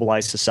more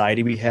globalized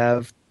society we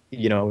have,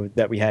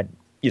 that we had,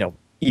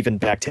 even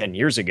back 10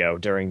 years ago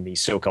during the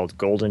so-called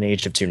golden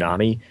age of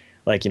Toonami,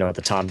 like, at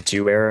the Tom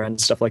 2 era and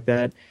stuff like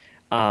that.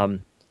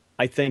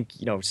 I think,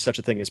 such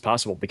a thing is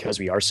possible because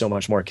we are so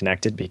much more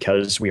connected,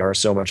 because we are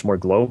so much more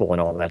global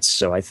and all that.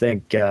 So I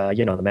think,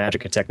 the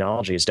magic of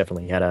technology has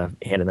definitely had a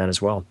hand in that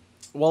as well.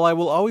 Well, I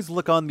will always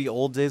look on the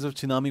old days of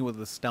Toonami with a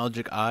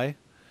nostalgic eye,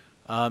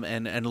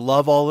 and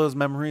love all those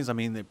memories. I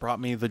mean, it brought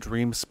me the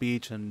Dream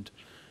Speech and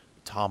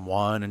Tom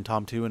 1 and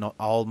Tom 2 and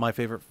all my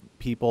favorite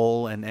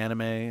people and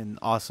anime and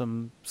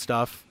awesome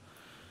stuff.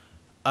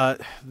 I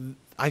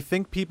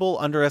think people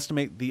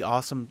underestimate the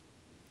awesome,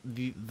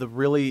 the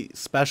really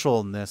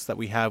specialness that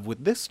we have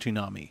with this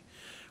Toonami,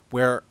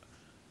 where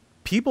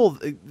people,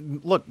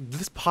 look,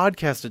 this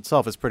podcast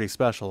itself is pretty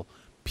special.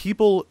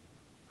 People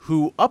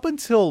who up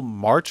until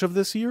March of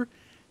this year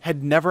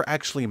had never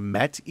actually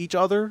met each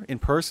other in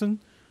person,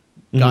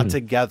 got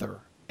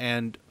together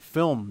and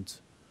filmed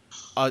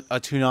a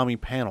Toonami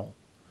panel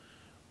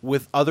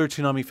with other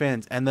Toonami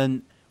fans. And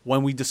then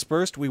when we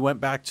dispersed, we went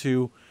back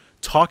to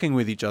talking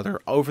with each other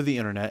over the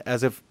internet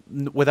as if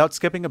without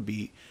skipping a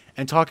beat,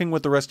 and talking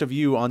with the rest of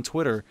you on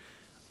Twitter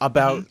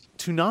about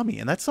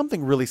Toonami. And that's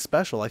something really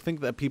special. I think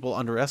that people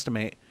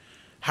underestimate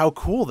how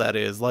cool that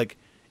is. Like,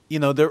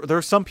 there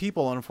are some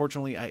people,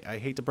 unfortunately, I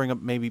hate to bring up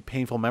maybe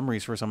painful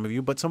memories for some of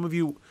you, but some of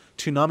you,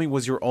 Toonami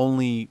was your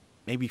only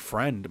maybe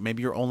friend,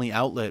 maybe your only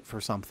outlet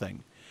for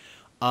something.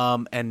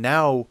 And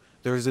now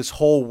there's this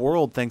whole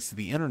world, thanks to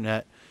the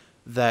internet,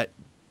 that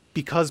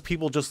because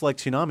people just like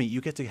Toonami,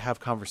 you get to have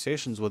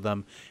conversations with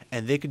them,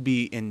 and they could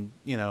be in,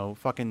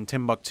 fucking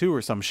Timbuktu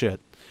or some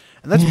shit.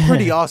 And that's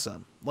pretty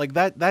awesome. Like,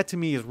 that to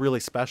me is really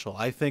special.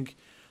 I think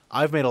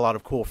I've made a lot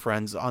of cool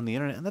friends on the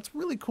internet, and that's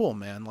really cool,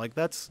 man. Like,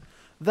 that's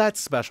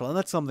special, and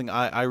that's something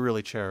I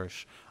really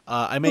cherish.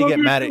 I may get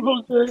mad at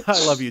you.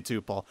 I love you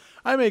too, Paul.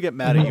 I may get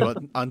mad at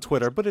you on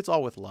Twitter, but it's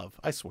all with love.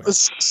 I swear.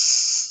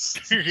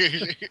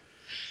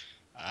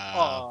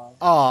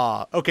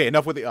 Ah, okay.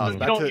 Enough with the ahs.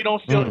 Back to, you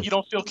don't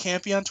feel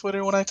campy on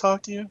Twitter when I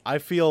talk to you. I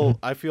feel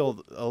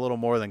a little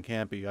more than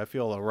campy. I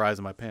feel a rise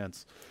in my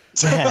pants.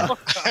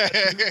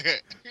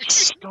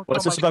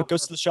 What's this about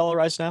Ghost of the Shell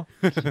Rise now?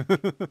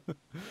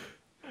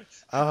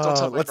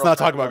 Let's not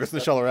talk about Ghost in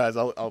the Shell Rise.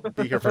 I'll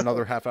be here for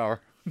another half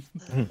hour.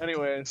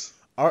 Anyways,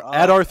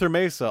 At Arthur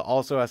Mesa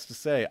also has to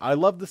say, I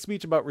love the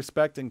speech about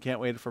respect and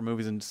can't wait for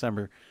movies in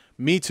December.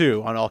 Me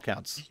too, on all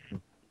counts.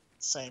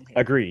 same here.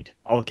 Agreed.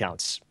 All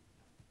counts.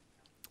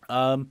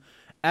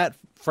 At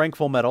Frank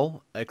Full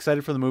Metal,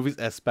 excited for the movies,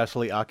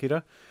 especially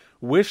Akira.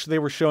 Wish they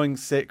were showing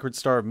Sacred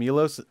Star of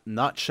Milos,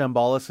 not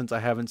Shambhala, since I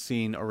haven't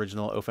seen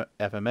original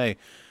FMA.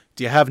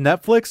 Do you have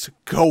Netflix?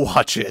 Go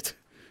watch it.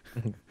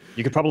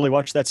 You could probably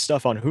watch that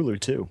stuff on Hulu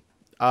too.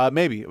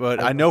 Maybe,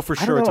 but I know for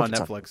sure it's on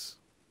Netflix.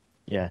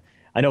 Yeah,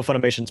 I know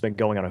Funimation's been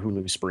going on a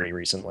Hulu spree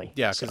recently.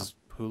 Yeah, because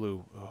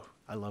Hulu,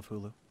 I love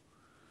Hulu.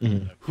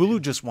 Mm-hmm.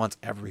 Hulu just wants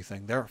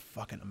everything. They're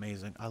fucking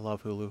amazing. I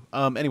love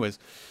Hulu. Anyways,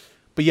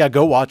 but yeah,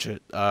 go watch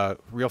it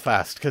real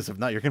fast, because if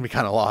not, you're gonna be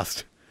kind of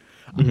lost.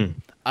 Mm-hmm.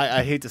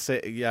 I hate to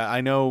say, yeah, I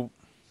know.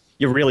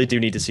 You really do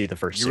need to see the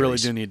first series. You really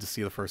do need to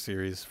see the first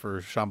series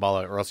for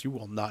Shambhala, or else you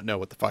will not know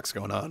what the fuck's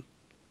going on.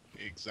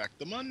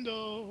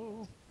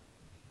 Exactamundo.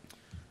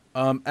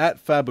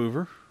 At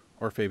Fabuver,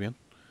 or Fabian.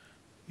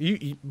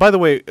 You by the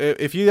way,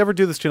 if you ever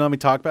do this Toonami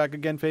talkback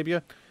again,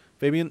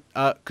 Fabian,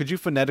 could you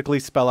phonetically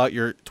spell out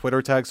your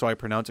Twitter tag so I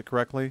pronounce it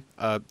correctly?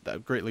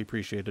 Greatly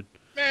appreciated.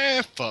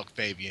 Man, fuck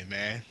Fabian,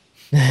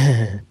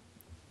 man.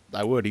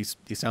 I would.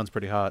 He sounds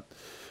pretty hot.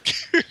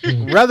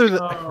 rather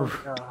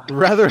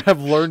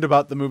have learned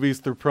about the movies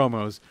through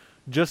promos,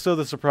 just so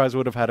the surprise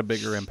would have had a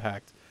bigger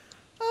impact.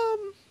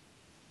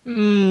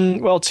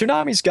 Well,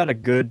 Toonami's got a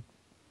good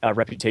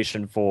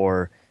reputation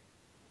for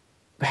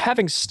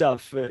having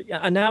stuff,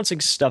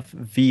 announcing stuff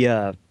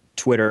via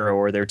Twitter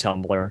or their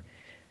Tumblr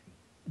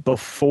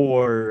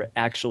before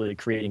actually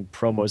creating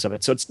promos of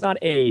it. So it's not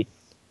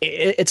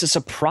it's a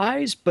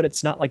surprise, but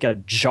it's not like a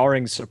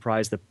jarring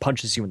surprise that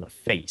punches you in the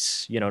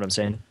face. You know what I'm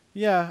saying?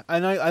 Yeah,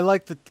 and I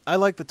like the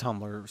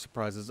Tumblr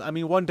surprises. I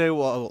mean, one day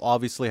we'll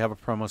obviously have a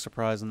promo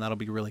surprise, and that'll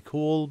be really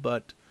cool.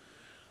 But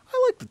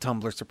I like the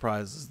Tumblr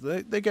surprises.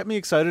 They get me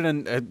excited,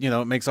 and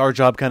it makes our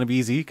job kind of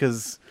easy,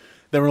 because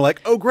then we're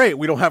like, oh great,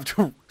 we don't have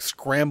to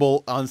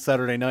scramble on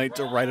Saturday night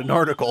to write an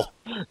article.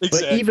 Exactly.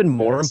 But even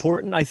more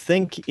important, I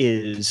think,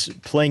 is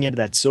playing into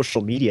that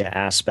social media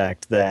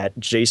aspect that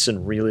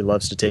Jason really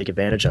loves to take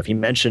advantage of. He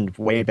mentioned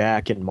way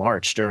back in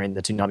March during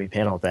the Toonami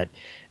panel that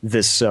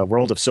this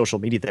world of social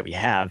media that we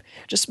have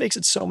just makes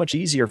it so much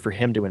easier for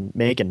him to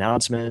make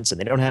announcements,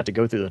 and they don't have to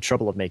go through the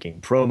trouble of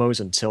making promos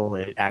until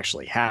it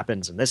actually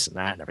happens, and this and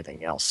that and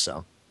everything else.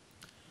 So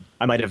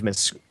I might have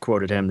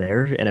misquoted him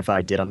there, and if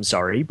I did, I'm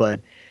sorry,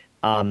 but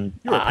You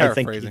were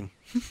paraphrasing.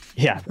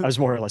 I was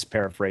more or less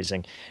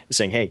paraphrasing,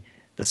 saying, hey,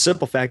 the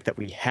simple fact that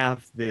we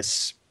have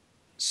this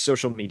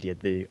social media,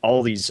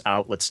 all these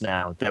outlets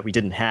now that we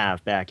didn't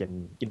have back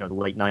in the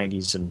late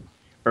 90s and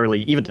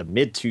early, even to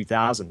mid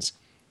 2000s,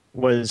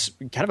 was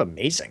kind of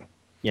amazing.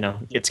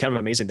 It's kind of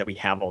amazing that we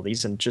have all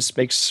these, and just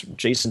makes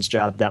Jason's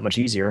job that much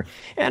easier.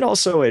 And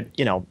also it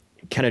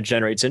kind of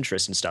generates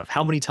interest and stuff.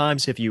 How many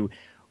times have you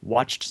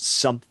watched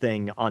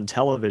something on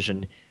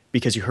television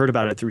because you heard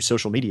about it through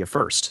social media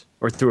first,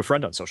 or through a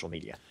friend on social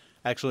media?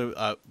 Actually,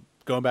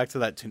 going back to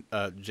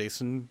that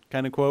Jason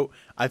kind of quote,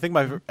 I think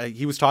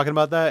he was talking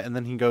about that, and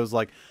then he goes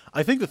like,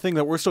 I think the thing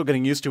that we're still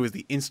getting used to is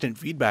the instant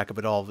feedback of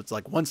it all. It's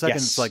like 1 second,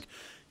 It's like,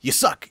 you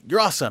suck,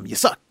 you're awesome, you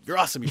suck, you're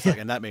awesome, you suck,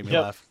 and that made me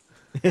laugh.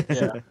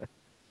 Yeah.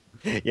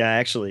 Yeah,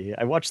 actually,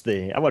 I watched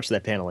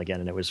that panel again,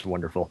 and it was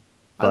wonderful.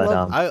 But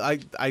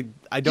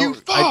I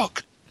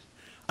don't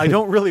I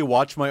don't really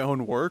watch my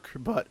own work,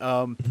 but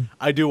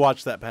I do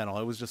watch that panel.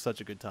 It was just such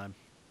a good time.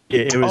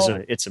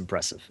 It's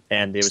impressive,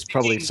 and it was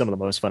probably some of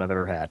the most fun I've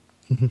ever had.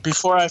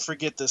 Before I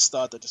forget this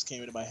thought that just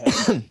came into my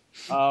head,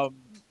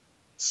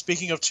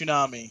 speaking of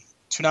Toonami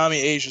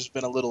Asia's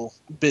been a little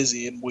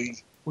busy, and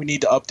we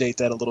need to update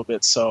that a little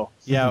bit. So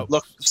yeah,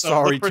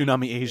 sorry,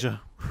 Toonami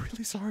Asia, we're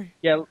really sorry.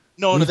 Yeah,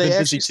 no, they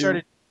actually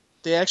started.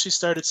 They actually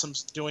started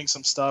doing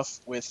some stuff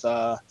with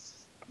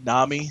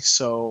Nami.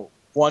 So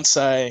once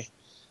I'm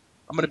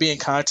going to be in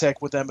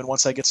contact with them, and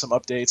once I get some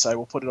updates, I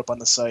will put it up on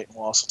the site, and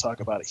we'll also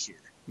talk about it here.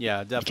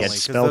 Yeah, definitely. You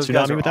can't spell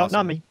Toonami without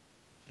awesome. Nami.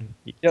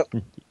 Yep.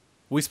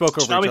 We spoke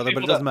over each other,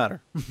 but it doesn't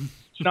matter.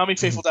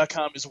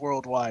 ToonamiFaithful.com is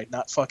worldwide,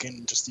 not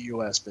fucking just the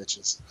U.S.,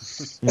 bitches.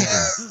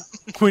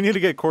 We need to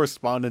get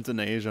correspondents in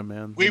Asia,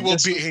 man. We will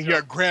be in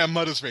your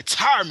grandmother's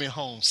retirement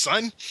home,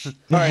 son. All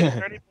right, is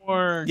there any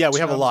more? Yeah, we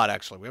have a lot,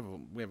 actually.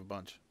 We have a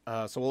bunch.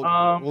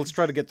 So let's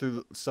try to get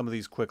through some of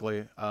these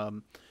quickly.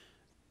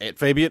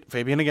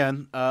 Fabian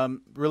again.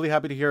 Really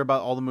happy to hear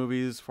about all the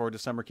movies for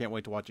December. Can't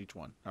wait to watch each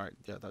one. All right,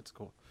 yeah, that's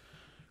cool.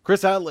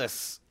 Chris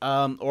Atlas,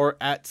 or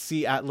at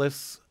C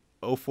Atlas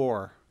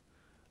 04.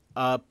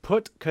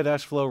 Put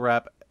Kadesh Flow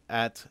Rap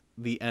at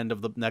the end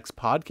of the next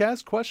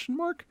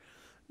podcast? ?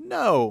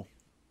 No,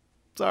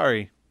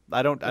 sorry,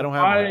 I don't have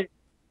one.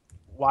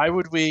 Why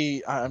would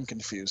we? I'm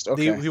confused.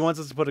 Okay, He wants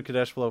us to put a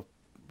Kadesh Flow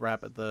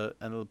wrap at the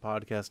end of the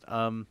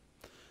podcast.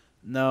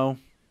 No,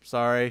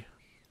 sorry.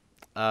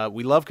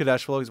 We love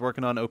Kadeshflow. He's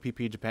working on OPP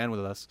Japan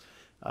with us.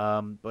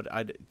 But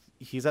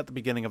he's at the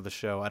beginning of the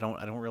show. I don't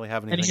really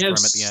have anything And he for him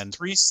has at the end.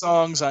 3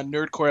 songs on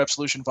Nerdcore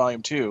Absolution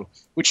Volume 2,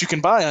 which you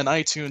can buy on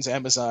iTunes,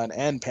 Amazon,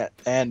 and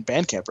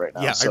Bandcamp right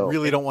now. Yeah, so. I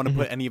really don't want to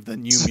put any of the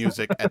new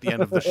music at the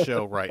end of the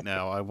show right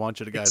now. I want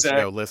you guys to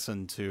go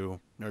listen to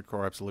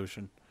Nerdcore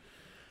Absolution.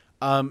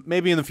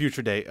 Maybe in the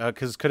future date,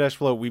 because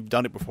Kadeshflow, we've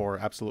done it before,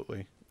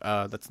 absolutely.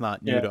 That's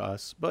not new to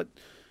us. But,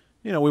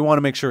 we want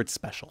to make sure it's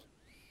special.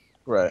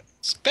 Right.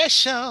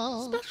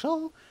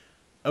 Special.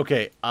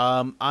 Okay,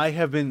 I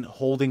have been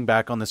holding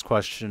back on this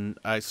question.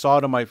 I saw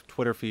it on my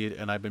Twitter feed,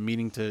 and I've been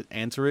meaning to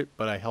answer it,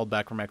 but I held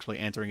back from actually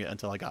answering it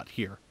until I got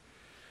here.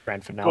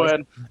 Grand finale. Go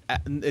ahead.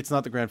 It's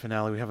not the grand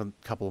finale. We have a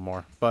couple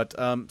more. But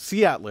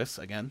C Atlas,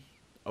 again,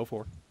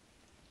 04,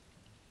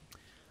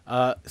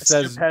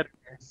 says,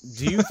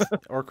 do you,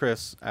 or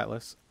Chris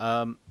Atlas,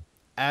 Toonami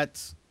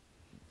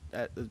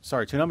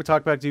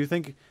Talkback, do you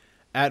think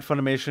at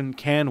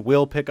Funimation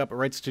will pick up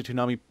rights to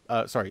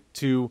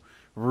to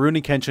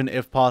Rurouni Kenshin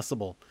if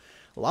possible?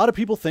 A lot of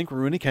people think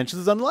Rurouni Kenshin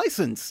is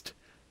unlicensed.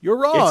 You're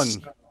wrong.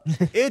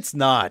 It's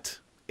not.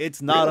 It's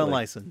not Really?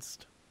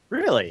 Unlicensed.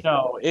 Really?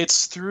 No,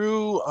 it's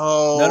through.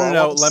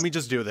 No. Let me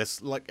just do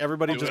this. Like,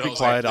 everybody just be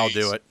quiet. I'll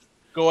do it.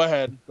 Go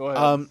ahead.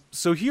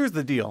 So here's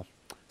the deal.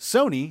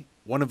 Sony,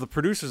 one of the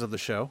producers of the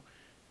show,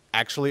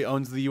 actually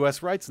owns the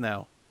U.S. rights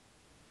now.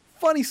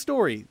 Funny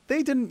story.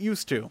 They didn't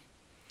used to.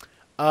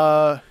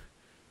 God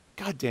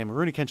damn,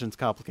 Rurouni Kenshin's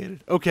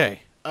complicated.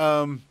 Okay.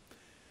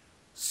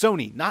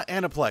 Sony, not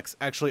Aniplex,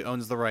 actually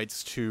owns the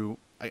rights to...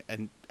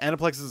 And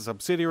Aniplex is a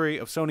subsidiary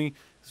of Sony.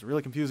 It's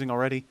really confusing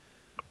already.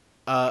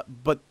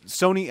 But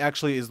Sony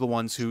actually is the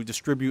ones who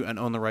distribute and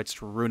own the rights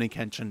to Rurouni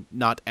Kenshin,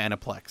 not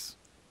Aniplex.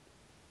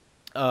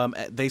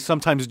 They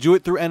sometimes do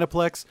it through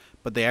Aniplex,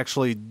 but they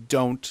actually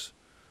don't.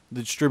 The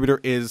distributor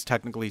is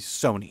technically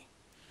Sony.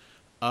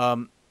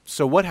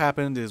 So what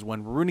happened is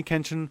when Rurouni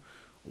Kenshin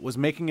was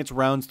making its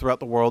rounds throughout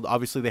the world,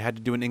 obviously they had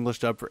to do an English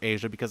dub for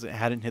Asia because it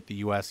hadn't hit the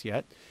US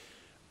yet.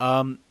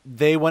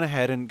 They went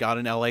ahead and got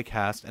an LA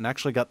cast and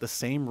actually got the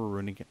same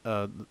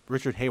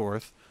Richard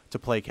Hayworth to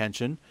play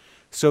Kenshin.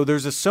 So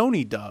there's a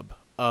Sony dub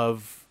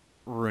of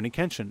Rurouni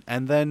Kenshin.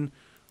 And then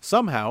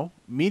somehow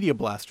Media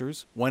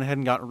Blasters went ahead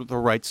and got the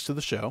rights to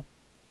the show.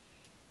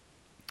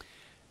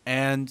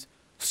 And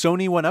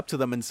Sony went up to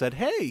them and said,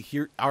 hey,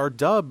 here, our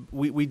dub,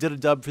 we did a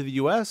dub for the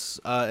US.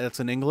 It's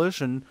in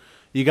English, and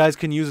you guys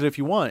can use it if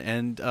you want.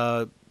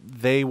 And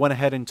they went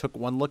ahead and took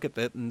one look at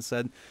it and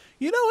said,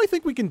 I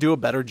think we can do a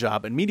better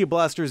job. And Media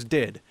Blasters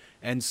did.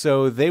 And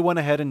so they went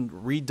ahead and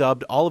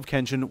redubbed all of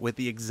Kenshin with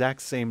the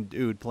exact same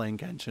dude playing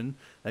Kenshin.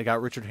 They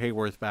got Richard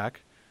Hayworth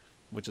back,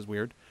 which is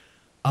weird.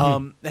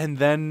 And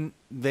then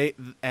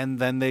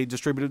they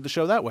distributed the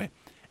show that way.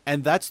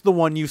 And that's the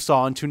one you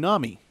saw on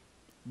Toonami.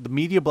 The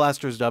Media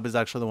Blasters dub is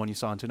actually the one you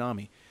saw on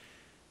Toonami.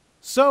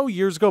 So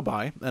years go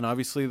by, and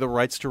obviously the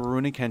rights to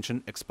Rurouni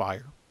Kenshin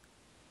expire.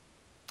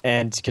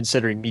 And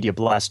considering Media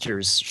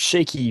Blaster's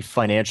shaky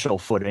financial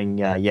footing,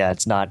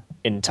 it's not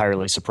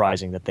entirely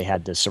surprising that they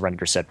had to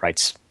surrender said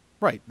rights.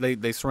 Right,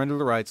 they surrender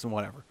the rights and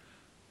whatever.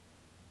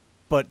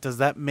 But does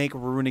that make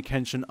Rurouni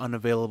Kenshin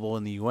unavailable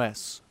in the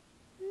U.S.?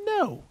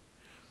 No.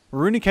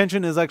 Rurouni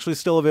Kenshin is actually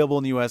still available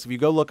in the U.S. If you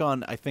go look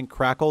on, I think,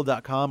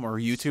 Crackle.com or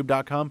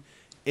YouTube.com,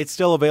 it's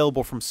still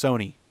available from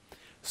Sony.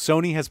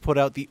 Sony has put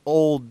out the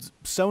old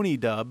Sony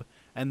dub,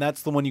 and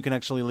that's the one you can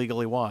actually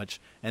legally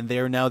watch. And they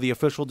are now the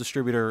official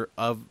distributor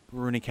of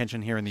Rurouni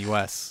Kenshin here in the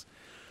U.S.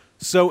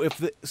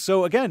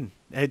 So again,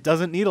 it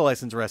doesn't need a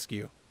license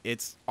rescue.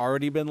 It's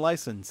already been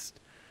licensed.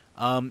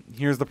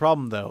 Here's the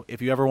problem, though.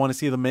 If you ever want to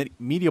see the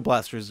Media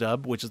Blasters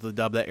dub, which is the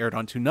dub that aired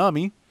on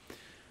Toonami,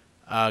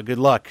 good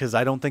luck, because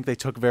I don't think they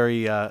took it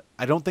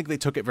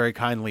very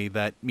kindly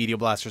that Media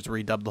Blasters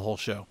redubbed the whole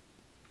show.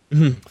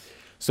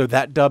 So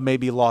that dub may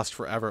be lost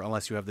forever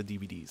unless you have the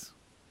DVDs.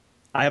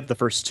 I have the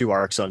first 2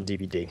 arcs on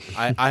DVD.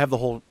 I have the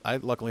whole. I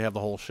luckily have the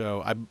whole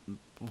show. I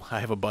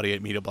have a buddy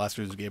at Media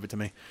Blasters who gave it to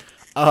me.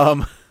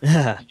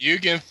 You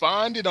can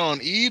find it on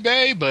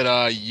eBay,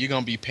 but you're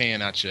gonna be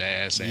paying out your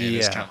ass. And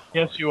it's kinda...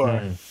 Yes, you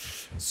are.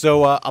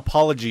 So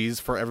apologies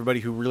for everybody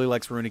who really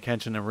likes Rurouni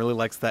Kenshin and really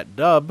likes that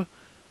dub.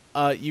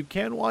 You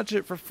can watch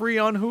it for free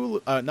on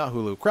Hulu. Not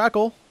Hulu,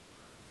 Crackle.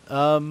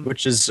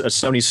 Which is a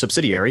Sony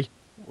subsidiary.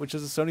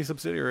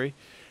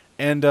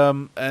 And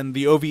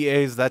the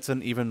OVAs, that's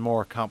an even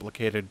more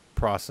complicated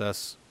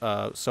process.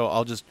 So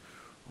I'll just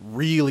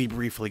really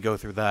briefly go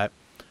through that.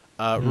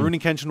 Rurouni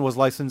Kenshin was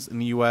licensed in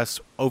the U.S.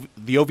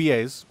 The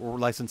OVAs were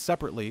licensed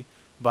separately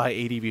by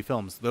ADV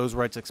Films. Those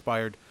rights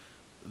expired.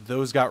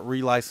 Those got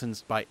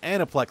relicensed by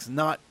Aniplex,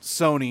 not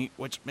Sony,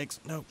 which makes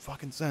no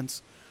fucking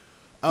sense.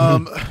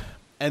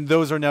 And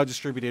those are now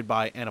distributed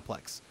by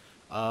Aniplex.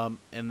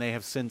 And they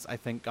have since, I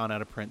think, gone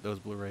out of print, those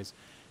Blu-rays.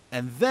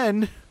 And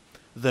then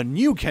the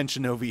new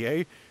Kenshin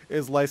OVA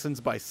is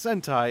licensed by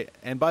Sentai.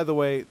 And by the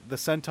way, the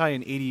Sentai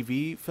and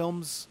ADV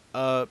Films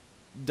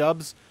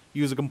dubs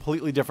use a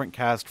completely different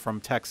cast from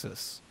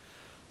Texas.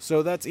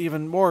 So that's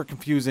even more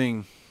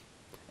confusing,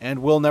 and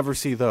we'll never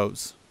see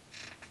those.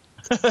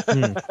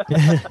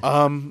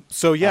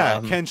 So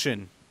yeah,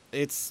 Kenshin.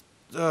 It's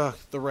the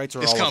rights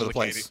are It's all over the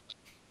place.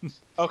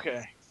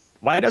 Okay.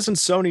 Why doesn't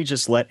Sony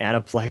just let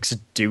Aniplex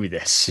do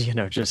this? You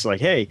know, just like,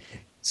 hey,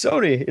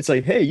 Sony, it's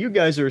like, hey, you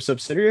guys are a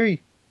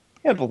subsidiary.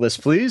 Handle this,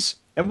 please.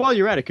 And while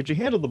you're at it, could you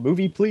handle the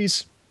movie,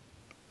 please?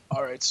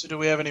 All right. So do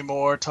we have any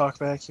more talk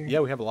back here? Yeah,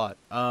 we have a lot.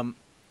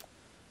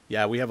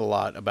 Yeah, we have a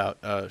lot about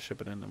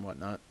shipping in and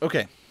whatnot.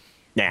 Okay.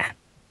 Nah.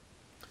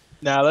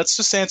 Now let's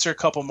just answer a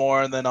couple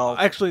more, and then I'll.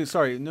 Actually,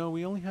 sorry. No,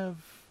 we only have.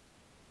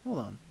 Hold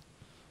on.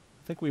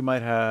 I think we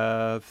might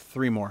have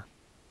 3 more.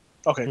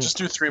 Okay, just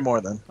do 3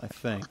 more then. I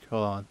think.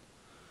 Hold on.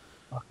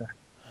 Okay.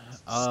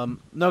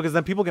 No, because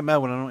then people get mad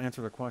when I don't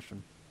answer their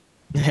question.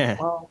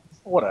 Well,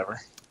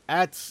 whatever.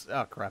 At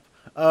crap.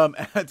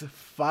 At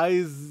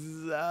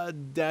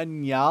Faiz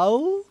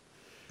Daniel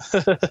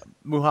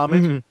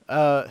Muhammad.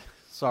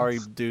 Sorry,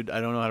 dude.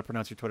 I don't know how to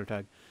pronounce your Twitter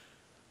tag.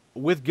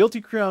 With Guilty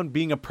Crown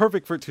being a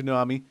perfect for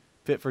Toonami,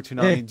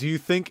 do you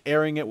think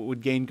airing it would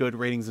gain good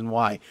ratings and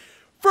why?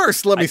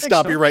 First, let me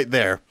stop you right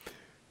there.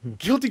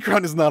 Guilty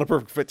Crown is not a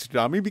perfect fit to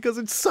Toonami because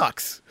it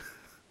sucks.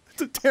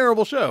 It's a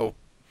terrible show.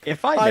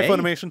 If I Hi, may,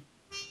 Funimation.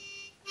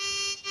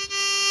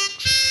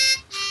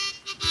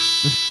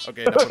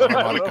 Okay, enough of the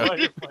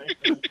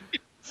harmonica.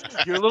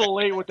 You're a little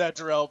late with that,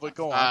 Darrell, but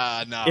go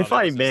on. No. if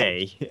I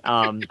may,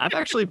 I've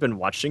actually been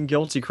watching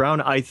Guilty Crown.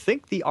 I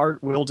think the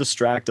art will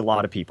distract a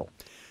lot of people.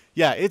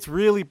 Yeah, it's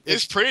really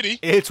It's pretty.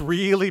 It's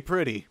really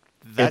pretty.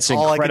 That's It's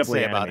all I can incredibly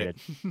say animated.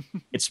 about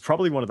it. It's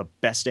probably one of the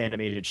best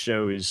animated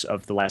shows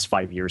of the last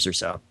 5 years or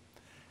so.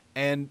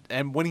 And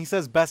when he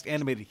says best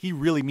animated, he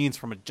really means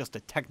from just a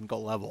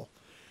technical level.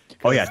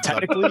 Oh yeah,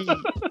 technically,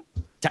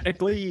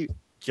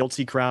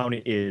 Guilty Crown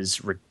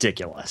is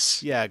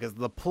ridiculous. Yeah, because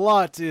the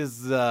plot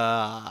is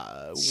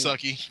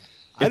Sucky.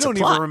 I It's a don't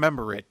plot. even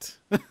remember it.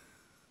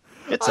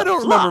 It's I a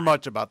don't plot. remember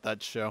much about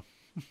that show.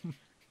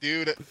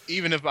 Dude,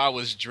 even if I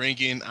was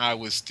drinking, I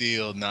would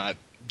still not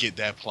get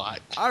that plot.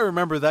 I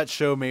remember that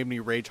show made me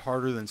rage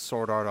harder than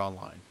Sword Art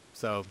Online.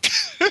 So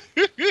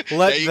There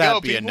let you that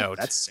go, be a people. note.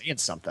 That's saying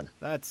something.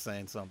 That's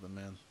saying something,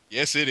 man.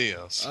 Yes, it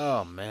is.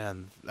 Oh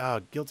man,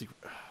 Guilty.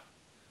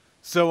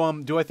 So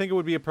do I think it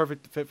would be a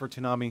perfect fit for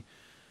Toonami?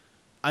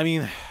 I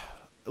mean,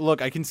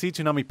 look, I can see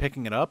Toonami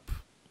picking it up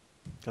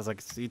because I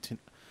can see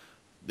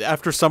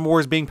after Summer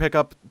Wars being picked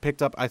up,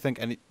 I think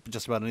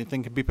just about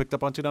anything can be picked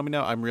up on Toonami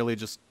now. I'm really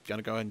just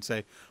gonna go ahead and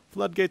say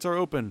floodgates are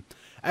open.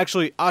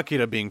 Actually,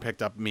 Akira being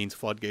picked up means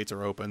floodgates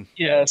are open.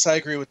 Yes, I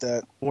agree with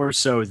that. More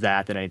so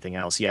that than anything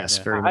else. Yes,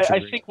 Yeah. very much. I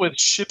agree. think with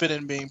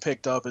Shippuden being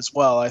picked up as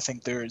well, I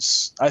think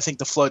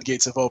the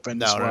floodgates have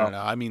opened as well. No.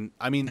 I mean,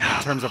 in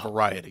terms of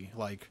variety,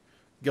 like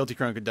Guilty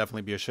Crown could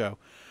definitely be a show.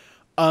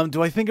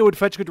 Do I think it would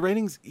fetch good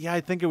ratings? Yeah, I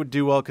think it would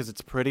do well because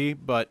it's pretty,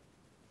 but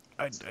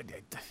I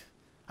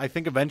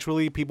think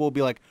eventually people will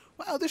be like,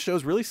 "Wow, this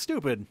show's really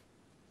stupid."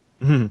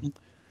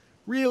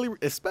 Really,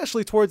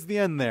 especially towards the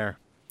end there.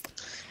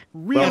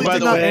 Really by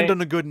did the not way- end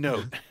on a good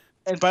note.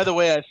 And by the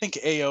way, I think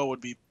AO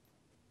would be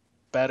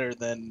better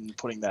than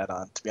putting that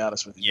on, to be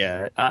honest with you.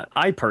 Yeah,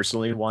 I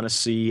personally want to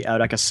see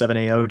Eureka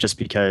 7AO just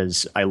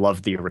because I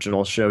love the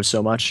original show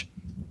so much.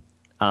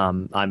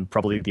 I'm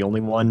probably the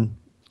only one.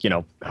 You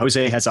know,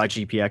 Jose has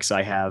IGPX,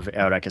 I have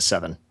Eureka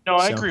 7. No,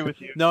 I So- agree with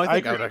you. No, I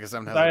think agree. Eureka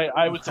 7 has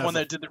I was the one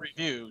that did the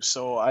review,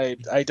 so I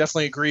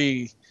definitely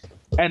agree.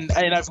 And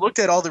I've looked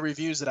at all the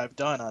reviews that I've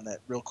done on it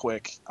real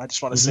quick. I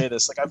just want to say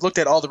this. Like, I've looked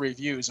at all the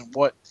reviews, and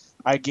what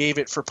I gave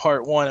it for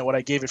part 1 and what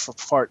I gave it for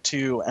part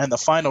 2 and the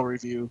final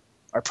review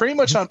are pretty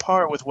much on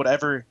par with what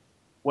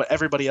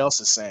everybody else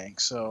is saying.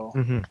 So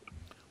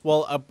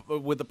Well,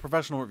 with the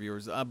professional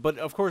reviewers, but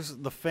of course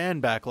the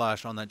fan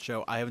backlash on that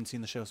show. I haven't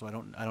seen the show, so I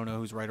don't know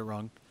who's right or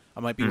wrong.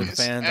 I might be with the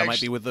It's fans. I might be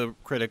actually- with the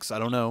critics. I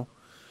don't know.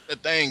 The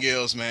thing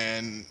is,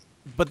 man,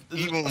 But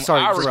even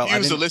sorry, I Jarrell,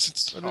 refuse to didn't- listen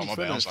I to. didn't Oh, my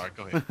bad. I'm finish. sorry.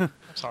 Go ahead. I'm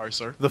sorry,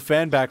 sir. The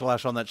fan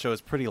backlash on that show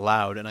is pretty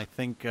loud, and I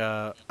think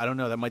I don't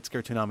know, that might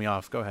scare Toonami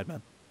off. Go ahead,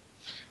 man.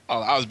 Oh,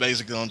 I was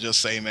basically gonna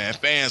just say, man,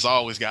 fans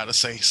always got to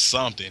say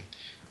something.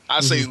 I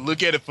say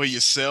look at it for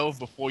yourself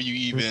before you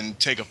even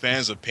take a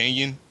fan's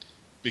opinion.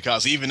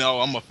 Because even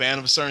though I'm a fan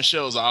of certain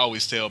shows, I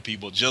always tell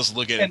people just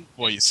look at it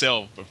for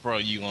yourself before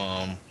you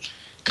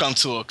come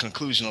to a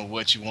conclusion of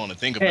what you want to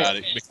think about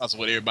it because of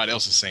what everybody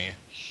else is saying.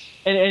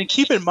 And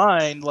keep in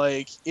mind,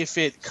 like, if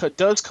it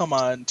does come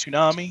on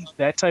Toonami,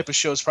 that type of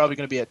show is probably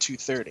going to be at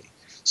 2:30.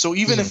 So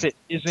even if it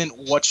isn't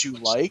what you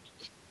like,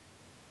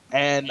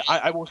 and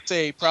I will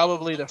say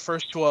probably the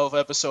first 12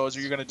 episodes,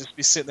 you're going to just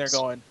be sitting there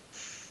going,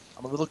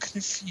 I'm a little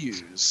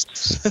confused.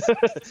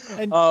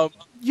 And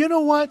you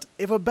know what?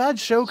 If a bad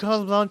show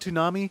comes on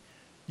Toonami,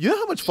 you know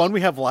how much fun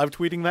we have live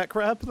tweeting that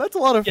crap? That's a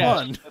lot of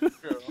fun. That's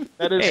true.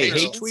 That is Hey, true.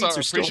 hate tweets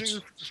are still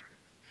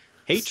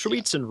hate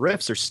tweets and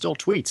riffs are still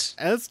tweets.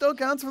 And it still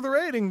counts for the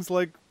ratings.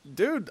 Like,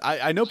 dude,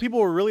 I know people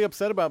were really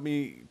upset about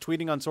me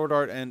tweeting on Sword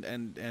Art and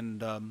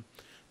Tenchi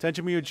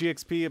Muyo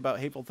GXP about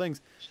hateful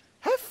things.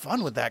 Have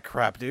fun with that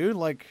crap, dude.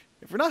 Like,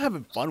 if you're not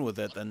having fun with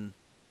it, then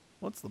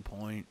what's the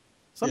point?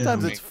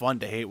 Sometimes Yeah. it's fun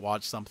to hate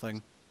watch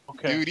something.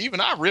 Okay. Dude, even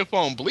I rip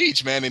on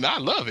Bleach, man, and I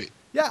love it.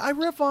 Yeah, I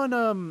riff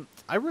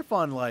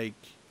on like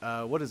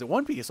what is it,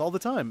 One Piece all the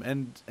time,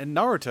 and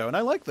Naruto, and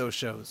I like those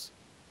shows.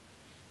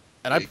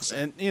 And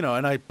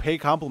I pay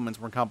compliments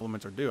where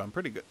compliments are due. I'm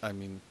pretty good. I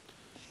mean,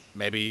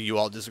 maybe you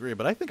all disagree,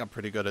 but I think I'm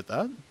pretty good at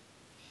that.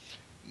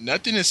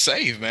 Nothing is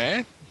safe,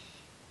 man.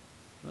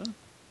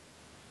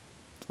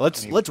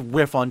 Let's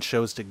riff on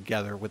shows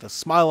together with a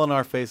smile on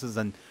our faces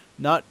and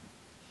not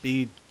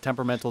be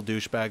temperamental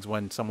douchebags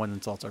when someone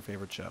insults our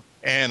favorite show.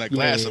 And a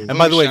glass of And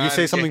by the way, if you moonshine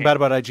say in something your bad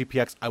about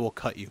IGPX, I will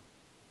cut you.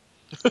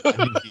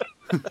 hand.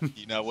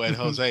 You know what,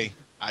 Jose?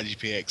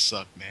 IGPX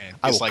suck, man.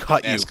 I It's will like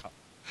cut you. NASCAR.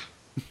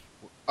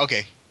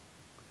 Okay.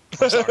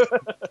 I'm sorry.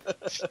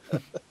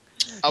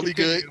 I'll be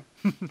good.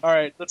 All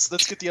right, let's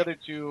get the other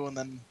two and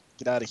then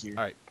get out of here.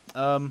 All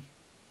right.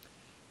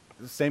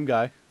 Same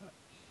guy.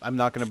 I'm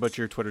not going to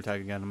butcher your Twitter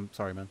tag again. I'm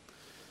sorry, man.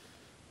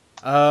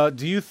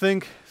 Do you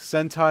think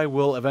Sentai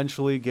will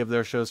eventually give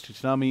their shows to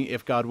Toonami,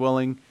 if God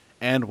willing,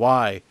 and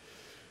why?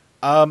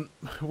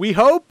 We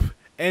hope,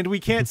 and we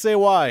can't say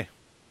why.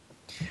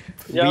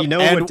 We know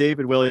And- what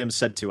David Williams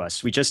said to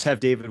us. We just have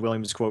David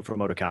Williams' quote from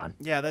Otakon.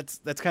 Yeah, that's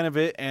kind of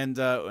it. And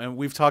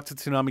we've talked to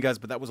Toonami guys,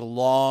 but that was a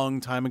long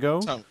time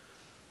ago.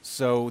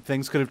 So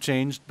things could have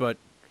changed, but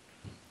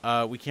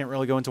we can't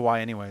really go into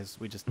why anyways.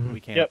 We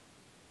can't. Yep.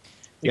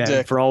 Yeah,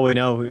 Exactly. for all we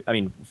know, I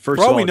mean, first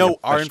For all of all, we know, yeah,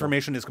 our professional-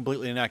 information is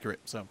completely inaccurate.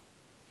 So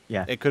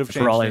Yeah, it could have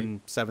for all changed I-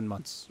 in 7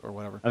 months or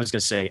whatever. I was gonna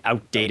say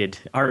outdated.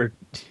 Our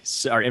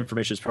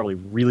information is probably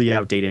really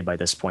outdated by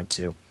this point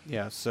too.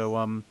 Yeah,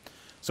 so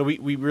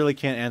we really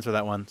can't answer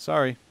that one.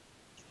 Sorry.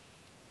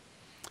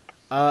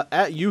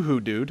 At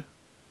Yoo-Hoo Dude,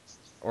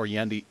 or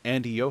Andy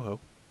Yoho.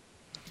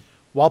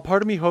 While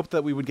part of me hoped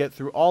that we would get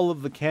through all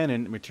of the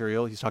canon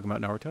material, he's talking about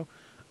Naruto,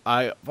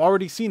 I've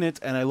already seen it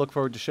and I look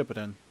forward to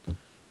Shippuden.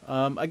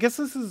 I guess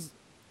this is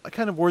a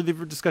kind of worthy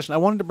for discussion. I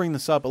wanted to bring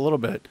this up a little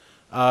bit.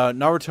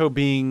 Naruto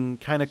being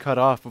kind of cut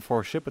off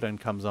before Shippuden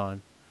comes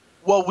on.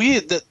 Well,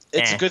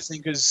 it's a good thing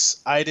because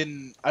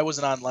I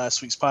wasn't on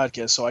last week's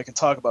podcast, so I can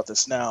talk about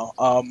this now.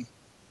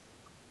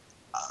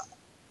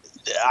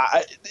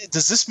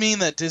 Does this mean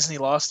that Disney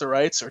lost the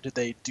rights, or did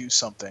they do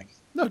something?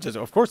 No,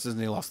 of course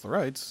Disney lost the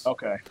rights.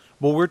 Okay.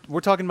 Well, we're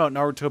talking about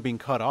Naruto being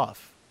cut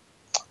off.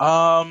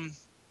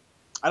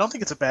 I don't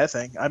think it's a bad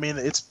thing. I mean,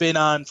 it's been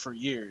on for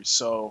years,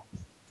 so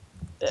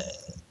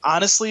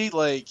honestly,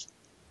 like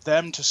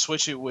them to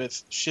switch it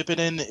with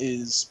Shippuden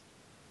is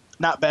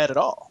not bad at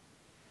all.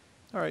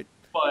 All right.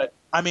 But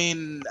I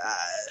mean,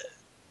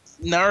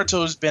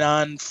 Naruto's been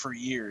on for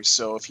years,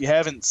 so if you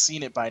haven't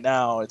seen it by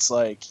now, it's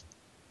like,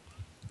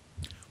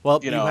 Well,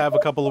 You you know. have a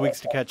couple of weeks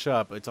to catch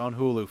up. It's on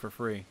Hulu for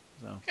free.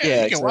 So Yeah,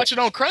 Yeah, you can watch it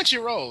on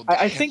Crunchyroll.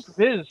 I Damn.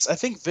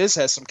 think Viz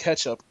has some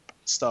catch up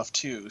stuff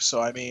too.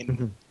 So I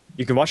mean,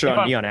 You can watch it If on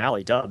I'm- Neon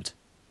Alley dubbed.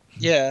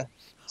 yeah.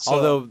 So,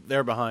 although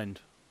they're behind.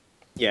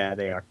 Yeah,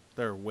 they are.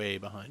 They're way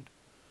behind.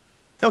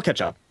 They'll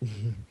catch up.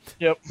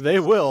 They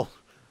will.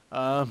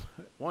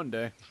 One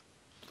day.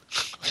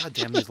 God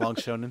damn these long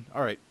shonen.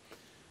 All right.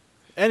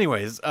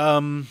 Anyways,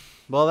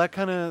 well, that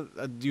kind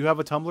of. Do you have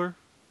a Tumblr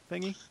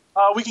thingy?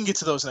 we can get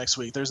to those next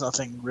week. There's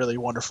nothing really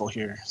wonderful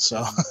here.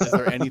 So Is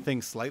there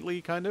anything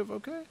slightly kind of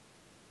okay?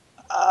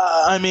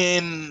 I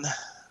mean,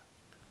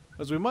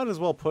 Because we might as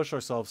well push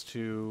ourselves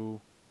to.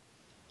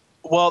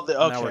 well, An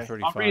hour okay.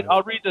 35.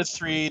 I'll read the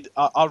three.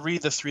 I'll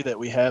read the three that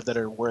we have that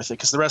are worth it,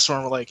 because the rest of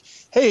them were like,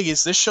 "Hey,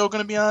 is this show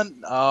going to be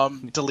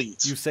on?"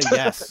 Delete. You say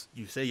yes.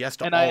 You say yes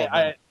to and all of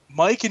them.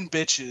 Mike and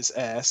Bitches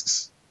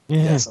asks,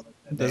 yes, I like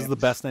that This is name. the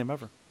best name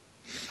ever.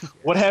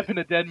 What happened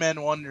to Dead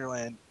Man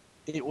Wonderland?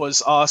 It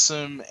was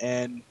awesome,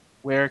 and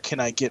where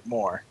can I get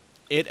more?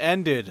 It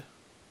ended.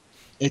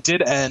 It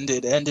did end.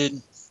 It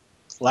ended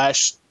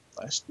last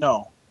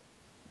no,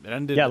 It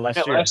ended. Yeah,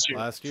 last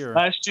year.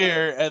 Last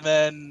year. and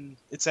then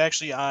it's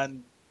actually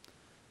on.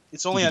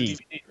 It's only on DVD.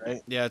 DVD,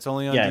 right? Yeah, it's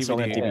only on Yeah, DVD. it's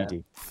only on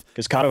DVD.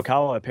 Because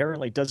Kadokawa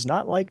apparently does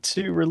not like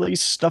to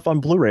release stuff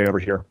on Blu-ray over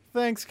here.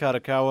 Thanks,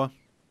 Katakawa.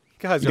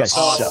 You guys You are guys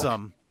suck.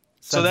 awesome.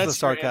 So Sense that's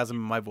the your sarcasm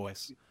in my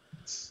voice.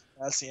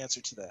 That's the answer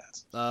to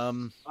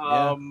that.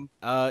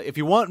 Yeah. If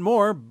you want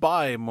more,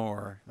 buy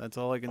more. That's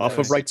all I can Off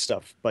say. of Right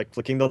Stuff by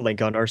clicking the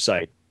link on our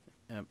site.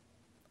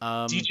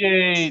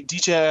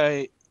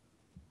 DJ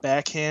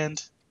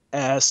Backhand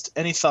asked,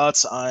 any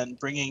thoughts on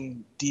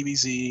bringing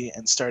DBZ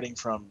and starting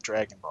from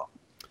Dragon Ball?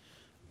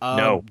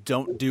 No.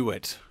 Don't do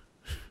it.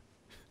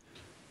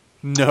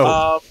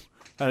 No,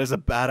 that is a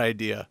bad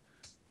idea.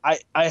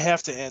 I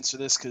have to answer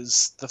this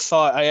because the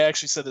thought, I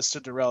actually said this to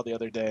Darrell the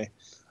other day.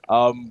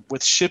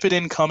 With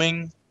Shippuden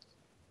coming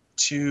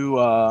to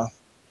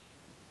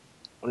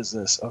what is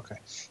this? Okay,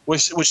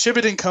 with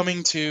Shippuden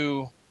coming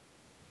to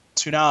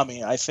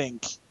Toonami, I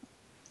think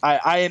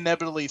I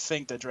inevitably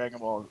think that Dragon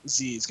Ball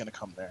Z is going to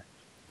come there.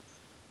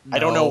 I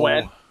don't know No.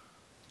 when.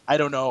 I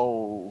don't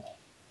know.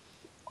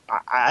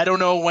 I don't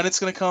know when it's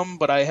going to come,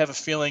 but I have a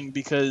feeling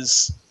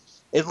because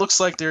it looks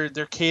like they're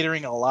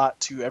catering a lot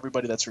to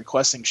everybody that's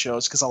requesting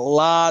shows because a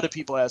lot of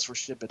people ask for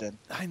Shippuden.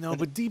 I know,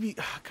 but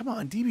come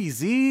on,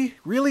 DBZ,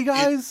 really,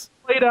 guys?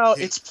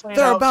 It's played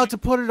They're out. about to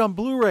put it on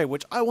Blu-ray,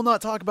 which I will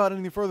not talk about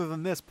any further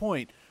than this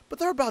point. But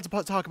they're about to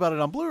talk about it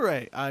on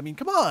Blu-ray. I mean,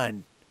 come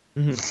on,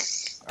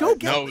 go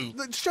get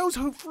the show's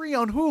free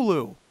on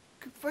Hulu.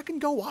 Fucking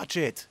go watch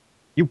it.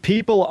 You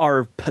people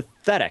are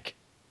pathetic.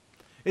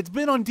 It's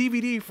been on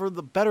DVD for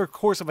the better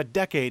course of a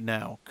decade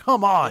now.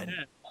 Come on.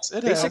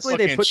 Basically,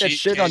 they put that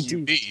shit on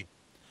DVD.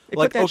 They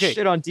put that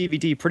shit on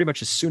DVD pretty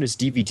much as soon as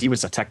DVD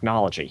was a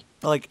technology.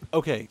 Like,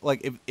 okay,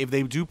 like if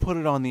they do put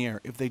it on the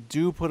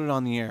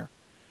air,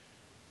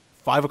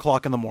 5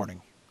 o'clock in the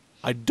morning.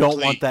 I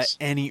don't want that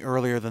any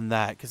earlier than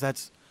that because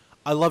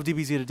I love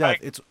DBZ to death.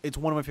 It's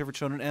one of my favorite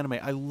shonen anime.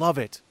 I love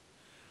it,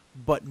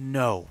 but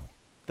no,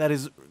 that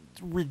is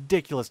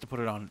ridiculous to put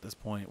it on at this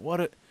point.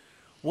 What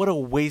a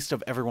waste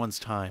of everyone's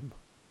time.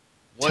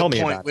 What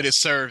point would it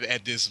serve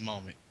at this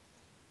moment?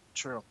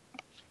 True.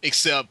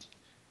 Except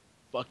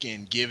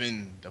fucking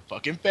giving the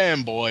fucking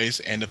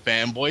fanboys and the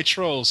fanboy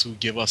trolls who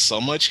give us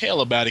so much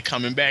hell about it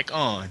coming back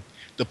on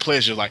the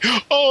pleasure, like,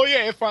 oh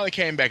yeah, it finally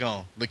came back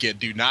on. Look at,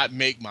 do not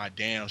make my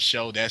damn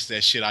show. That's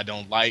that shit I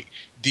don't like.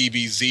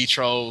 DBZ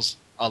trolls,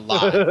 a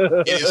lie.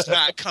 It is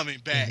not coming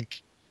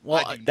back.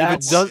 Well,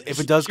 if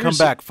it does come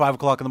back 5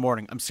 o'clock in the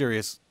morning, I'm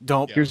serious.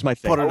 Don't Here's my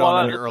thing. Put it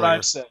on any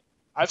earlier.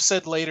 I've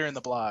said later in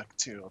the block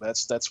too.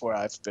 That's where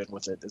I've been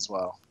with it as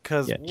well.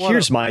 Because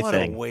here's my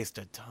thing. What a waste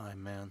of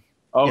time, man.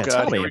 Oh yeah,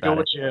 god, here we go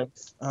with Jim.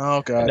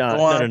 Oh god.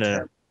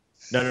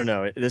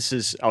 No. This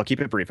is. I'll keep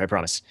it brief. I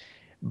promise.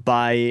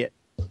 By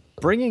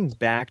bringing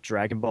back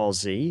Dragon Ball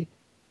Z,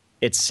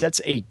 it sets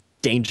a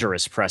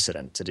dangerous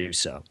precedent to do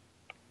so.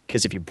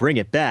 Because if you bring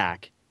it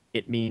back,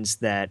 it means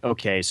that,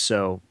 okay,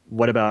 so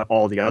what about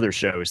all the other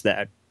shows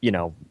that,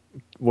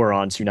 were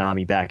on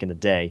Toonami back in the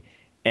day?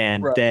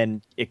 And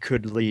then it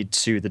could lead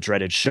to the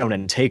dreaded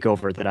shonen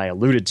takeover that I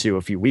alluded to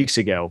a few weeks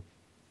ago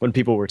when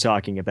people were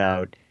talking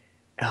about,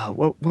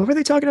 what were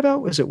they talking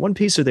about? Was it One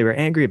Piece, or they were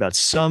angry about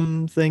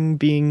something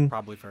being...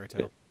 Probably Fairy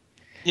Tail.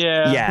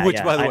 Yeah.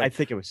 Which, by the way, I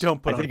think it was.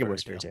 Don't put I think on it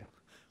was Fairy Fairy Tail. Tail.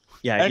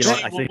 Yeah,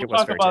 actually, I think we'll it was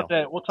talk Fairy about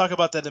Tail. that. We'll talk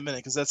about that in a minute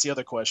because that's the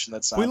other question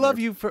that's. We love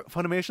you,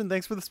 Funimation.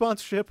 Thanks for the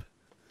sponsorship.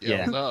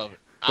 Yeah. Love it.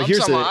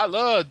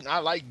 I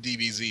like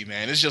DBZ,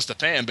 man. It's just the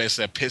fan base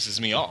that pisses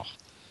me off.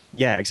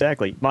 Yeah,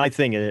 exactly.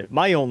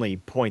 My only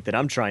point that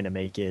I'm trying to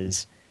make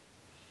is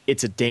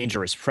it's a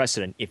dangerous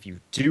precedent if you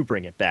do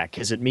bring it back,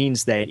 because it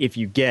means that if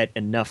you get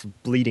enough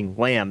bleeding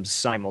lambs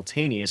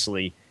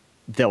simultaneously,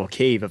 they'll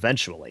cave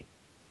eventually.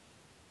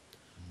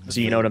 So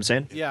you know what I'm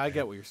saying? Yeah, I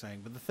get what you're saying.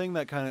 But the thing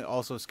that kind of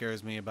also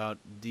scares me about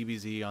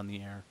DBZ on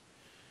the air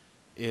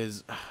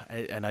is,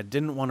 and I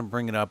didn't want to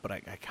bring it up, but I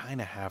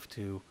kind of have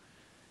to,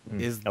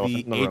 is the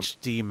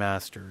HD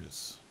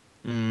Masters.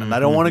 And I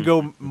don't want to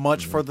go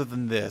much further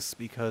than this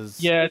because...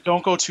 Yeah,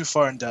 don't go too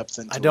far in depth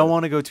into it. I don't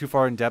want to go too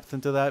far in depth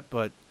into that,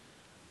 but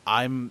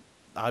I'm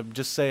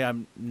just say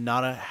I'm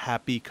not a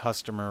happy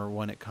customer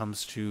when it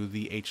comes to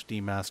the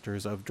HD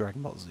Masters of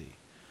Dragon Ball Z.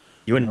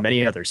 You and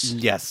many others.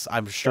 Yes,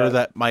 I'm sure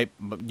that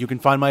you can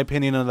find my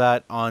opinion of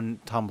that on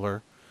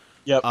Tumblr.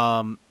 Yep.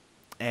 And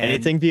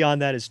anything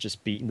beyond that is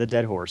just beating the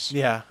dead horse.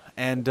 Yeah,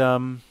 and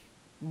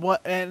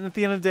and at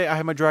the end of the day, I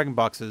have my Dragon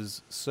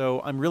boxes,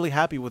 so I'm really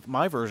happy with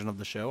my version of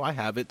the show. I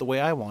have it the way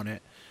I want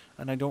it,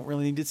 and I don't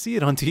really need to see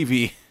it on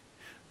TV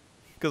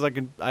because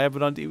I have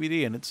it on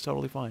DVD, and it's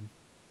totally fine.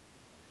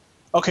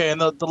 Okay,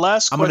 and the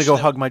last question... I'm going to go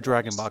hug my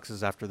Dragon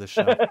boxes after this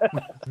show.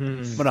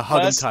 I'm going to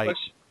hug them tight.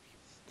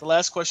 The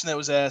last question that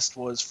was asked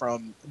was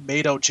from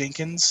Mado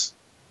Jenkins.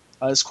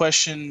 His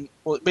question...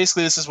 Well,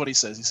 basically, this is what he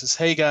says. He says,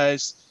 hey,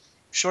 guys,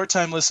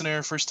 short-time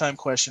listener, first-time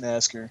question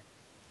asker.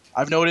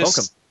 I've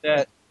noticed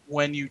that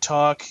when you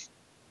talk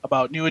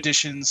about new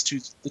additions to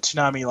the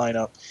Toonami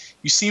lineup,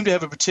 you seem to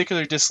have a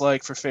particular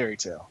dislike for Fairy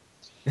Tail.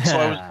 So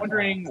I was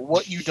wondering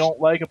what you don't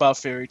like about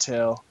Fairy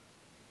Tail.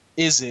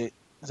 Is it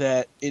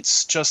that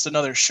it's just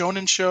another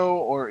shonen show,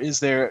 or is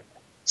there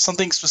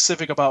something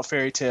specific about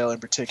Fairy Tail in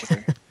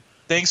particular?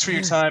 Thanks for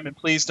your time, and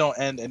please don't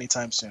end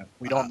anytime soon.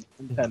 We don't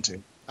intend to.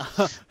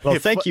 Well,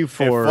 thank you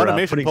for if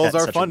Funimation putting pulls that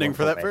our such a funding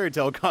for that wonderful Fairy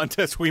Tail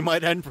contest, we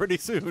might end pretty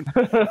soon.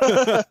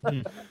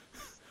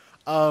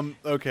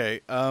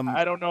 Okay.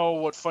 I don't know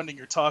what funding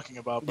you're talking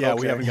about. But yeah,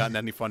 okay. we haven't gotten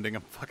any funding.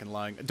 I'm fucking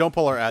lying. Don't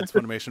pull our ads,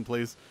 Funimation,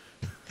 please.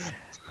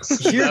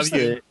 Here's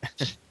the,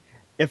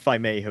 if I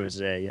may,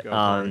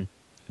 Jose.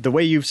 The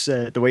way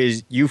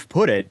you've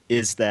put it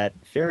is that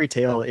Fairy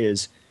Tail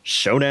is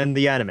shonen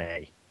the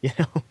anime,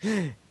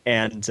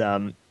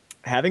 and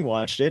having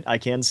watched it, I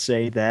can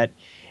say that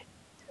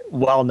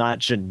while not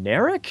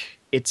generic,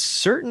 it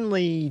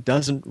certainly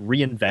doesn't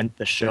reinvent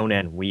the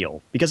shonen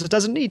wheel because it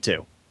doesn't need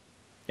to.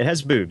 It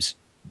has boobs,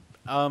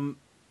 and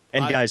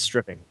guys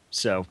stripping.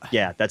 So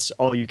yeah, that's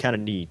all you kind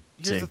of need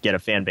to get a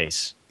fan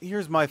base.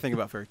 Here's my thing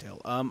about Fairy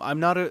Tail. I'm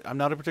not a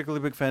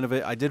particularly big fan of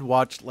it. I did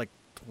watch like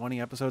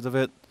 20 episodes of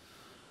it,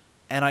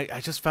 and I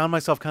just found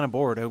myself kind of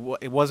bored.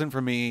 It wasn't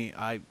for me.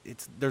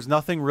 There's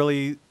nothing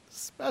really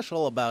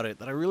special about it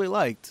that I really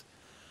liked.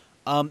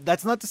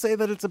 That's not to say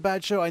that it's a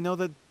bad show. I know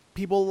that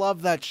people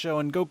love that show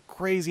and go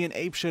crazy and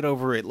apeshit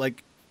over it,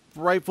 like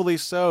rightfully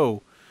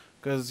so,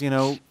 because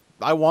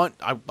I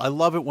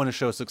love it when a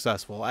show's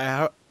successful.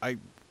 I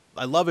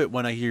love it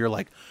when I hear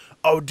like,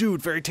 oh,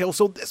 dude, Fairy Tail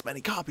sold this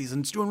many copies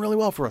and it's doing really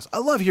well for us. I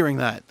love hearing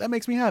that. That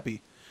makes me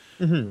happy.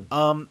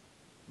 Mm-hmm.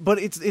 But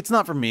it's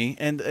not for me,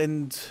 and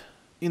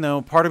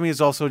part of me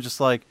is also just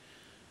like,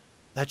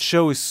 that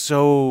show is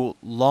so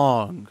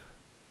long.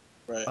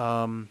 Right.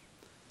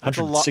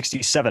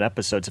 167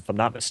 episodes, if I'm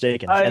not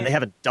mistaken, and they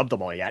haven't dubbed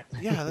them all yet.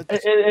 Yeah, and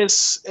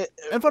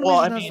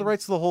Funimation has the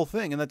rights to the whole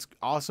thing, and that's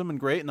awesome and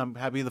great, and I'm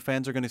happy the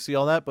fans are going to see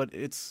all that. But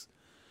it's,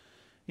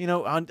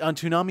 on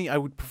Toonami, I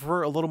would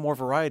prefer a little more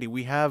variety.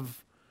 We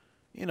have,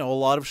 a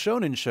lot of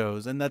shonen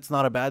shows, and that's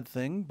not a bad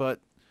thing. But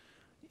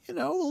a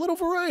little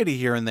variety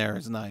here and there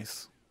is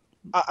nice.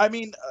 I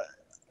mean,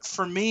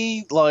 for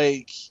me,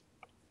 like,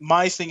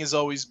 my thing has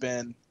always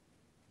been,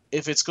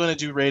 if it's going to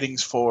do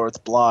ratings for the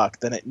block,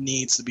 then it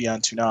needs to be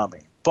on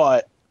Toonami.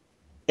 But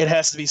it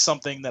has to be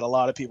something that a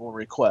lot of people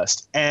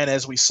request. And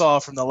as we saw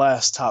from the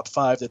last top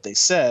 5 that they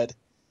said,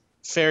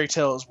 Fairy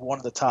Tail is one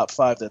of the top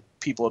 5 that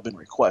people have been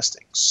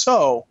requesting.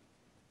 So,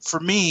 for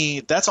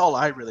me, that's all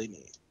I really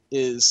need.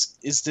 Is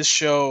this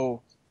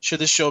show, should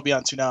this show be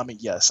on Toonami?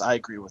 Yes, I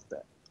agree with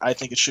that. I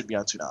think it should be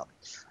on Toonami.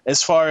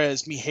 As far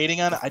as me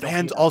hating on it, I don't.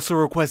 Fans also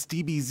request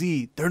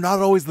DBZ. They're not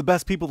always the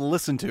best people to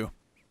listen to.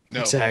 No.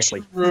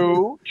 Exactly.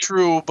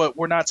 True, but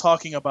we're not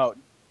talking about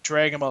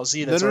Dragon Ball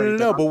Z. That's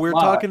No. But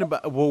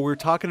we're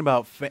talking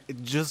about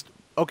just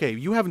okay.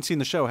 You haven't seen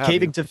the show, have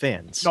Caving you? to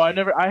fans. No,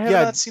 I have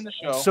not seen the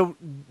show. So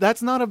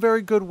that's not a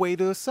very good way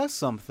to assess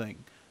something.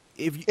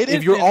 If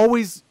isn't.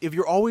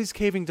 you're always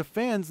caving to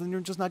fans, then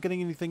you're just not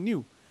getting anything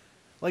new.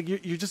 Like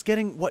you're just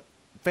getting what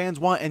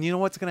fans want, and you know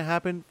what's going to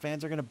happen?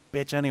 Fans are going to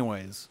bitch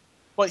anyways.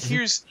 But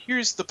here's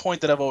the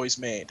point that I've always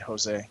made,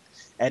 Jose.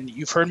 And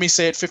you've heard me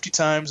say it 50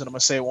 times, and I'm going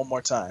to say it one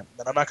more time.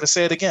 Then I'm not going to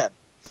say it again.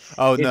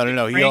 Oh,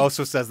 no. He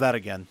also says that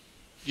again.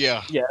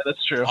 Yeah. Yeah,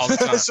 that's true. All the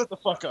time. Shut the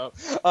fuck up.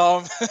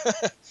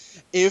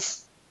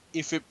 If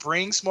it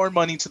brings more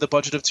money to the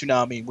budget of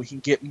Toonami, we can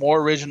get more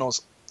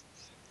originals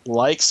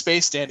like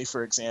Space Dandy,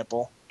 for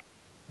example,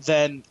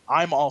 then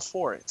I'm all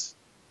for it.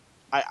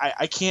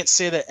 I can't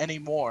say that any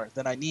more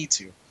than I need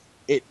to.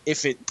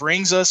 If it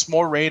brings us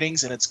more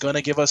ratings and it's going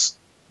to give us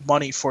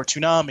money for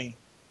Toonami,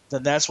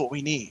 then that's what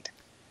we need.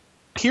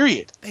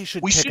 Period. They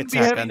should We pick shouldn't be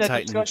Attack having on that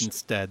Titan discussion.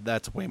 instead.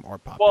 That's way more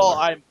popular.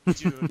 Well,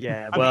 dude.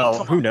 Yeah, I mean, well,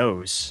 come who on.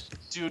 knows?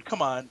 Dude,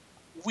 come on.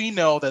 We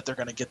know that they're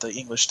going to get the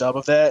English dub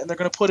of that, and they're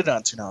going to put it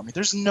on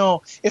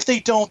Toonami. If they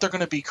don't, they're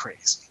going to be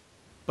crazy.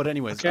 But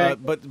anyways, Okay.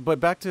 but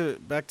back to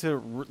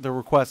the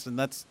request, and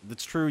that's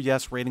true.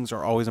 Yes, ratings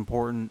are always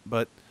important,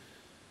 but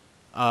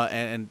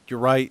and you're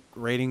right,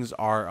 ratings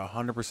are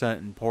 100%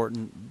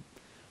 important.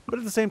 But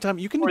at the same time,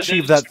 you can Or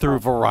achieve they that just through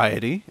come.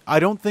 variety. I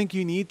don't think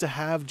you need to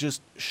have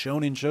just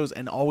shonen shows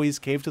and always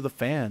cave to the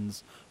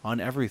fans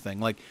on everything.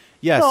 Like,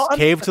 yes, No,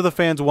 cave to the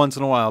fans once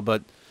in a while,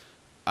 but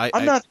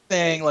I'm not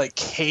saying like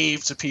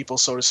cave to people,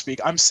 so to speak.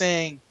 I'm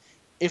saying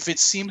if it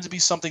seems to be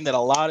something that a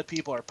lot of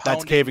people are pounding.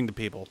 that's caving to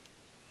people.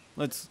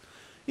 Let's,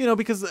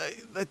 because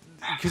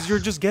you're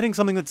just getting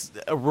something that's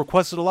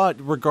requested a lot,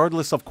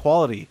 regardless of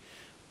quality.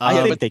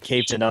 I think they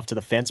caved enough to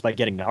the fans by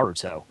getting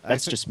Naruto.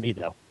 That's just me,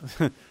 though.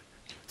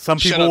 Some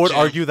Shut people up, would Jim.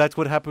 argue that's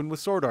what happened with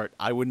Sword Art.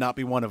 I would not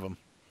be one of them.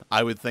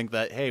 I would think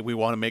that, hey, we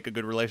want to make a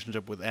good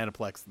relationship with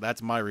Aniplex.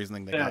 That's my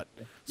reasoning they got.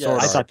 Yeah. Sword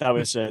I Art.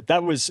 thought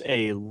that was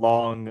a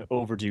long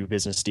overdue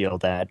business deal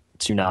that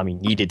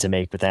Toonami needed to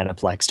make with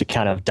Aniplex to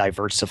kind of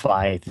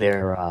diversify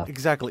their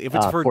Exactly. If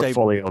it's for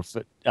portfolio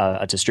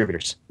of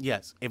distributors.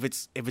 yes, if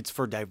it's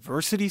for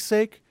diversity's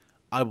sake,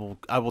 I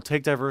will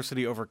take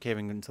diversity over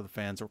caving into the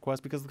fans'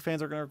 request, because the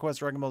fans are going to request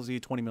Dragon Ball Z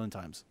 20 million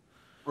times.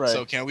 Right.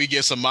 So can we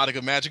get some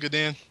Madoka Magica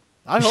then?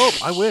 I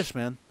hope. I wish,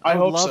 man. I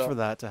would hope love so. for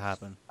that to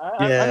happen.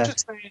 I'm Yeah.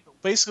 just saying,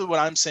 basically what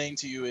I'm saying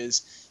to you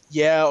is,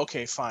 yeah,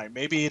 okay, fine.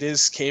 Maybe it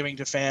is caving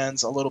to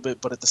fans a little bit,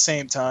 but at the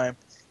same time,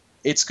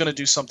 it's going to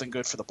do something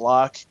good for the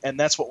block, and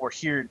that's what we're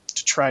here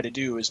to try to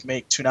do, is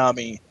make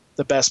Toonami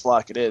the best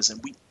block it is.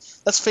 And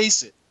let's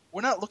face it,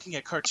 we're not looking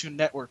at Cartoon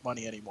Network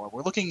money anymore.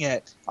 We're looking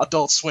at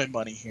Adult Swim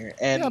money here.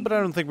 And Yeah, but I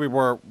don't think we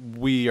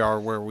are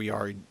where we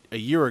are a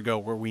year ago,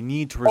 where we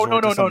need to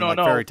resort to something like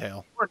Fairy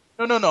Tail.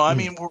 No. I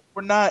mean,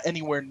 we're not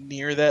anywhere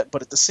near that,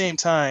 but at the same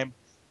time,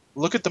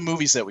 look at the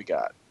movies that we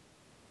got.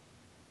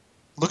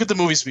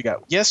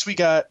 Yes, we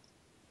got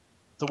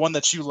the one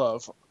that you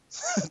love,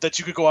 that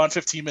you could go on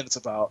 15 minutes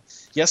about.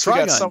 Yes, we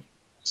got Trigun. some.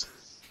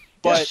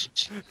 But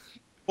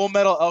Full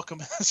Metal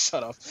Alchemist,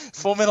 shut up.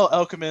 Full Metal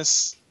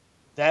Alchemist,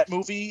 that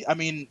movie, I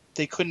mean,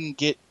 they couldn't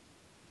get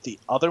the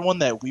other one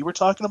that we were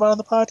talking about on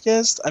the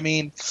podcast. I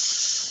mean,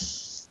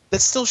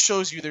 that still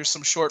shows you there's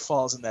some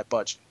shortfalls in that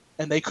budget.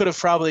 And they could have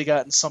probably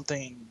gotten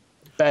something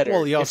better.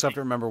 Well, you also if- have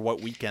to remember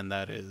what weekend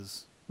that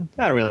is.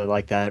 I don't really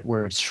like that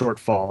word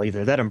shortfall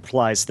either. That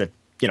implies that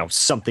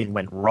something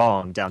went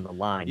wrong down the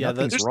line. Yeah,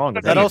 Nothing's wrong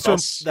with that any also of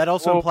this. that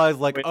also Well, implies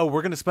like, wait. oh,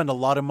 we're going to spend a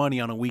lot of money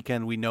on a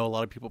weekend. We know a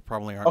lot of people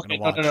probably aren't Okay,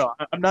 going to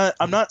watch. no.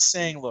 I'm not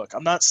saying. Look,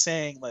 I'm not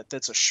saying that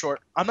that's a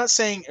short. I'm not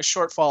saying a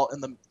shortfall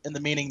in the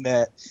meaning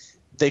that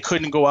they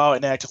couldn't go out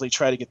and actively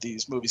try to get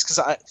these movies. Because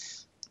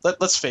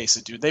let's face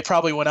it, dude. They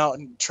probably went out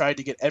and tried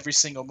to get every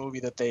single movie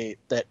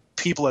that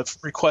people have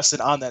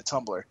requested on that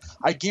Tumblr.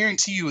 I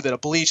guarantee you that a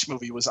Bleach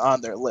movie was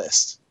on their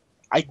list.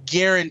 I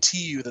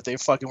guarantee you that they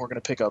fucking were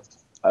going to pick up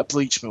a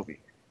Bleach movie.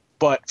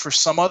 But for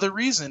some other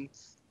reason,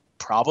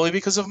 probably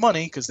because of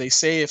money, because they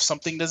say if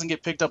something doesn't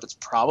get picked up, it's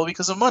probably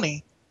because of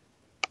money,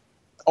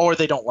 or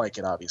they don't like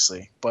it,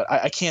 obviously. But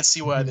I can't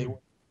see why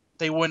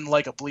they wouldn't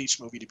like a Bleach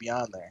movie to be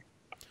on there.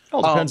 It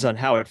all depends on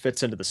how it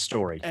fits into the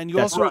story. And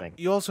That's the thing.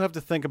 you also have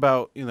to think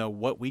about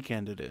what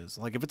weekend it is.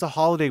 Like if it's a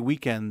holiday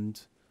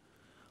weekend,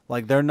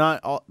 like they're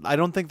not. I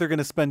don't think they're going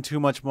to spend too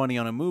much money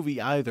on a movie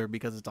either,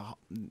 because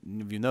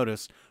if you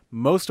notice,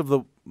 most of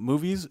the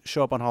movies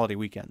show up on holiday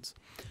weekends.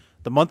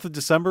 The month of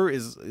December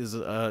is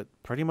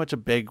pretty much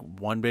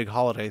one big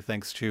holiday,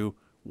 thanks to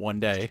one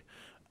day,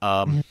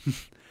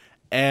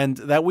 and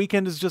that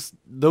weekend is just,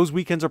 those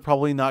weekends are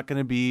probably not going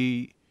to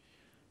be.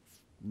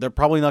 They're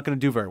probably not going to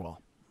do very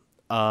well.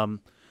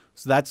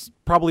 So that's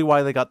probably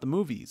why they got the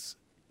movies.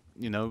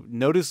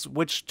 Notice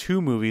which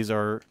two movies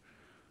are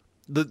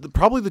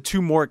probably the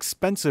two more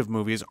expensive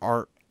movies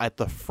are at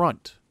the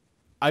front.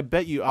 I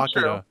bet you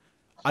Akira.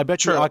 I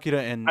bet you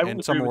Akira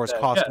and Summer Wars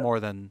cost more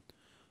than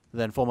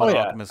Full Metal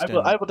Alchemist.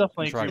 I will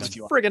definitely agree with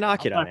you. Friggin'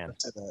 Akira, man.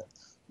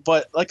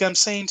 But like I'm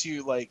saying to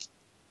you, like,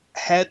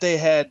 had they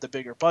had the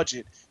bigger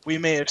budget, we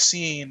may have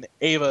seen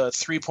Ava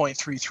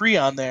 3.33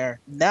 on there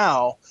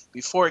now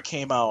before it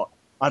came out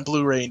on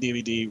Blu-ray and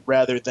DVD,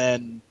 rather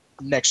than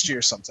next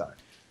year sometime.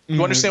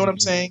 You understand what I'm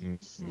saying?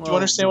 Do you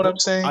understand what I'm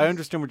saying? I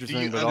understand what you're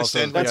saying, but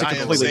also that's a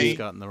completely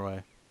got in the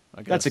way.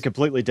 That's a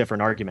completely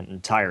different argument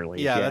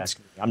entirely. Yeah,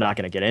 I'm not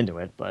going to get into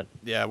it, but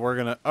yeah, we're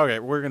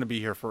gonna be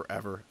here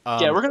forever.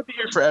 Yeah, we're gonna be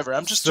here forever.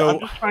 I'm just trying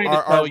to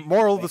our tell you.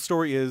 moral of the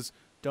story is,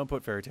 don't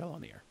put Fairy Tail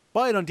on the air.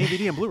 Buy it on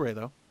DVD and Blu-ray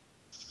though.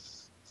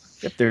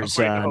 Yep, there's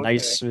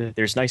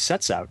nice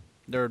sets out.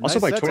 There are also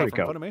nice by sets out from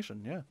Torico.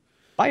 Funimation, yeah.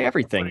 Buy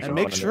everything, And from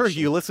make sure Funimation.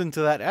 you listen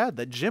to that ad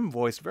that Jim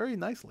voiced very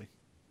nicely.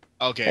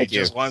 Okay, Thank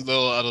just you. one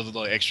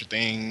little extra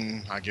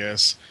thing, I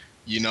guess.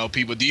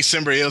 People,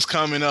 December is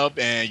coming up,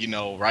 and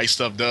Right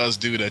Stuff does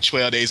do the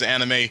 12 Days of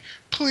Anime.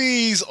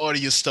 Please order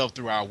your stuff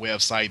through our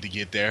website to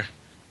get there.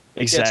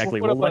 Exactly.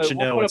 Yes, we'll let you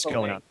know put what's up a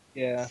going link. on.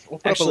 Yeah, we'll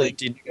put Actually, up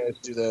a link. You guys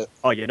do that.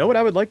 Oh, you know what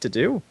I would like to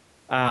do?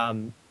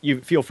 You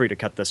feel free to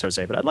cut this,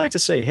 Jose, but I'd like to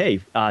say, hey,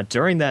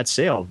 during that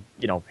sale,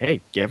 hey,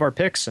 give our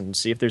picks and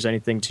see if there's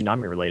anything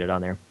Toonami related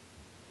on there.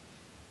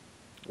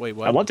 Wait,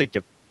 what? I want to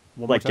give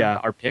One more time?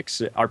 our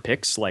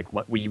picks, like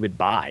what we would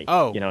buy.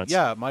 Oh, it's,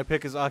 yeah, my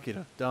pick is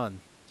Akira.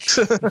 Done.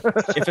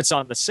 if it's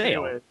on the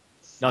sale. Anyway.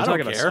 No, I'm I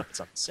talking don't about care. stuff that's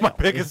on the sale. My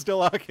pick is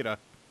still Akira.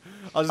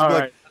 I'll just All be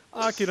right.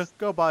 like, Akira,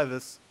 go buy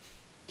this.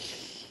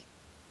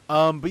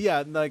 But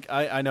yeah, like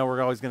I know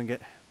we're always gonna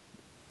get.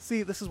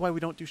 See, this is why we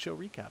don't do show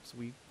recaps.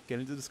 We get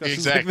into discussions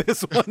Exactly. like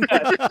this one.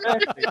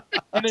 Exactly.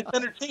 And it's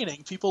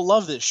entertaining. People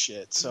love this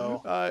shit.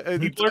 So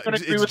People are gonna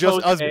agree it's with just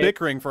us Jose.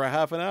 bickering for a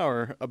half an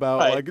hour about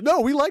Right. like, no,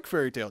 we like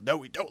Fairy Tail. No,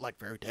 we don't like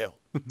Fairy Tail.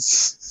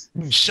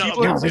 Shut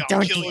People- up, No, Jose,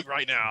 I'll kill you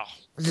right now.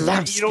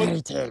 Loves You know what-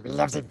 Fairy Tail. We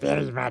love it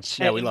very much.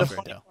 Yeah, we and love the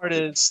Fairy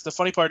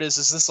funny Tail. part is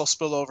this will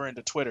spill over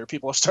into Twitter.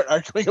 People will start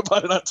arguing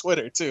about it on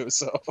Twitter too.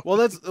 So Well,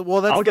 that's I'll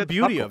the get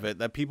beauty popcorn. of it,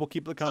 that people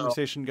keep the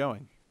conversation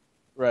going.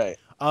 right.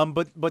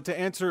 But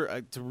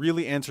to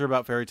really answer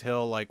about Fairy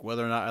Tail, like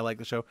whether or not I like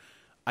the show,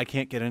 I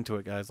can't get into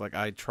it, guys. Like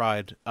I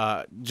tried,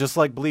 just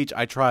like Bleach,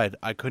 I tried.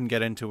 I couldn't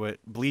get into it.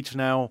 Bleach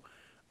now,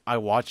 I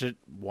watch it,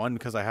 one,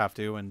 because I have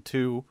to, and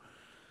two,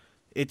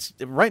 it's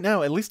right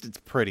now, at least it's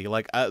pretty.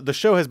 Like the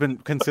show has been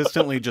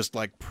consistently just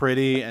like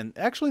pretty and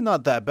actually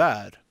not that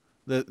bad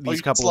these You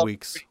just couple of love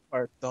weeks. the pretty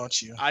part,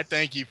 don't you? I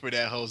thank you for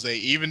that, Jose.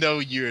 Even though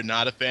you're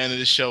not a fan of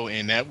the show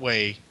in that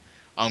way,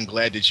 I'm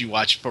glad that you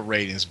watch it for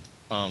ratings'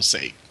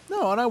 sake.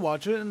 No, and I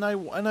watch it, and I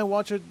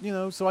watch it,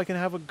 so I can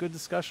have a good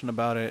discussion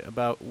about it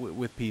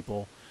with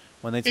people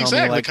when they tell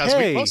me like, because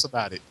hey, we post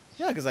about it.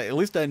 yeah, because at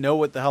least I know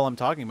what the hell I'm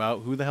talking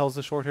about. Who the hell's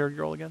the short-haired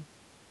girl again?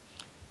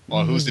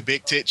 Or who's the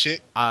big tit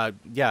chick?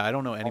 Yeah, I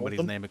don't know anybody's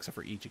them? name except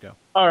for Ichigo.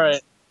 All right.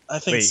 I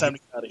think it's Wait. time to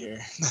get out of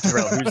here.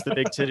 Terrell, who's the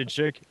big-titted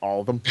chick?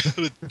 All of them.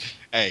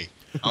 Hey,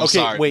 I'm Okay,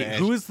 sorry, wait, man.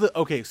 who is the?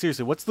 Okay,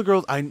 seriously, what's the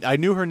girl? I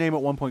knew her name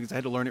at one point because I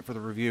had to learn it for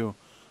the review.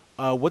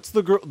 What's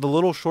the girl? The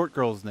little short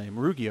girl's name?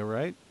 Rugia,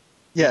 right?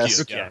 Yes.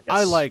 Rukia. Yeah, I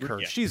yes. like her.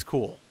 Yeah. She's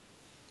cool.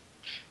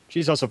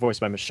 She's also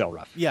voiced by Michelle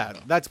Ruff. Yeah,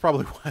 that's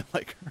probably why I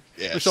like her.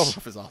 Yes. Michelle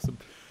Ruff is awesome.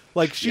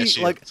 Like Yes,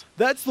 she is.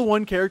 that's the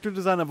one character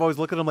design I've always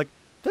looked at. I'm like,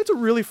 that's a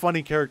really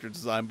funny character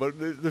design, but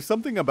there's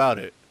something about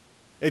it.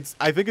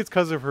 I think it's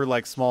because of her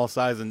like small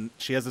size, and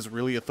she has this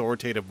really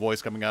authoritative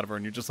voice coming out of her,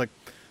 and you're just like,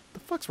 the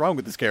fuck's wrong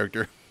with this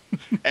character?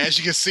 As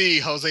you can see,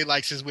 Jose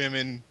likes his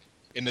women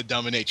in the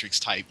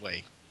dominatrix type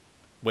way.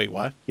 Wait,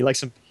 what? He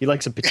likes him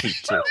petite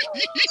too.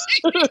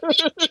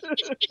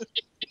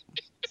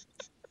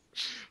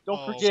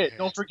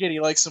 Don't forget, he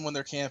likes them when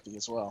they're campy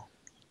as well.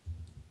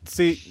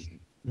 See,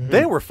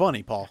 they were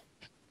funny, Paul.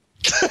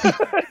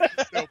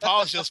 No,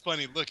 Paul's just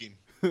funny looking.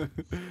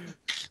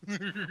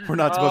 We're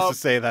not supposed to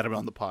say that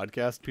on the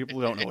podcast.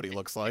 People don't know what he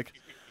looks like.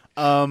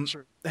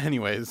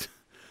 Anyways,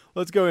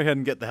 let's go ahead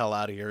and get the hell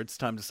out of here. It's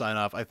time to sign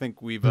off. I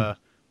think we've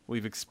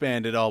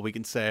expanded all we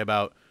can say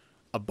about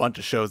a bunch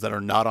of shows that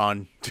are not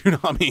on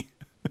Toonami.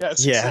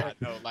 Yes, Yeah.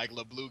 No, like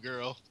La Blue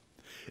Girl.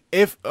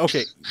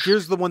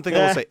 Here's the one thing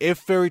I will say. If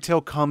Fairy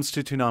Tail comes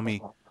to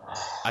Toonami,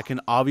 I can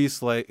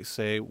obviously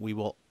say we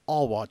will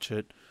all watch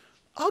it.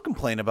 I'll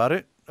complain about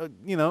it,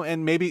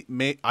 and maybe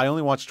I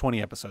only watched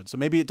 20 episodes, so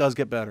maybe it does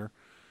get better.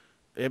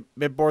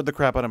 It bored the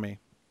crap out of me.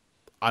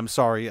 I'm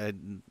sorry,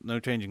 no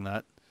changing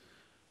that.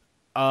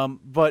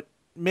 But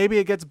maybe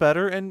it gets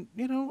better, and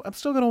I'm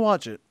still gonna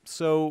watch it.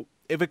 So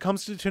if it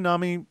comes to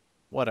Toonami,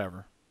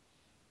 whatever.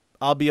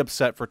 I'll be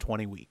upset for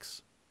 20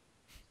 weeks.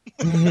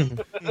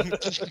 God.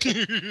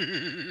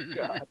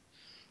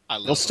 I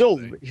love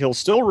He'll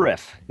still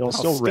riff. I'll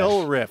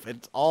still riff.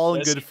 It's all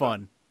in good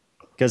fun.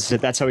 Because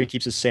that's how he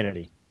keeps his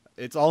sanity.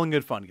 It's all in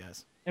good fun,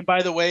 guys. And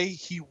by the way,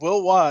 he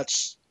will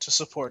watch to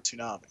support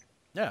Toonami.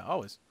 Yeah,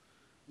 always.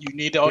 You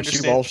need to Which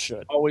understand. you all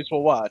should. Always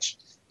will watch.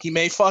 He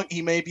may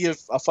be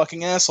a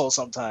fucking asshole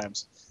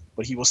sometimes,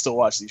 but he will still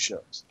watch these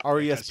shows.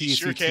 Because he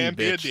sure can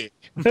be a bitch. dick.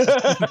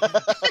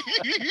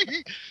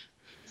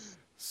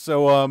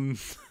 So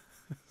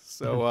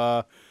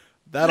that'll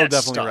Let's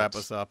definitely start. wrap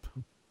us up.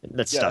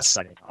 Let's start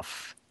signing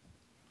off.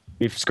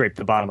 We've scraped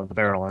the bottom of the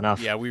barrel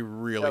enough. Yeah, we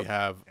really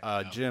have.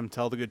 Jim,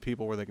 tell the good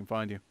people where they can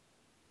find you.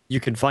 You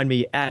can find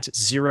me at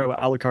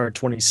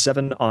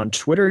 0alucard27 on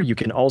Twitter. You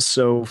can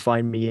also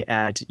find me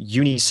at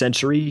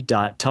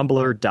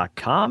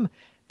unicentury.tumblr.com.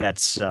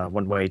 That's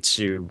one way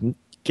to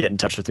get in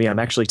touch with me. I'm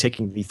actually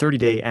taking the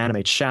 30-day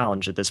anime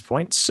challenge at this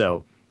point,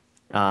 so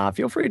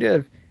feel free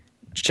to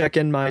check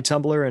in my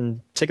Tumblr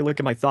and take a look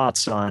at my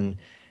thoughts on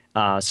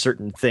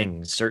certain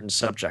things, certain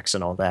subjects,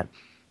 and all that.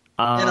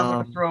 And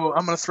I'm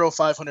gonna throw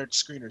 500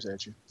 screeners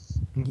at you.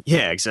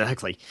 Yeah,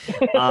 exactly.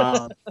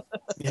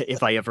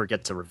 If I ever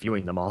get to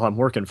reviewing them all, I'm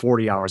working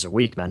 40 hours a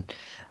week, man.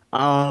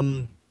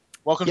 Welcome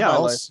to my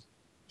life.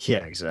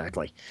 Yeah,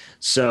 exactly.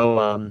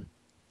 So,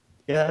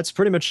 yeah, that's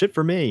pretty much it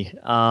for me.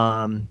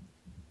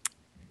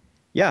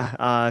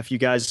 If you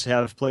guys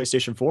have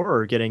PlayStation 4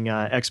 or getting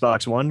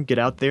Xbox One, get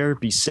out there,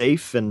 be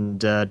safe, and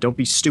don't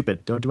be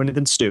stupid. Don't do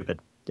anything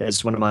stupid,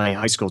 as one of my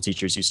high school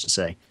teachers used to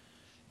say.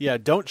 Yeah,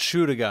 don't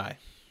shoot a guy.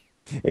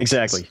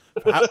 Exactly.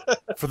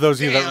 For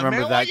those of you that Damn,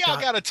 remember man, why that, y'all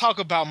gotta talk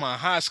about my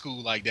high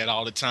school like that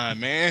all the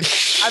time, man?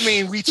 I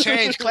mean, we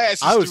changed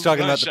classes. I was through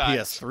talking about the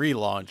gunshots. PS3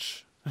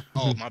 launch.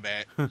 Oh, my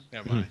bad.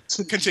 Never mind.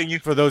 Continue.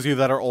 For those of you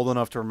that are old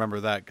enough to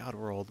remember that, God,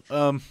 we're old.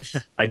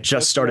 I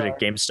just started at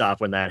GameStop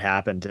when that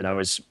happened, and I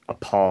was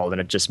appalled, and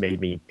it just made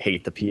me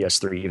hate the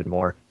PS3 even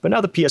more. But now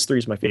the PS3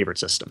 is my favorite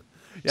system.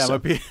 Yeah, So-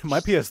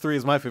 my PS3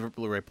 is my favorite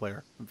Blu-ray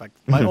player. In fact,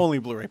 my only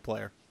Blu-ray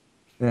player.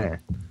 Yeah.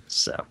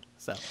 So,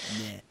 So,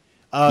 yeah.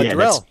 Yeah,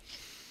 Darrell.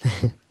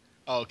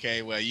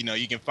 Okay, well,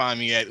 you can find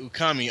me at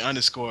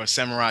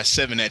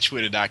ukami_samurai7 at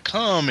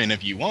twitter.com, and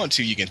if you want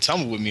to, you can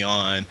tumble with me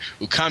on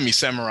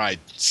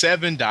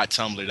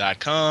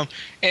ukamisamurai7.tumblr.com,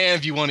 and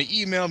if you want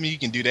to email me, you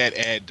can do that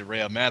at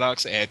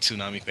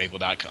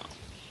darrellmaddox@toonamifable.com.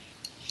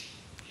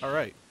 All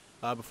right.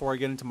 Before I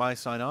get into my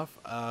sign-off,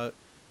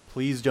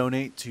 please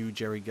donate to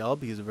Jerry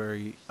Gelb. He's a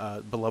very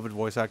beloved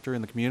voice actor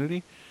in the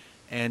community,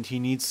 and he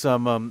needs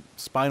some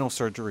spinal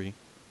surgery.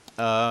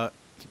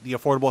 The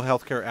Affordable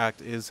Health Care Act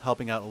is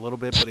helping out a little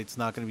bit, but it's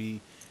not going to be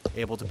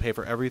able to pay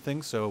for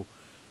everything. So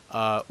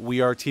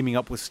we are teaming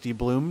up with Steve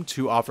Bloom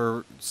to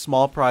offer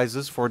small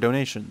prizes for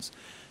donations.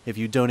 If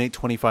you donate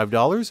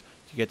 $25,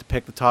 you get to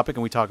pick the topic,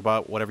 and we talk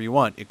about whatever you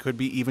want. It could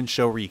be even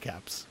show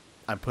recaps.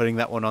 I'm putting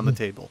that one on the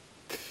table.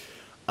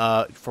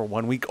 For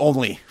 1 week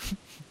only.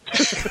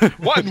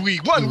 1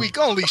 week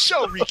only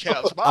show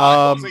recaps by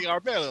Jose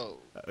Arbelo.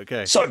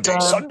 Okay. Sunday.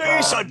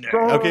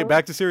 Okay,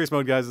 back to serious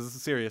mode, guys. This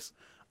is serious.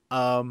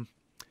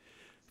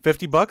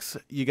 $50,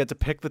 you get to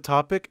pick the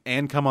topic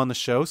and come on the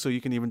show, so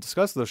you can even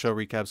discuss those show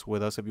recaps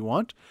with us if you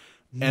want.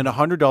 And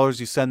 $100,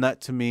 you send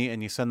that to me,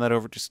 and you send that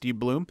over to Steve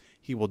Bloom.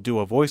 He will do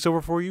a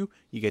voiceover for you.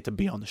 You get to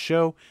be on the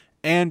show,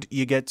 and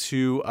you get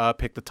to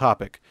pick the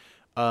topic.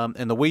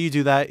 And the way you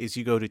do that is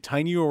you go to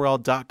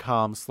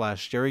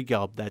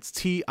tinyurl.com/JerryGelb. That's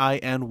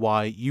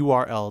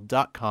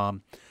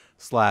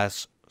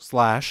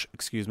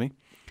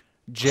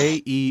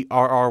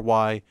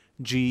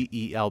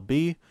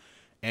tinyurl.com/JerryGelb.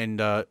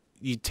 And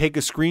you take a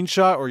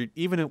screenshot, or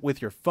even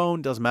with your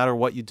phone, doesn't matter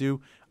what you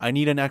do. I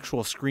need an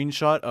actual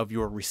screenshot of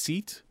your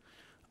receipt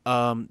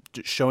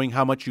showing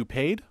how much you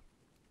paid.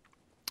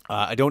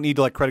 I don't need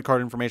like credit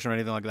card information or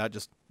anything like that.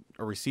 Just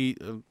a receipt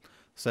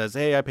says,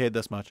 hey, I paid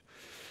this much.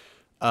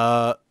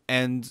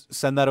 And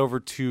send that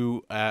over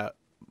to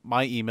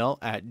my email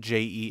at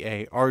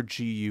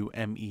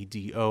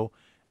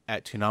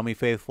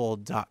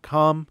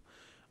jeargumedo@toonamifaithful.com.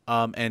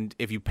 And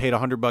if you paid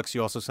 $100,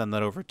 you also send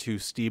that over to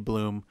Steve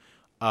Bloom.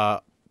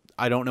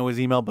 I don't know his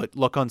email, but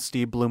look on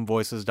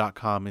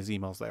stevebloomvoices.com. His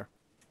email's there.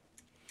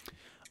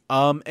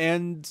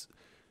 And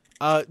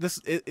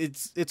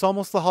it's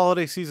almost the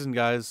holiday season,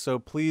 guys. So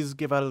please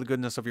give out of the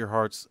goodness of your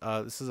hearts.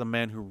 This is a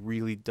man who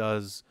really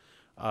does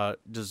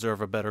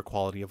deserve a better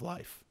quality of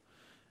life.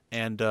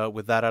 And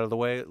with that out of the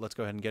way, let's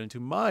go ahead and get into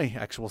my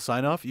actual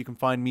sign-off. You can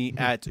find me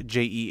at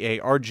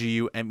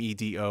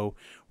JEARGUMEDO,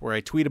 where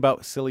I tweet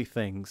about silly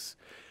things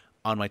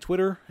on my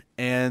Twitter.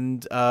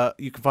 And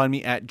you can find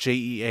me at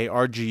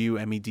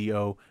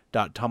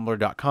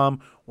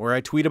JEARGUMEDO.tumblr.com, where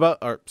I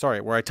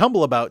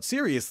tumble about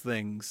serious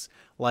things,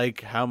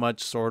 like how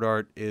much Sword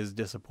Art is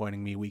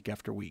disappointing me week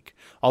after week.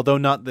 Although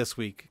not this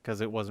week,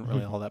 because it wasn't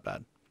really all that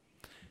bad.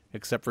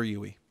 Except for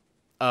Yui.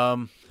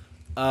 And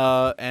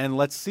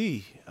let's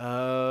see.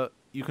 You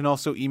can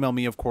also email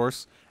me, of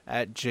course,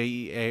 at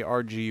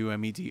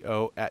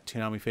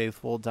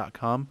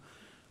JEARGUMEDO@ToonamiFaithful.com.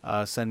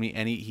 Send me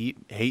any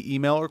hate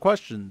email or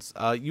questions.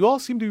 You all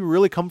seem to be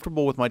really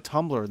comfortable with my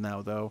Tumblr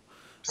now, though.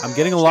 I'm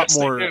getting a lot Yes,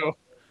 more. they do.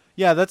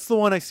 Yeah, that's the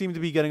one I seem to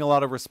be getting a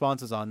lot of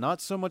responses on. Not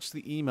so much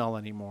the email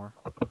anymore.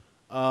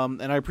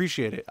 And I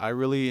appreciate it. I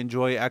really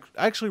enjoy. I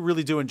actually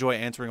really do enjoy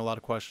answering a lot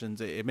of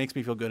questions. It makes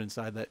me feel good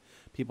inside that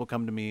people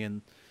come to me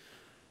and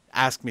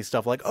ask me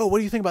stuff like, "Oh, what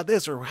do you think about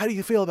this?" or "How do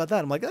you feel about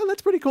that?" I'm like, "Oh,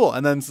 that's pretty cool."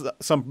 And then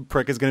some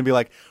prick is going to be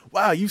like,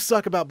 "Wow, you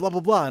suck about blah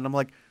blah blah," and I'm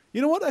like,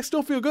 "You know what? I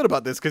still feel good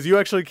about this because you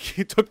actually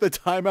took the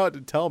time out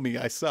to tell me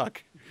I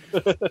suck."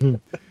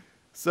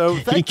 So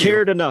thank He you.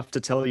 cared enough to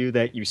tell you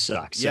that you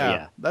suck. So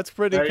yeah. That's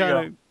pretty There you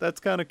kind of. That's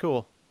kind of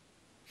cool.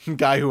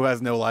 Guy who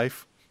has no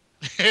life.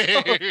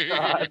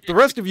 God. The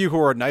rest of you who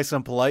are nice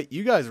and polite,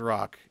 you guys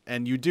rock,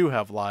 and you do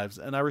have lives,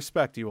 and I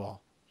respect you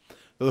all.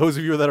 For those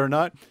of you that are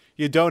not,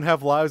 you don't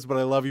have lives, but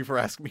I love you for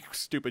asking me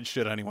stupid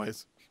shit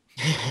anyways.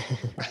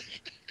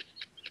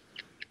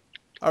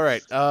 All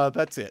right,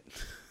 that's it.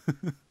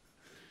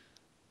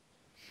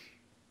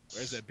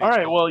 Where's that? All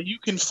right. Well, you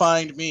can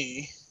find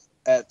me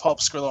at Pulp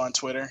Skrillo on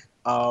Twitter.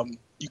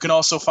 You can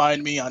also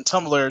find me on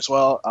Tumblr as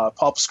well,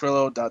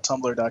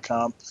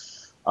 pulpskrillo.tumblr.com,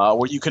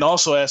 where you can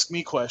also ask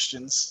me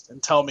questions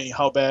and tell me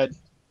how bad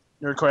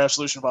Nerdcore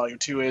Absolution Volume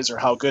 2 is or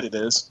how good it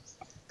is,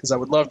 because I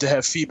would love to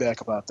have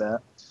feedback about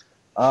that.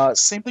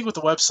 Same thing with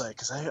the website,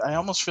 because I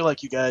almost feel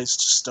like you guys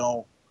just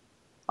don't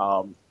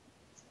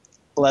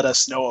let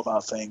us know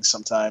about things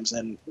sometimes,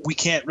 and we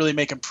can't really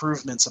make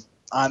improvements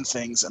on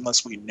things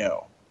unless we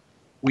know.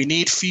 We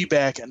need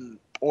feedback in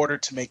order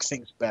to make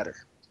things better.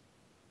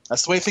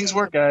 That's the way things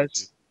work,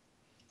 guys.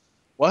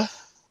 What?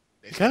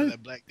 They found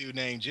that black dude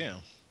named Jim.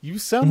 You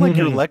sound like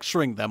you're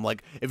lecturing them.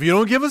 Like, if you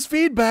don't give us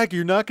feedback,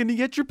 you're not going to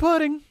get your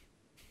pudding.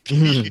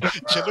 Please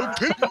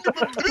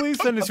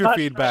send us your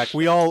feedback.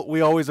 We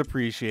always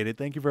appreciate it.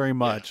 Thank you very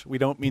much. We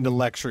don't mean to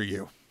lecture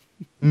you.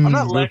 I'm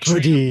not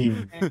lecturing.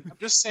 pudding. I'm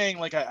just saying,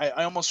 like, I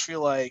almost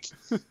feel like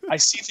I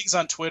see things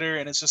on Twitter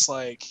and it's just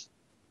like,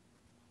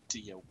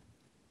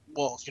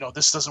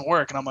 this doesn't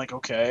work, and I'm like,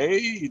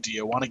 okay, do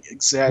you want to you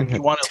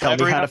want to Tell me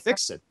elaborate how to on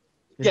fix it.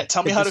 Yeah,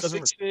 tell me If how this to doesn't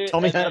fix work, it. Tell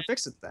me and how then- to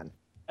fix it then.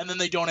 And then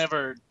they don't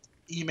ever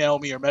email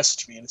me or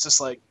message me, and it's just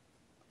like,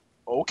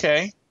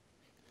 okay.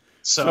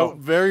 So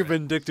very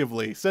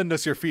vindictively, send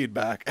us your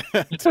feedback.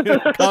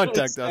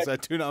 Contact us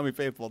at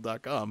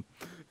ToonamiFaithful.com.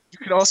 You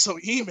can also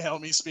email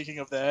me, speaking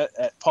of that,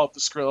 at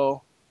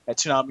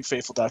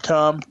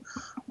pulptheskrill@ToonamiFaithful.com.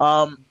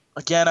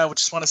 Again, I would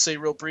just want to say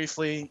real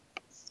briefly,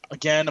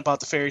 again,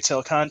 about the Fairy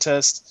Tale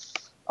contest.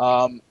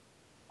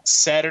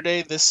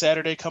 This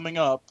Saturday coming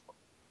up,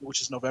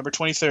 which is November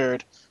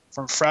 23rd,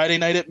 from Friday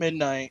night at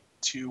midnight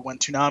to when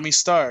Toonami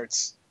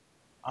starts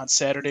on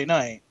Saturday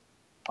night,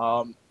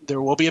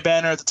 there will be a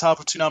banner at the top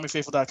of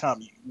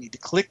ToonamiFaithful.com. You need to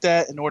click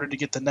that in order to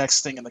get the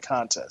next thing in the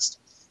contest.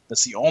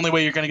 That's the only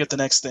way you're going to get the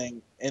next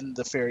thing in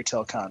the Fairy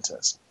Tale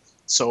contest.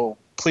 So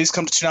please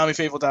come to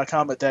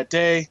ToonamiFaithful.com at that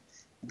day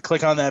and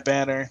click on that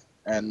banner,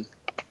 and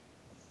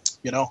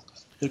you'll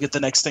get the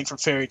next thing from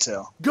Fairy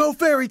Tale. Go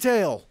Fairy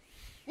Tale!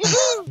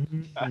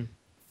 Fucking And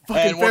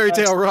one Fairy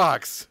Tale last-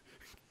 rocks.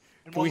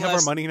 And Can we one have our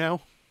last- money now?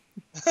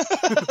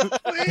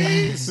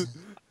 Please.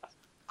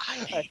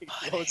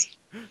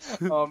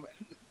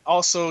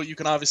 Also, you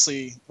can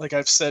obviously, like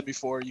I've said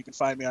before, you can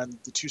find me on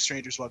the Two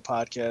Strangers One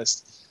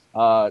podcast,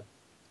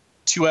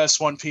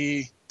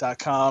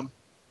 2s1p.com,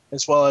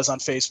 as well as on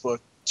Facebook,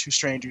 Two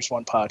Strangers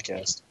One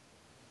podcast.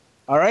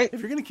 All right. If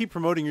you're going to keep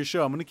promoting your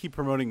show, I'm going to keep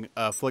promoting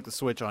Flick the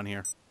Switch on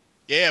here.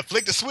 Yeah,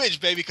 flick the switch,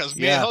 baby, because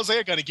me Yeah. and Jose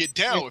are gonna get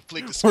down with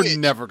flick the We're switch.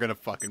 never going to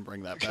fucking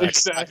bring that back.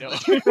 Exactly. I know.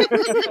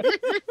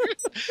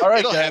 All right,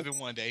 It'll guys. happen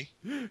one day.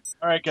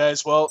 All right,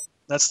 guys. Well,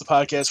 that's the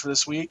podcast for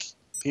this week.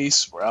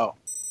 Peace. We're out.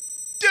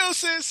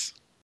 Deuces.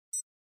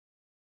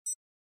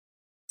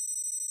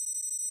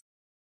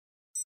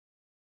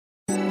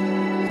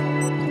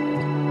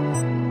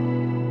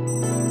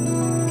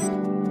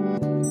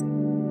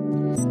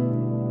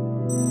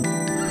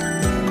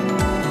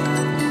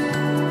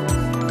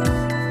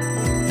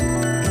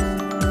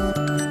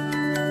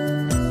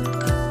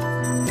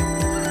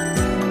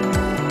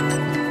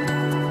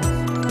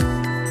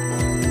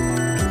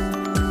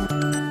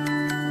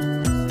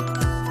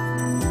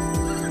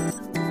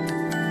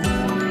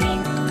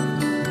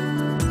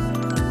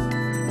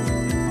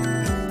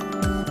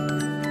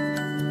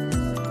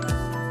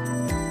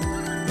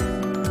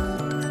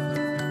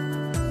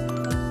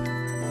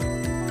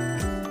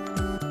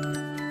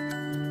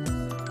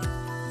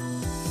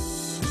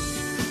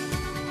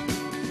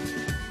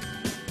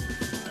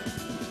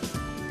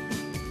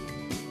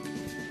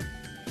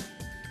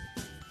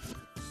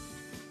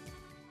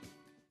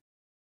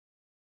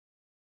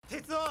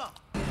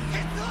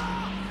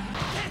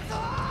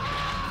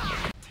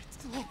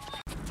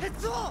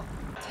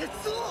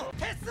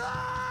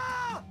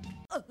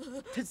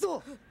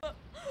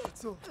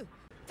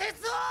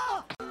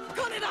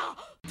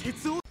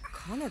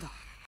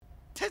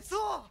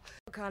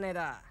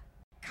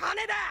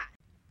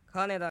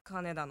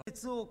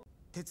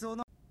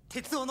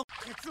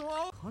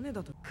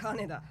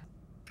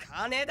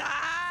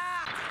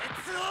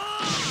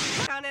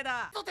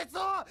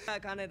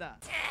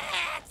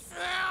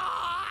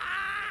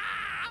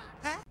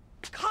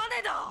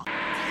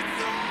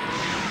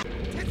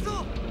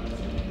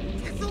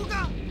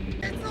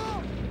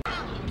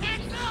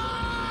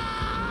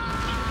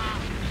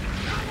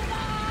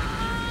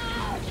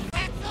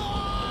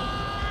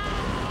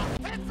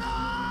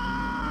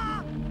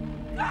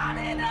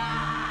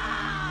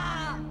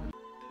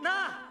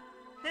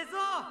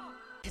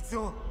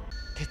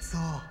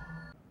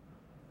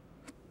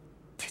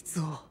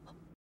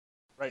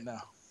 Right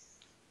now.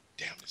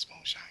 Damn, this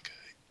won't shine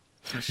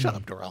good. Shut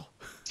up, Darrell.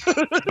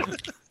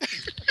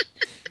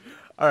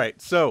 All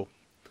right, so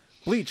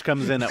Bleach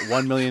comes in at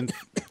 1 million.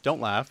 Don't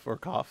laugh or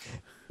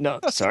cough. No,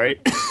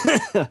 sorry.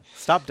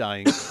 Stop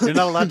dying. You're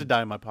not allowed to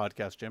die on my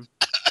podcast, Jim.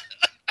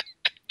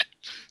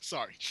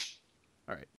 Sorry. All right.